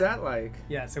 Yeah. What's that like?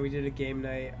 Yeah, so we did a game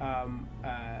night.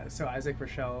 So Isaac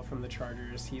Rochelle from the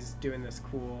Chargers, he's doing this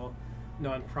cool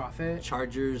nonprofit.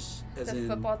 Chargers, as The in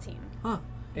football team. Huh?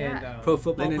 And Pro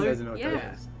football Lyndon player. doesn't know what Yeah.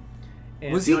 that is.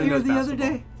 and Was he only here knows the other basketball.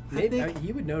 day? I Maybe, think.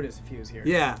 you would notice if he was here.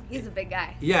 Yeah. He's a big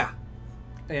guy. Yeah.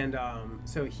 And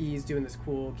so he's doing this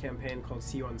cool campaign called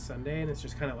See You on Sunday, and it's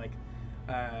just kind of like,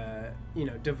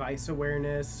 device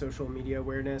awareness, social media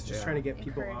awareness, just Yeah. trying to get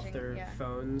people off Encouraging, their yeah.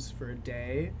 phones for a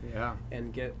day Yeah.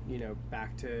 and get,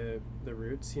 back to the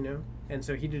roots, And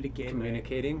so he did a game night.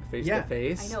 Communicating face Yeah. to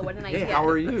face. I know, what an Hey, idea. how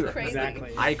are you? That's crazy.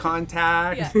 Exactly. Eye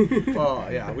contact. Yeah. Oh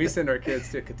yeah, we send our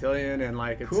kids to Cotillion, and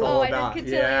like it's Cool. all Oh, I did about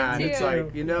Cotillion, and it's too.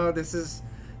 like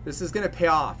this is gonna pay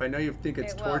off. I know you think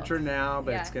it's It will. torture now,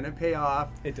 but Yeah. it's gonna pay off.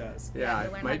 It does. Yeah, Yeah, you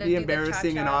it learn might how to be do the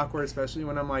embarrassing and cha-cha. awkward, especially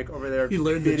when I'm like over there You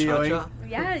learned the videoing. cha-cha.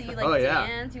 Yeah, you like Oh, yeah.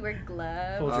 dance, you wear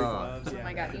gloves. Hold your Oh. gloves. Oh Yeah.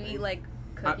 my god, you eat like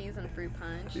cookies and fruit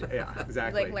punch. Yeah,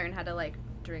 exactly. You like learn how to like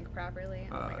drink properly.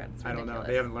 Oh my god, it's ridiculous. I don't know.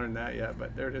 They haven't learned that yet,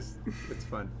 but they're just it's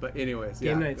fun. But anyways,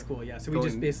 Game yeah. night's cool, yeah. So we Going-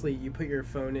 just basically, you put your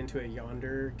phone into a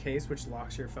Yonder case, which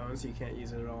locks your phone so you can't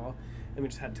use it at all. And we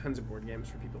just had tons of board games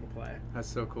for people to play. That's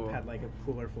so cool. Had like a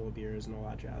cooler full of beers and all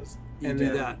that jazz. You and do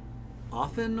then- that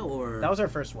often, or That was our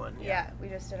first one. Yeah, we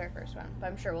just did our first one, but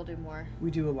I'm sure we'll do more. We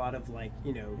do a lot of like,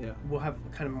 Yeah. we'll have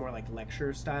kind of more like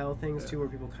lecture style things too, where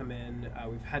people come in.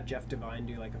 We've had Jeff Devine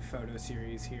do like a photo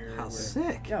series here. How where-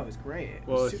 sick. Yeah, it was great. It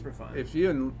Well, was super fun. if you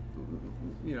and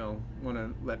want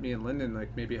to let me and Lyndon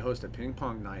like maybe host a ping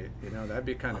pong night, that'd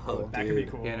be kind of Oh, cool. that could be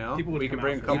dude. cool. You know, People would we come can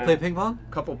bring out a for you couple play that. ping pong?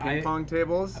 couple ping pong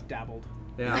tables. I've dabbled.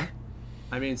 Yeah.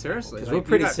 I mean, seriously. 'Cause like, we're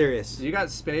pretty you got- serious. You got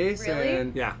space, Really?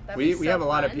 and Yeah. That'd we be have so a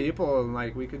lot of fun. people, and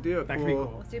like we could do a That could be cool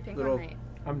cool. Let's do a ping little pong night.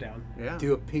 I'm down. yeah.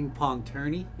 Do a ping pong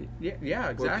tourney Yeah, where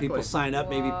exactly. people sign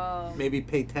up, Whoa. maybe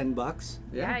pay $10.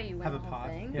 Yeah, you win Have the a whole pot.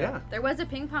 thing. Yeah. There was a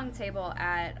ping pong table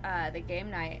at the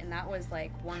game night, and that was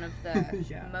like one of the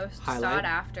Yeah. most Highlight? sought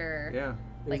after Yeah.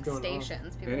 like going on.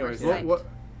 stations. People Anyways, were psyched. what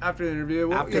after the interview,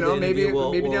 we'll, After the maybe interview,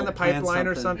 we'll- maybe down we'll the plan pipeline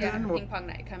or something. something. Yeah, We'll- ping pong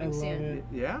night I coming love soon. it.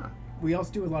 yeah. We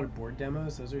also do a lot of board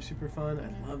demos. Those are super fun.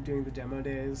 I love doing the demo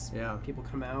days. Yeah. People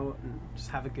come out and just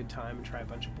have a good time and try a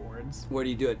bunch of boards. Where do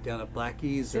you do it? Down at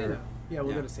Blackie's or Sano. Yeah, we'll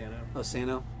Yeah. go to Sano. Oh,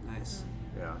 Sano? Nice.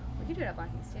 Yeah. We could do it at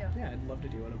Blackie's too. Yeah, I'd love to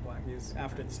do one of Blackie's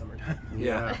after the summertime.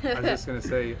 Yeah. I was just gonna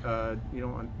say, you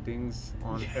don't want dings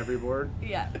on every board.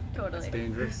 Yeah, It's totally.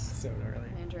 dangerous. So gnarly.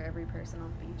 Injure every person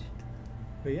on the beach.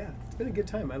 But yeah, it's been a good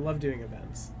time. I love doing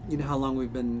events. You know how long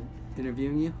we've been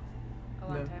interviewing you? A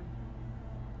long No. time.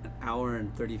 An hour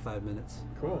and 35 minutes.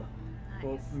 Cool.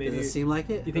 Well, Nice. maybe Does it seem like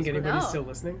it? you think That's what- anybody's No. still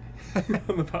listening on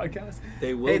the podcast?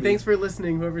 They will Hey, be. thanks for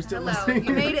listening. Whoever's still Hello, listening.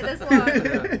 you made it this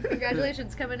long.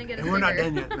 Congratulations, come in and get a And we're not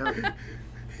sticker. done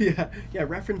yet. No. Yeah.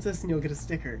 Reference this and you'll get a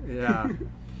sticker. Yeah.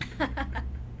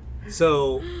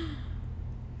 So,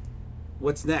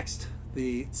 what's next?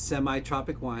 The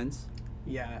semi-tropic wines.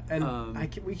 Yeah, and Um,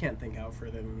 we can't think out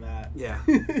further than that. Yeah.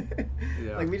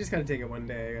 Yeah. Like we just gotta take it one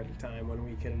day at a time, 1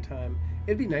 week at a time.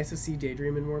 It'd be nice to see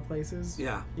Daydream in more places.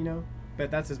 Yeah. But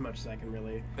that's as much as I can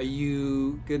really. Are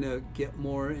you gonna get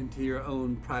more into your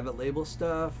own private label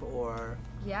stuff, or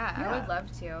Yeah, I Yeah. would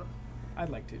love to. I'd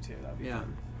like to too. That'd be yeah?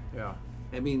 fun. Yeah.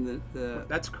 I mean the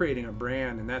That's creating a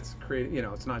brand, and that's creating.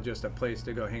 It's not just a place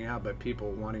to go hang out, but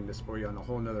people wanting to support you on a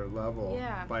whole nother level.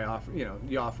 Yeah. By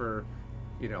you offer,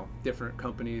 different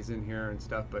companies in here and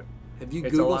stuff, but have you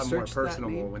it's Google a lot more searched that personal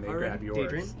name when they already? grab yours.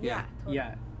 Daydream? Yeah.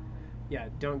 Totally. Yeah.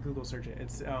 Don't Google search it.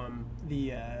 It's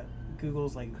the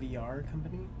Google's like VR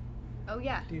company. Oh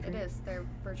yeah, Daydream? it is. Their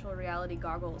virtual reality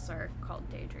goggles are called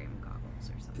Daydream goggles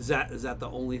or something. Is that the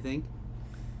only thing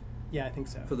Yeah, I think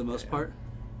so. for the most Yeah. part?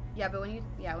 Yeah, but when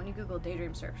you Google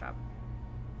Daydream Surfshop,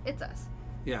 it's us.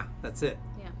 Yeah, that's it.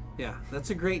 Yeah. Yeah,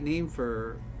 that's a great name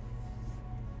for.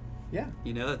 Yeah,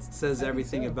 It says think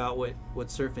everything so. about what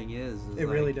surfing is. It's it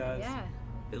really like- does. Yeah.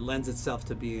 It lends itself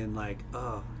to being like,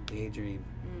 oh, daydream.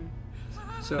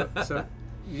 So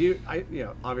you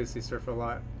obviously surf a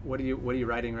lot. What are you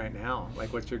riding right now?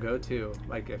 Like, what's your go-to?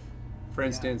 Like, if, for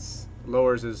instance,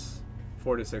 lowers is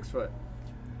 4 to 6 foot.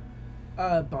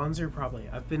 Bonzer probably.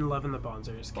 I've been loving the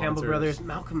Bonzers. Campbell Bonzers. Brothers,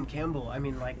 Malcolm Campbell. I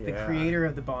mean, like the Yeah. creator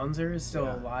of the Bonzer is still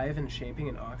Yeah. alive and shaping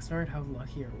in Oxnard. How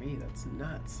lucky are we? That's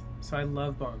nuts. So I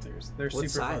love Bonzers. They're What super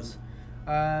size?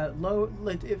 fun. Low.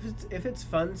 Like if it's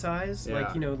fun size, Yeah.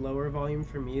 like lower volume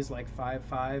for me is like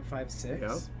 5.5, 5.6.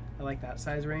 Yep. I like that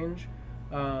size range.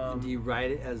 And do you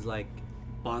ride it as like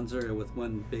Bonzer with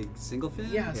one big single fin?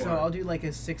 Yeah, so I'll do like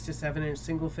a 6 to 7 inch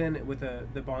single fin with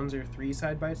the Bonzer 3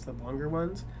 side bites, the longer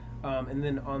ones. And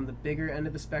then on the bigger end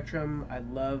of the spectrum, I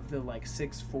love the like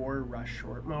 6'4" Rush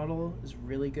short model is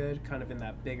really good, kind of in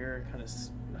that bigger, kind of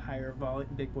higher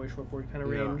big boy shortboard kind of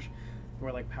range,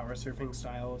 more like power surfing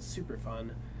style. It's super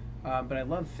fun. But I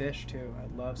love fish too. I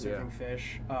love surfing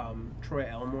fish. Troy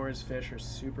Elmore's fish are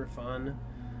super fun.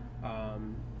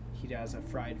 He has a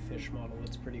fried fish model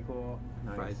that's pretty cool.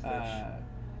 Nice. Fried fish.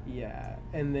 Yeah,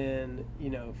 and then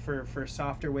for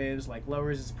softer waves, like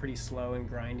lowers is pretty slow and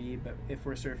grindy, but if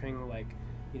we're surfing like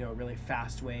a really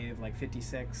fast wave like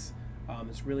 56,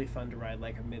 it's really fun to ride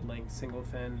like a mid-length single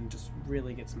fin and just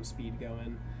really get some speed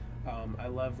going. I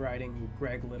love riding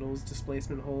Greg Little's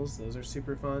displacement holes. Those are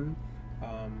super fun.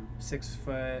 6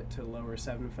 foot to lower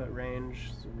 7 foot range.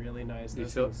 It's really nice. Do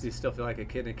you still feel like a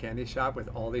kid in a candy shop with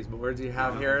all these boards you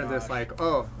have here? That's like,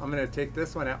 oh, I'm gonna take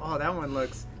this one out. Oh, that one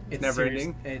looks never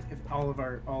ending. All of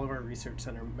our research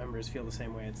center members feel the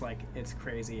same way. It's like it's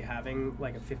crazy having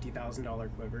like a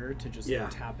 $50,000 quiver to just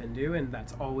tap into, and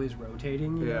that's always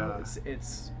rotating. You know?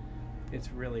 It's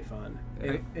really fun.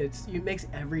 It makes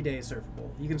every day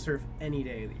surfable. You can surf any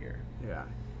day of the year. Yeah.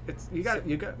 You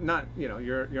got not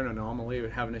you're an anomaly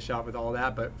with having a shop with all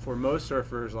that, but for most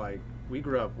surfers, like we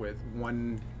grew up with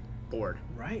one board,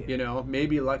 right?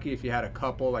 Maybe lucky if you had a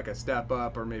couple, like a step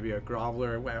up or maybe a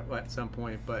groveler at some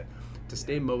point, but to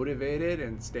stay motivated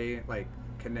and stay like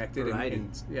connected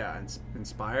and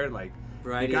inspired, like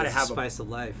variety you gotta have spice of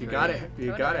life. You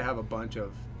gotta have a bunch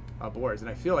of boards, and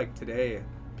I feel like today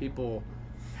people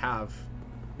have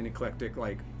an eclectic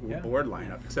board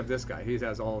lineup, except this guy. He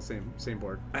has all the same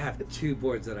board. I have 2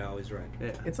 boards that I always ride.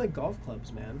 Yeah. It's like golf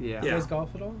clubs, man. Yeah. You guys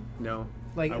golf at all? No.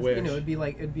 Like I wish. it'd be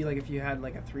like if you had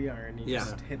like a 3-iron, you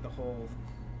just hit the whole,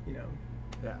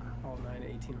 all 9 to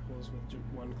 18 holes with just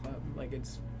one club. Like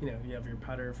it's you have your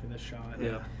putter for this shot.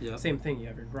 Yeah. Same thing. You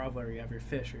have your groveler, you have your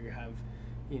fish, or you have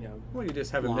Well, you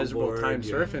just have a miserable time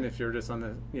surfing if you're just on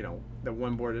the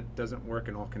one board that doesn't work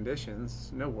in all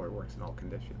conditions. No board works in all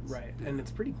conditions. Right, and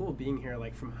it's pretty cool being here,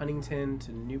 like from Huntington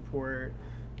to Newport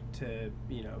to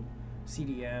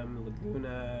CDM,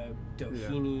 Laguna,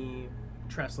 Doheny,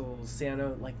 Trestles,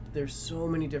 Sano. Like there's so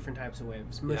many different types of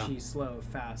waves: mushy, slow,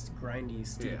 fast, grindy,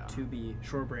 steep, tubey,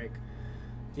 shore break.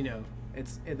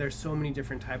 There's so many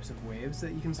different types of waves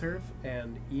that you can surf,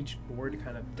 and each board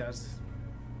kind of does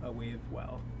a wave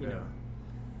well, you know.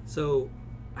 So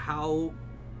how,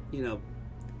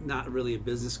 not really a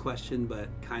business question, but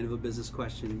kind of a business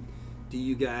question, do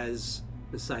you guys,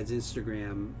 besides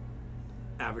Instagram,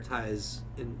 advertise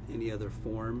in any other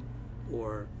form,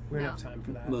 or we don't have time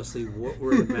for that? Mostly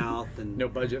word of mouth and no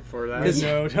budget for that.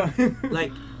 No time.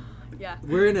 Like,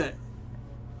 we're in a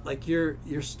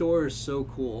your store is so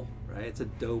cool, right?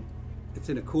 It's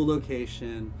in a cool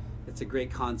location. It's a great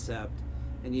concept,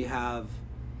 and you have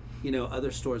other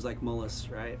stores like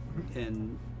Mullis, right?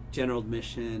 And General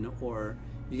Admission, or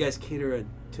you guys cater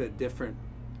to a different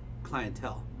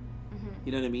clientele.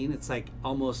 You know what I mean? It's like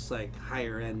almost like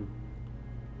higher end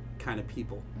kind of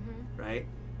people, right?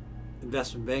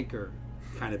 Investment banker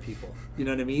kind of people. You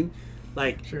know what I mean?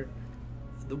 Like, sure.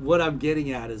 What I'm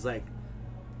getting at is like,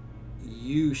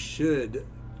 you should,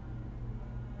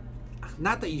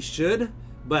 not that you should,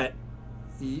 but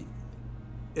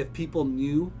if people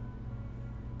knew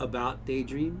about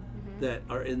Daydream that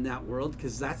are in that world,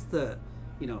 because that's the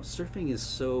surfing is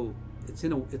so it's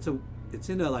in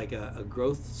a like a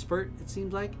growth spurt, it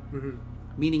seems like,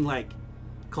 meaning like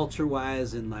culture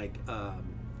wise and like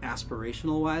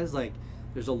aspirational wise, like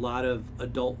there's a lot of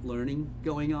adult learning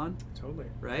going on, totally,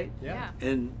 right? Yeah.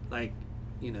 And like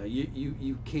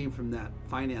you came from that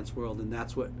finance world, and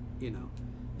that's what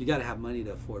you got to have money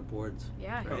to afford boards.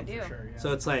 Yeah, right? you do. For sure, yeah.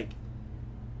 So it's like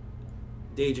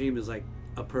Daydream is like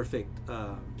a perfect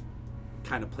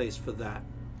kind of place for that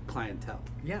clientele.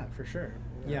 Yeah, for sure.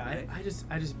 Yeah, right?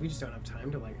 we just don't have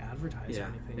time to like advertise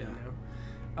or anything,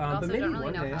 Also but maybe don't really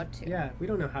one know day. how to. Yeah, we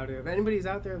don't know how to. If anybody's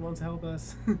out there that wants to help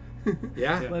us,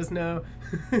 let us know.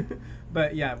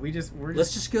 But yeah,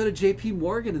 let's just go to JP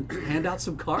Morgan and hand out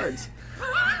some cards.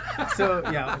 So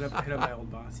yeah, hit up my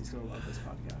old boss. He's gonna love this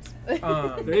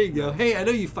podcast. There you go. Hey, I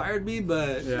know you fired me,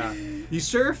 but you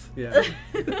surf? Yeah.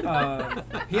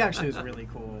 He actually was really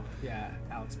cool. Yeah,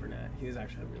 Alex Burnett. He was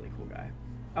actually a really cool guy.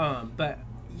 But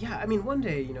yeah, I mean, one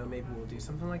day, maybe we'll do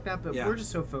something like that. But we're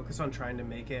just so focused on trying to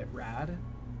make it rad,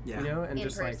 and in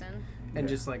just person.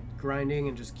 just like grinding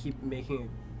and just keep making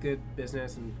a good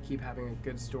business and keep having a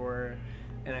good store.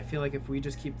 And I feel like if we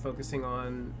just keep focusing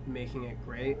on making it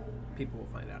great, people will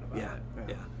find out about it.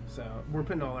 Yeah. So we're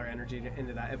putting all our energy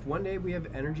into that. If one day we have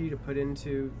energy to put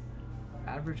into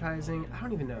advertising, I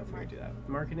don't even know if we could do that.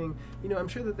 Marketing, I'm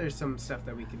sure that there's some stuff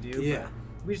that we could do. Yeah.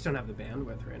 But we just don't have the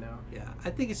bandwidth right now. Yeah, I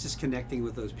think it's just connecting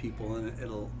with those people, and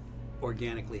it'll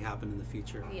organically happen in the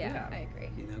future. Yeah, I agree.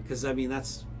 Because I mean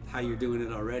that's how you're doing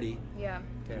it already. Yeah.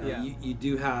 You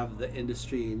do have the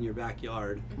industry in your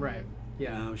backyard. Right.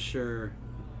 Yeah. And I'm sure.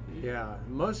 Yeah,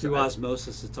 Through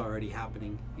osmosis, it's already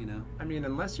happening. I mean,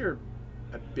 unless you're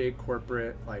a big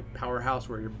corporate like powerhouse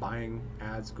where you're buying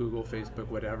ads, Google, Facebook,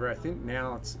 whatever. I think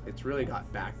now it's really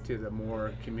got back to the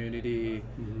more community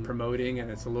promoting,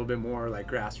 and it's a little bit more like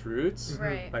grassroots.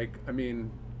 Right. Like, I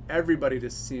mean, everybody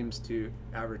just seems to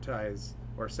advertise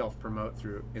or self-promote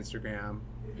through Instagram.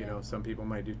 Some people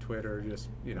might do Twitter. Just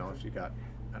if you got,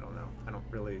 I don't know. I don't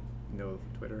really know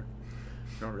Twitter.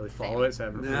 I don't really follow it, so I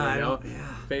haven't really know.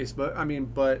 Facebook. I mean,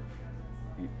 but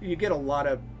you get a lot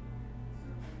of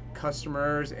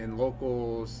customers and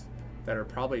locals that are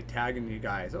probably tagging you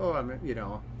guys. Oh,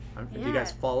 do you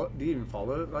guys follow? Do you even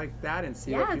follow it like that and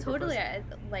see? Yeah, totally.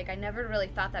 I never really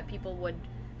thought that people would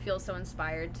feel so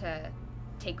inspired to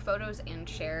take photos and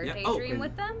share Daydream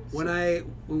with them. When I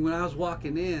was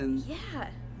walking in, yeah,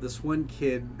 this one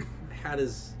kid had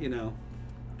his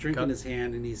drink in his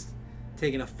hand, and he's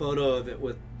taking a photo of it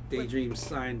with Daydream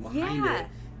sign behind it,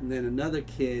 and then another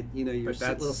kid, your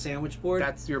little sandwich board.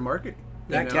 That's your marketing.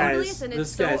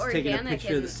 This guy's taking a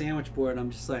picture of the sandwich board. I'm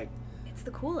just like, it's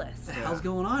the coolest. What the hell's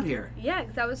going on here? Yeah,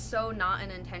 that was so not an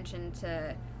intention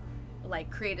to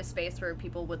create a space where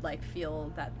people would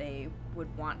feel that they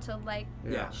would want to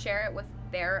share it with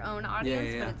their own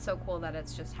audience, but it's so cool that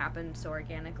it's just happened so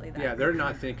organically. That they're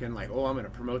not thinking I'm going to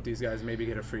promote these guys, maybe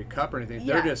get a free cup or anything.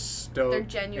 They're just stoked. They're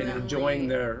genuinely and enjoying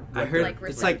their. I heard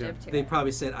it's like to they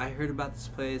probably said, "I heard about this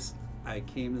place. I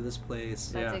came to this place.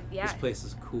 This place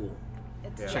is cool.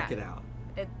 Check it out."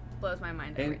 It blows my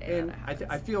mind every day. And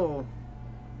I feel,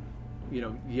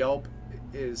 Yelp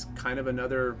is kind of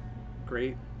another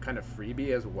great kind of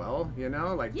freebie as well,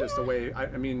 just the way I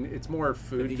mean it's more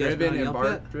food driven and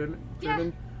bar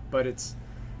driven, but it's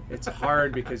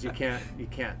hard because you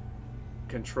can't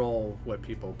control what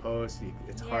people post.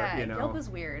 It's hard, Yelp is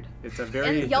weird. It's a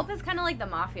very and Yelp is kind of like the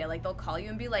mafia. They'll call you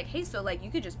and be like, "Hey, so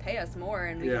you could just pay us more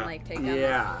and we can take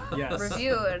down this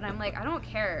review." And I'm like, I don't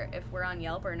care if we're on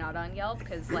Yelp or not on Yelp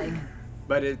because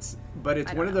But it's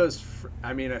one of those.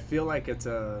 I mean, I feel like it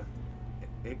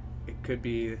could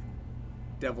be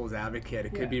devil's advocate.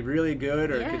 It could be really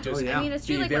good, or it could just. I mean, it's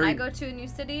true. When I go to a new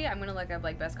city, I'm gonna look up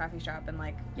best coffee shop, and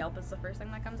Yelp is the first thing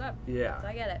that comes up. Yeah. So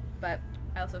I get it, but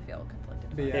I also feel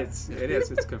conflicted. But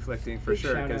it's conflicting for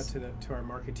sure. Shout out to our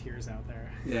marketeers out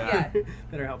there. Yeah.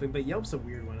 That are helping. But Yelp's a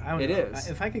weird one. I don't know. Is.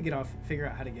 If I could figure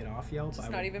out how to get off Yelp, just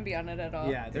not even be on it at all.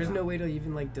 Yeah. There's no way to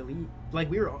even delete.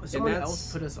 Someone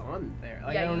else put us on there.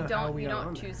 I don't know how we got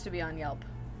on choose to be on Yelp.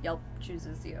 Yelp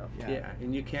chooses you. Yeah,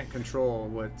 and you can't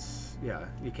control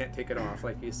you can't take it off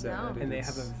like you said. No. And they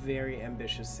have a very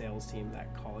ambitious sales team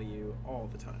that call you all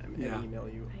the time and email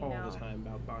you all the time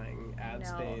about buying ad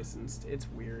space, and it's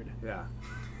weird. Yeah.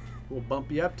 We'll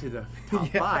bump you up to the top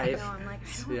 5. I know, I'm like,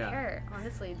 I don't care.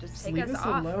 Honestly, just take us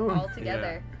off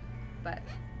altogether. But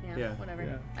whatever.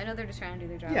 Yeah. I know they're just trying to do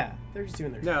their job. Yeah, they're just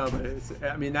doing their job. No,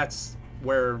 but that's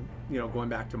where going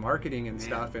back to marketing and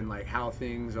stuff and how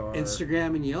things are.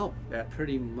 Instagram and Yelp. That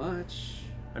pretty much.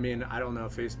 I mean, I don't know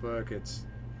Facebook.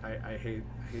 I hate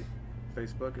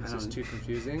Facebook. It's just too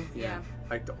confusing. Yeah.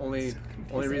 The only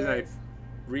reason I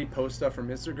repost stuff from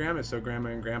Instagram is so grandma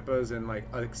and grandpa's and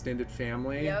extended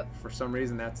family. Yep. For some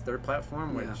reason, that's their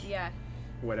platform. Which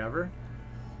whatever.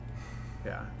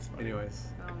 Yeah. Anyways.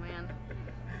 Oh man.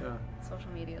 Social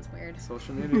media is weird.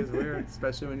 Social media is weird,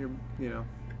 especially when you're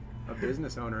a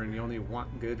business owner and you only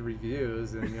want good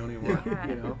reviews and you only want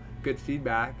good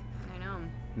feedback. I know.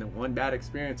 And then one bad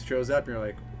experience shows up and you're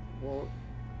like, well,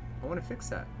 I want to fix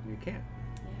that, and you can't.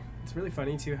 It's really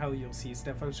funny too how you'll see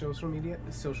stuff on social media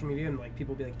and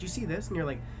people be like, "Did you see this?" And you're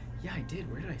like, "Yeah, I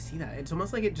did. Where did I see that?" It's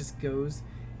almost like it just goes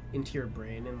into your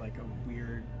brain in a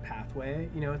weird pathway.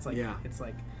 It's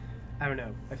like I don't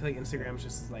know. I feel like Instagram's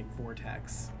just this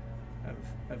vortex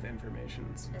of information.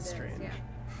 It's strange.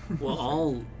 Well,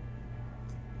 all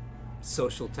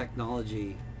social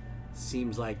technology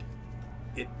seems like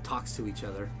it talks to each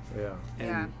other. Yeah.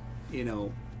 And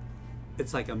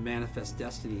it's like a manifest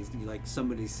destiny.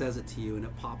 Somebody says it to you and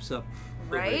it pops up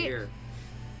over here.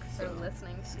 So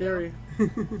listening. Scary.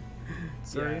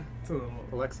 Sorry. Yeah, it's a little.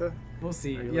 Alexa. We'll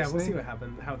see. We'll see what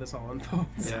happens. How this all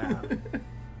unfolds. Yeah.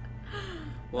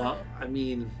 Well, I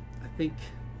mean, I think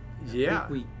Yeah. I think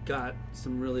we got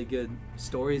some really good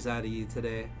stories out of you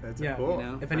today. That's Yeah. cool. You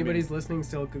know? If anybody's listening,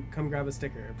 still come grab a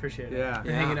sticker. Appreciate it. Yeah. For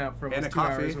Yeah. hanging out for And almost a 2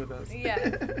 coffee. hours with us. Yeah.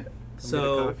 Come get a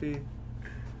So, coffee.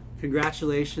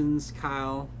 congratulations,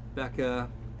 Kyle, Becca,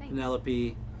 Thanks.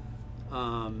 Penelope.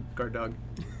 Guard dog.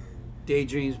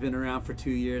 Daydream's been around for 2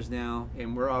 years now.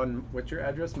 And we're on, what's your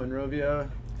address? Monrovia,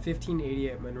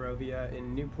 1588 Monrovia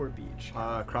in Newport Beach.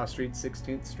 Cross Street,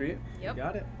 16th Street. Yep.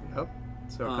 Got it. Yep.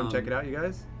 So come check it out, you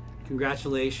guys.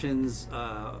 Congratulations.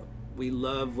 We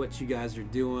love what you guys are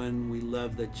doing. We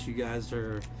love that you guys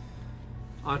are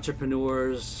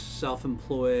entrepreneurs,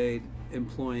 self-employed,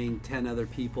 employing 10 other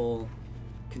people,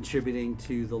 contributing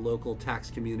to the local tax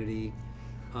community.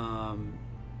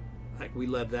 We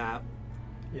love that.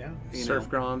 Yeah. You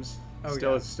Surf know. Groms. Oh,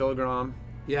 still, yeah. still a Grom.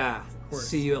 Yeah. course.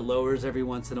 See you at Lowers every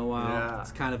once in a while. Yeah.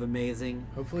 It's kind of amazing.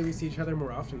 Hopefully we see each other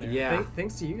more often there. Yeah.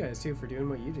 Thanks to you guys too for doing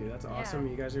what you do. That's awesome.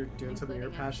 You guys are doing something you're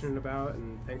Including us. passionate about,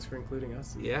 and thanks for including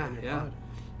us. In your pod.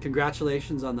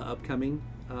 Congratulations on the upcoming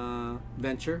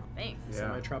venture, Thanks. Yeah.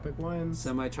 Semi-tropic wines.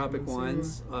 Semi-Tropic Coming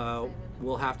Wines. Excited.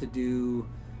 We'll have to do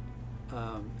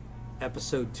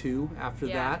episode 2 after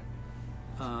Yeah.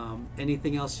 that.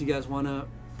 Anything else you guys want to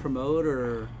promote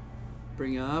or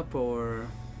bring up, or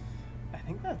I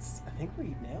think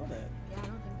we nailed it. Yeah, I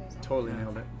don't think there's any. Totally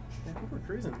nailed it. I think we're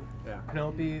cruising. Yeah.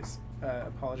 Penelope's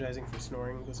apologizing for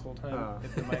snoring this whole time.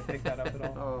 If the mic picked that up at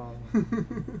all. Oh,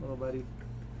 little buddy.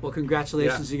 well,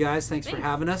 congratulations, you guys. Thanks for Thanks.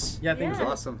 having us. Yeah, thanks. It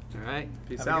was awesome. All right,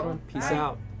 Peace Have a good out. one. peace Bye.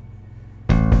 out.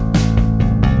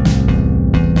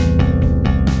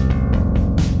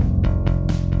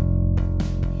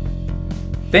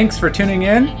 Thanks for tuning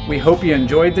in. We hope you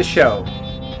enjoyed the show.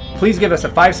 Please give us a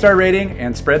 5-star rating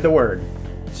and spread the word.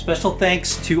 Special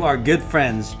thanks to our good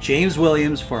friends James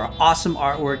Williams for our awesome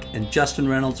artwork and Justin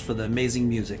Reynolds for the amazing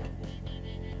music.